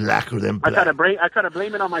 Blacker than I black. try to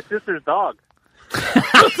blame it on my sister's dog.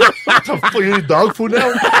 You eat dog food now?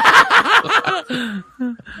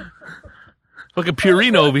 Fucking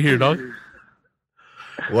Purina over here, dog.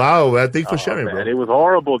 Wow, man. Thanks for sharing, Man, bro. it was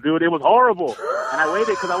horrible, dude. It was horrible. And I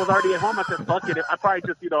waited because I was already at home. I said, fuck it. I probably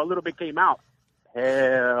just, a little bit came out.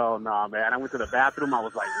 Hell no, man. I went to the bathroom. I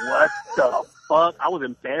was like, what the fuck? I was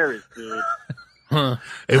embarrassed, dude. Huh.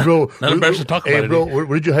 Hey, bro. Not embarrassed to talk about Hey, it. bro, where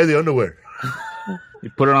did you hide the underwear? You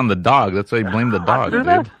put it on the dog. That's why you blame the dog, Threw dude.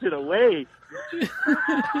 that shit away.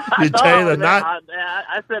 You tied a knot?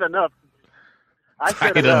 I said enough. I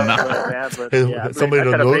Tied said a enough. knot. Man, but, Hey, yeah, somebody I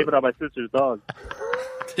don't gotta know? blame it on my sister's dog.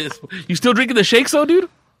 You still drinking the shakes, though, dude?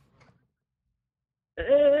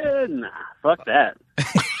 Nah, fuck that.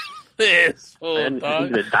 This I fool,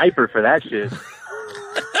 dog. need a diaper for that shit.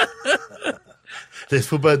 This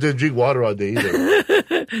football didn't drink water all day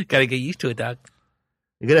either. Gotta get used to it, dog.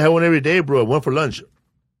 You gotta have one every day, bro. One for lunch.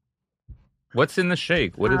 What's in the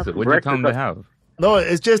shake? What is it? What did you tell him to have? No,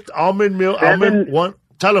 it's just almond milk. 7 Almond one.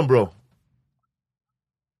 Tell him, bro.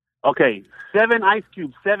 Okay, 7 ice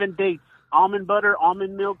cubes, 7 dates, almond butter,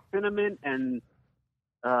 almond milk, cinnamon, and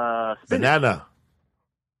spinach. Banana.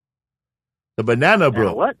 The banana, bro.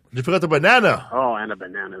 And a what? You forgot the banana. Oh, and a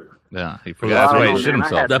banana. Yeah, he forgot. That's why he shit man, I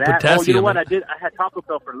himself. had That Oh, you know potassium. what I did? I had Taco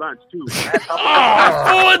Bell for lunch too. I had Taco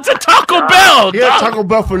Oh, it's a Taco Bell, He had dog. Taco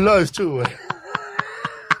Bell for lunch, too.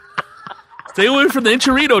 Stay away from the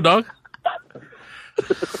enchilito, dog.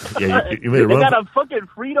 Yeah, you made a They run. got a fucking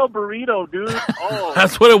Frito burrito, dude. Oh,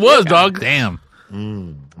 That's what it was, dog. Damn.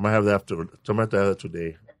 I might have that after. I might have to have that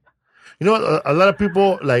today. You know what? A lot of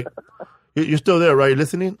people, like, you're still there, right? You're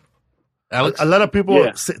listening? Alex? A lot of people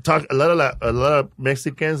Yeah. talk. A lot of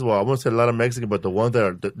Mexicans. Well, I won't say a lot of Mexicans, but the ones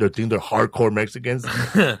that they think they're hardcore Mexicans,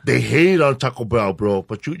 they hate on Taco Bell, bro.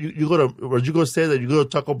 But you go to, or you go say that you go to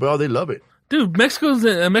Taco Bell, they love it. Dude, Mexicans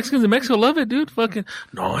in Mexico love it, dude. Fucking,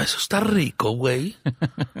 no, eso está rico, güey.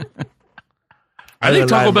 I think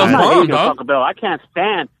Taco Bell's I'm not bomb, hating on dog. Taco Bell. I can't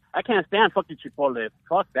stand fucking Chipotle.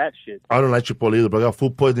 Fuck that shit. I don't like Chipotle either, but I got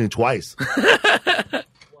food poisoning twice.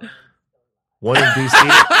 One in DC.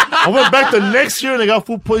 I went back the next year and I got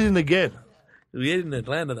food poisoning again. We ate in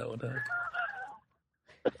Atlanta that one time.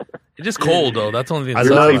 It's just cold, though. That's the only thing. I that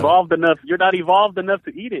You're love not it. evolved enough. You're not evolved enough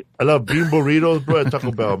to eat it. I love bean burritos, bro, at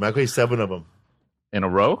Taco Bell, man. I could eat 7 of them. In a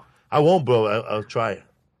row? I won't, bro. I'll try it.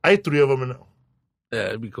 I ate 3 of them. Yeah,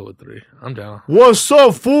 it'd be cool with 3. I'm down. What's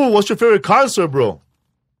up, fool? What's your favorite concert, bro?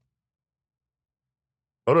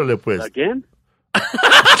 Órale, pues. Again?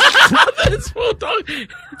 That's full, dog.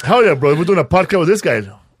 Hell yeah, bro. We're doing a podcast with this guy.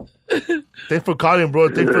 Thanks for calling, bro.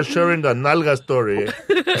 Thanks for sharing the nalga story.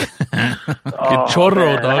 Chorro,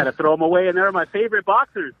 man, I dog. had to throw them away, and they're my favorite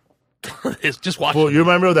boxers. It's just watch. Well, you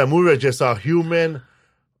remember of that movie I just saw, Human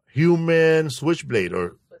Switchblade,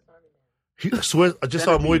 or Swiss? I just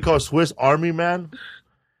saw a movie called Swiss Army Man,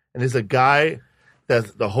 and it's a guy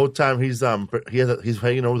that the whole time he's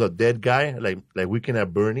hanging over the dead guy, like Weekend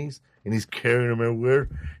at Bernie's, and he's carrying him everywhere,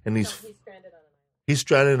 and he's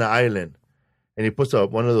stranded on an island, and he puts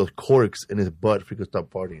up one of those corks in his butt if he could stop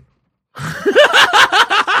farting.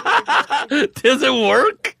 Does it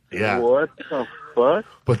work? Yeah. What the fuck?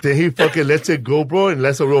 But then he fucking lets it go, bro, and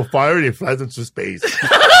lets a real fire, and he flies into space.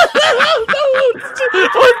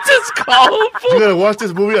 What's this called? You gotta watch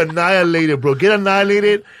this movie, Annihilated, bro. Get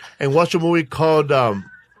Annihilated and watch a movie called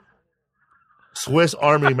Swiss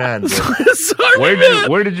Army Man, bro. Sorry,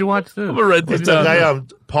 Where did you watch this? I'm gonna write this It's a down.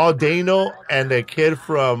 guy, Paul Dano, and a kid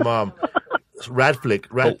from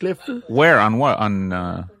Radcliffe. Where? On what? On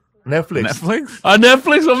Netflix. Netflix? On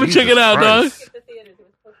Netflix, I'm gonna check it out, dog.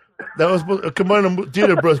 That was supposed to come on in the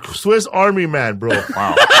theater, bro. Swiss Army Man, bro.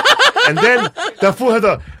 Wow. And then that fool has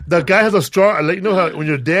the guy has a strong, like, you know how when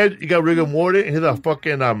you're dead, you got rigor mortis, and he has a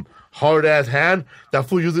fucking hard ass hand. That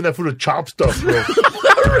fool using that fool to chop stuff, bro.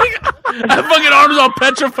 That fucking arm's all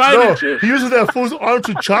petrified No, and shit. he uses that fool's arm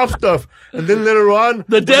to chop stuff, and then later on,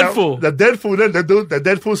 The dead fool. the dead fool, then the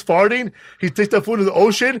dead fool's farting. He takes that fool to the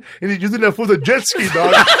ocean, and he's using that fool as a jet ski,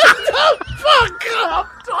 dog. Fuck up,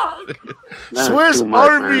 dog. Swiss too much,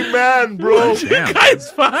 Army man, bro. You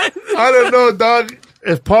guys fine? I don't know, dog.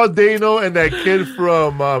 It's Paul Dano and that kid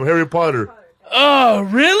from Harry Potter. Oh,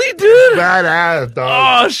 really, dude? Badass,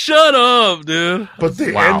 dog. Oh, shut up, dude. But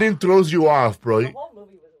the Wow. ending throws you off, bro.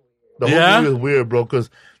 The whole Yeah? movie is weird, bro, because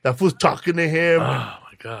that fool's talking to him. Oh, my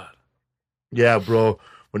God. Yeah, bro.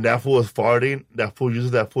 When that fool was farting, that fool uses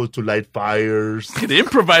that fool to light fires, Get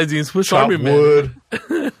improvising Swiss chop Army Man. wood.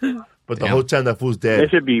 But the whole time that fool's They dead.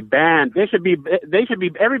 should be banned. They should be.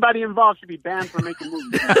 Everybody involved should be banned from making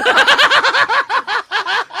movies.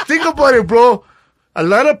 think about it, bro. A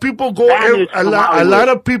lot of people go. A lot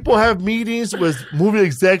of people have meetings with movie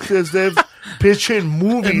executives, pitching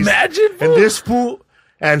movies. Imagine, and this fool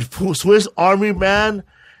and Swiss Army Man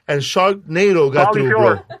and Sharknado got through,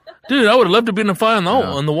 bro. Dude, I would have loved to be in the fire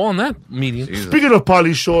on the wall in that meeting. Speaking of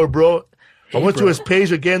Pauly Shore, bro, I went to his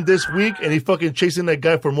page again this week, and he fucking chasing that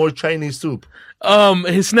guy for more Chinese soup.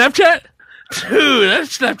 His Snapchat, dude, that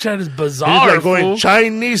Snapchat is bizarre. He's like going fool.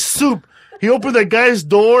 Chinese soup. He opened the guy's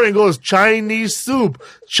door and goes, Chinese soup,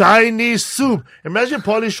 Chinese soup. Imagine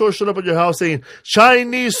Pauly Shore showed up at your house saying,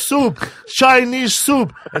 Chinese soup, Chinese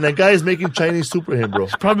soup. And that guy is making Chinese soup for him, bro.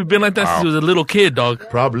 He's probably been like that since he was a little kid, dog.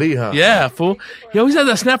 Probably, huh? Yeah, fool. He always had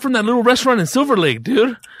that snap from that little restaurant in Silver Lake,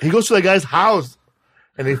 dude. He goes to that guy's house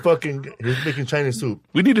and he's making Chinese soup.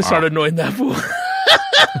 We need to start annoying that fool.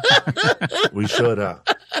 We should,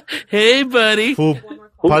 Hey, buddy. Fool,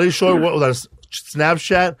 Pauly Shore, what was that?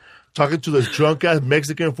 Snapchat? Talking to this drunk ass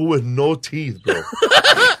Mexican fool with no teeth, bro. What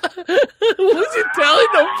was he telling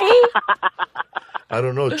them, fool? I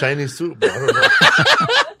don't know. Chinese soup, bro. I don't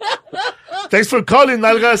know. Thanks for calling,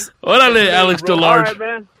 Nalgas. Órale, Alex DeLarge. All right,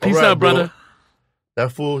 man. Peace All right, out, brother. bro.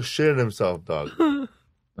 That fool shitting himself, dog.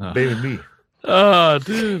 Baby me. Oh,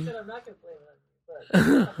 dude.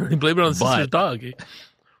 He blamed it on the sister's dog. Eh?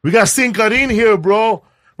 We got Sin Karin here, bro.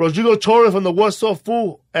 Rodrigo Torres from the What's Up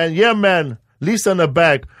Fool. And yeah, man, Lisa in the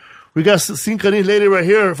back. We got Sin Karin's lady right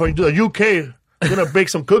here from the UK. She's going to bake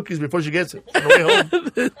some cookies before she gets it on the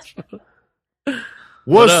way home.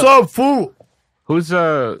 What's up, fool? Who's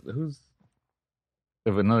have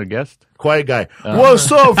another guest? Quiet guy. What's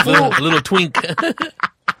up, fool? Little twink.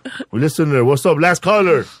 We listen there. What's up? Last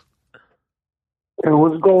caller. Hey,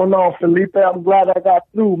 what's going on, Felipe? I'm glad I got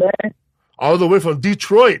through, man. All the way from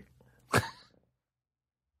Detroit.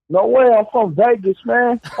 No way, I'm from Vegas,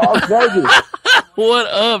 man. Las Vegas. What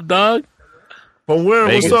up, dog? From where?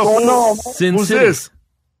 Vegas. What's up? What's going on, man? Sin Who's City. this?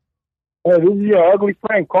 Hey, this is your ugly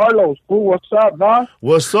friend, Carlos. Fool, what's up, dog?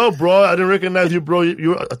 What's up, bro? I didn't recognize you, bro. I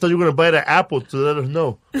thought you were going to buy the apple to let us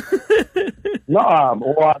know. No,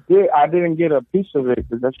 well, I didn't get a piece of it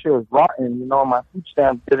because that shit was rotten. You know, my food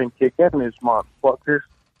stamp didn't kick in this month. Fuckers.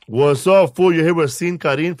 What's up, fool? You're here with Sin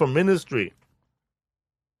Karin from Ministry.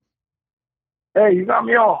 Hey, you got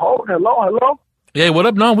me on hold. Hello? Hey, what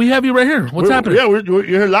up? No, we have you right here. What's happening? Yeah, you're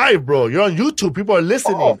here live, bro. You're on YouTube. People are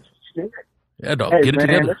listening. Oh, shit. Yeah, dog. Hey, Get it man,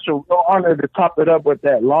 together. it's a real honor to top it up with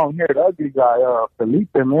that long-haired ugly guy,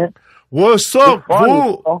 Felipe, man. What's up, Funny,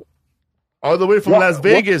 fool? bro. All the way from Las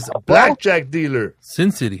Vegas, blackjack dealer.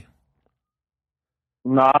 Sin City.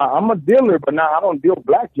 Nah, I'm a dealer, but I don't deal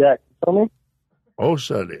blackjack. You feel me? Oh,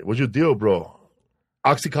 shit. What'd you deal, bro?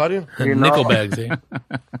 Oxycontin? Nickel bags, eh?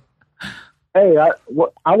 Hey,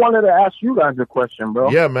 I wanted to ask you guys a question,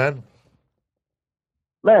 bro. Yeah, man.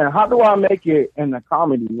 Man, how do I make it in the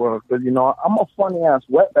comedy world? Because, you know, I'm a funny-ass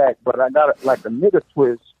wetback, but I got, like, a nigga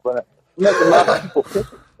twist. But I make a lot of people piss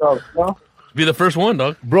themselves, you know? Be the first one,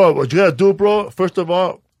 dog. Bro, what you got to do, bro, first of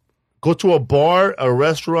all, go to a bar, a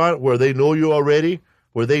restaurant where they know you already,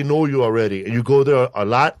 and you go there a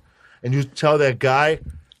lot, and you tell that guy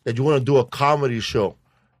that you want to do a comedy show.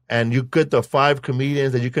 And you get the 5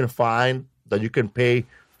 comedians that you can find that you can pay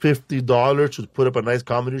 $50 to put up a nice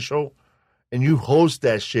comedy show, and you host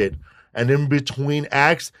that shit. And in between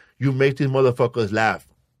acts, you make these motherfuckers laugh.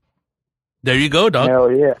 There you go, dog.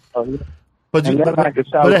 Hell yeah. But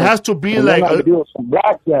it has to be like some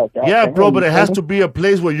blackjack. Yeah, bro, but it has to be a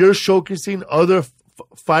place where you're showcasing other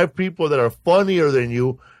 5 people that are funnier than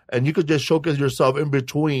you, and you could just showcase yourself in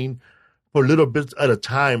between for little bits at a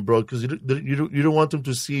time, bro, because you don't want them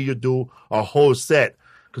to see you do a whole set,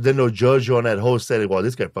 because then they'll judge you on that whole set. Well,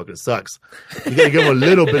 this guy fucking sucks. You got to give him a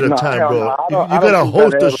little bit of time, bro. You got to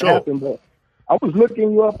host the show. I was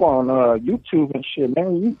looking you up on YouTube and shit,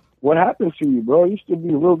 man. What happened to you, bro? You used to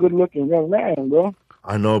be a real good-looking young man, bro.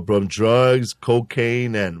 I know, bro. Drugs,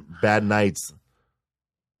 cocaine, and bad nights.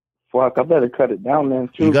 Fuck, I better cut it down, man,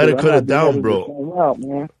 too. You got to cut it down, bro. Out,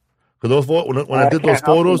 man. Because when I did those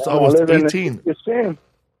photos, I was 18.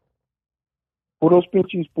 Puros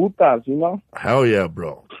pinches putas, you know? Hell yeah,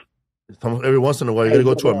 bro. Every once in a while, you got to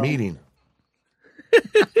go to a meeting.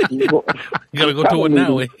 You got to go to it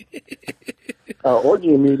now, eh?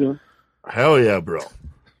 Orgy meeting. Hell yeah, bro.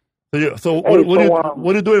 So what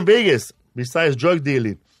do you do in Vegas besides drug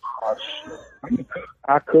dealing? Oh, shit.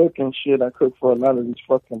 I cook and shit. I cook for a lot of these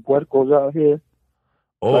fucking puercos out here.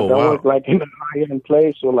 Oh, like, wow. I work like in a high-end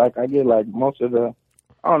place, so like I get like most of the,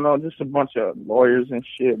 I don't know, just a bunch of lawyers and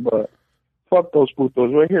shit. But fuck those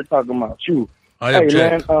putos. We're here talking about you. I hey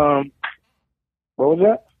object. man, what was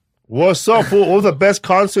that? What's up, fool? What was the best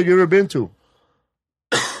concert you ever been to?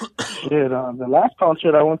 Shit, the last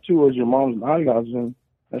concert I went to was your mom's nalgas, and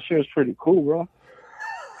that shit was pretty cool, bro.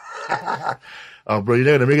 Oh, bro, you're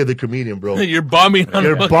not gonna make it the comedian, bro. You're bombing.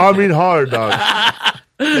 You're bombing hard, dog.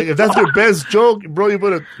 Like, if that's your best joke, bro, you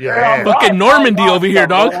better. Yeah, fucking Normandy over here,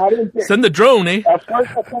 dog. Send the drone, eh?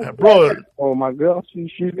 Bro. Oh, my girl,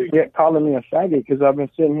 she's calling me a faggot because I've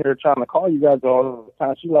been sitting here trying to call you guys all the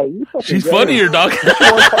time. She's like, you fucking She's gay. funnier, dog. Put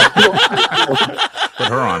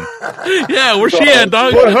her on. Yeah, where's she at,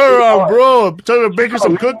 dog? Put her on, bro. Tell her to bake her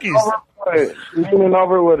some cookies. Leaning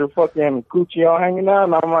over with her fucking coochie all hanging out,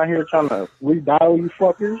 and I'm right here trying to redial you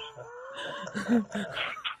fuckers.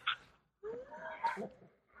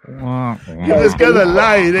 You just gotta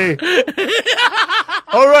lie, eh?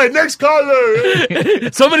 All right, next caller. Eh?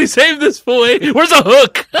 Somebody save this fool, eh? Where's the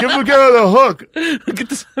hook? Give her the hook. Get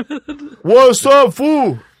this. What's up,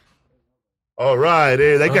 fool? All right,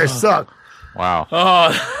 eh? That guy sucked. Wow. Oh.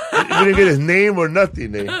 You didn't get his name or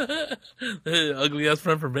nothing, eh? Ugly ass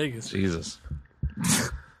friend from Vegas. Jesus.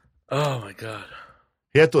 Oh my god.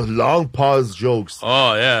 He had those long pause jokes.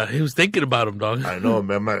 Oh yeah, he was thinking about him, dog. I know,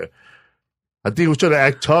 man. I think he was trying to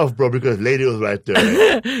act tough, bro, because lady was right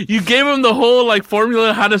there. You gave him the whole like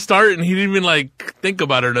formula how to start, and he didn't even like think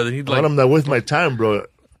about it or nothing. He'd like, I'm not with my time, bro.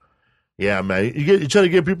 Yeah, man. You try to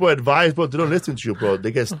give people advice, but they don't listen to you, bro.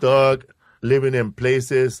 They get stuck living in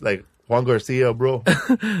places like Juan Garcia, bro.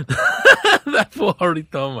 that fool already.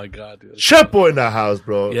 Oh my god, dude. Chepo in that house,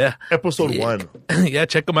 bro. Yeah, episode 1. Yeah,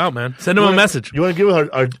 check him out, man. Send him a message. You want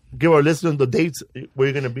to give our listeners the dates where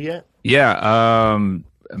you're gonna be at? Yeah,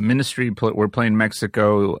 Ministry. We're playing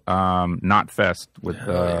Mexico. Not Fest with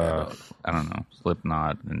I don't know,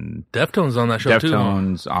 Slipknot and Deftones on that show too.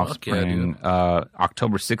 Deftones, Offspring. Yeah,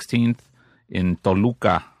 October 16th in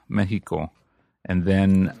Toluca, Mexico. And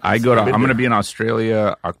then I'm going to be in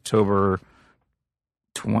Australia October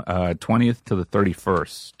 20th to the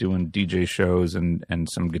 31st doing DJ shows and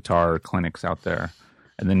some guitar clinics out there.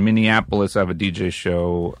 And then Minneapolis, I have a DJ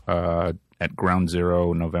show at Ground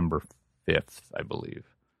Zero November 5th, I believe.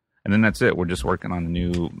 And then that's it. We're just working on a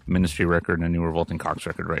new Ministry record and a new Revolting Cocks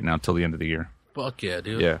record right now till the end of the year. Fuck yeah,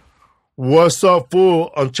 dude. Yeah. What's up,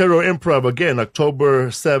 fool? Ontario Improv again, October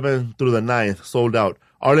 7th through the 9th, sold out.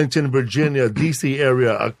 Arlington, Virginia, D.C.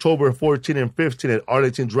 area, October 14 and 15 at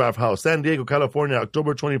Arlington Draft House. San Diego, California,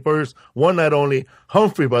 October 21st, one night only.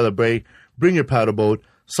 Humphrey by the Bay, bring your paddle boat.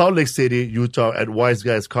 Salt Lake City, Utah, at Wise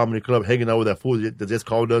Guys Comedy Club, hanging out with that fool that just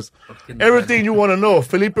called us. Everything you want to know,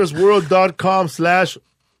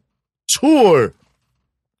 Felipe'sWorld.com/tour.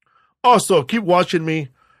 Also, keep watching me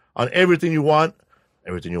on Everything You Want.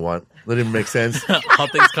 Everything You Want. That didn't make sense. All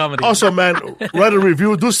things comedy. Also, man, write a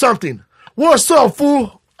review, do something. What's up,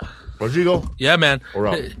 fool? Rodrigo? Yeah, man.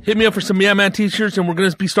 Hit me up for some Yeah Man t-shirts, and we're going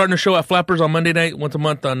to be starting a show at Flappers on Monday night, once a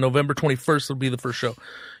month on November 21st. It'll be the first show.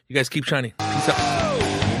 You guys keep shining. Peace out.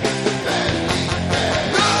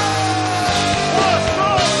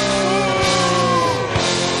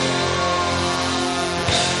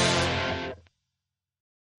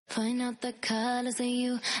 Point out the colors of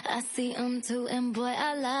you, I see them too, and boy,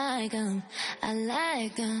 I like them, I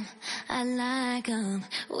like them, I like them.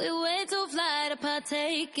 We way too fly to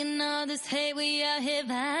partake in all this hate, we out here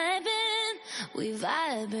vibing, we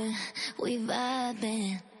vibing, we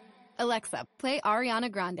vibing. Alexa, play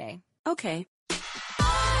Ariana Grande. Okay.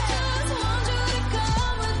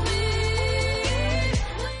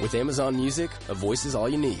 With Amazon Music, a voice is all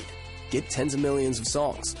you need. Get tens of millions of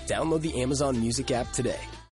songs. Download the Amazon Music app today.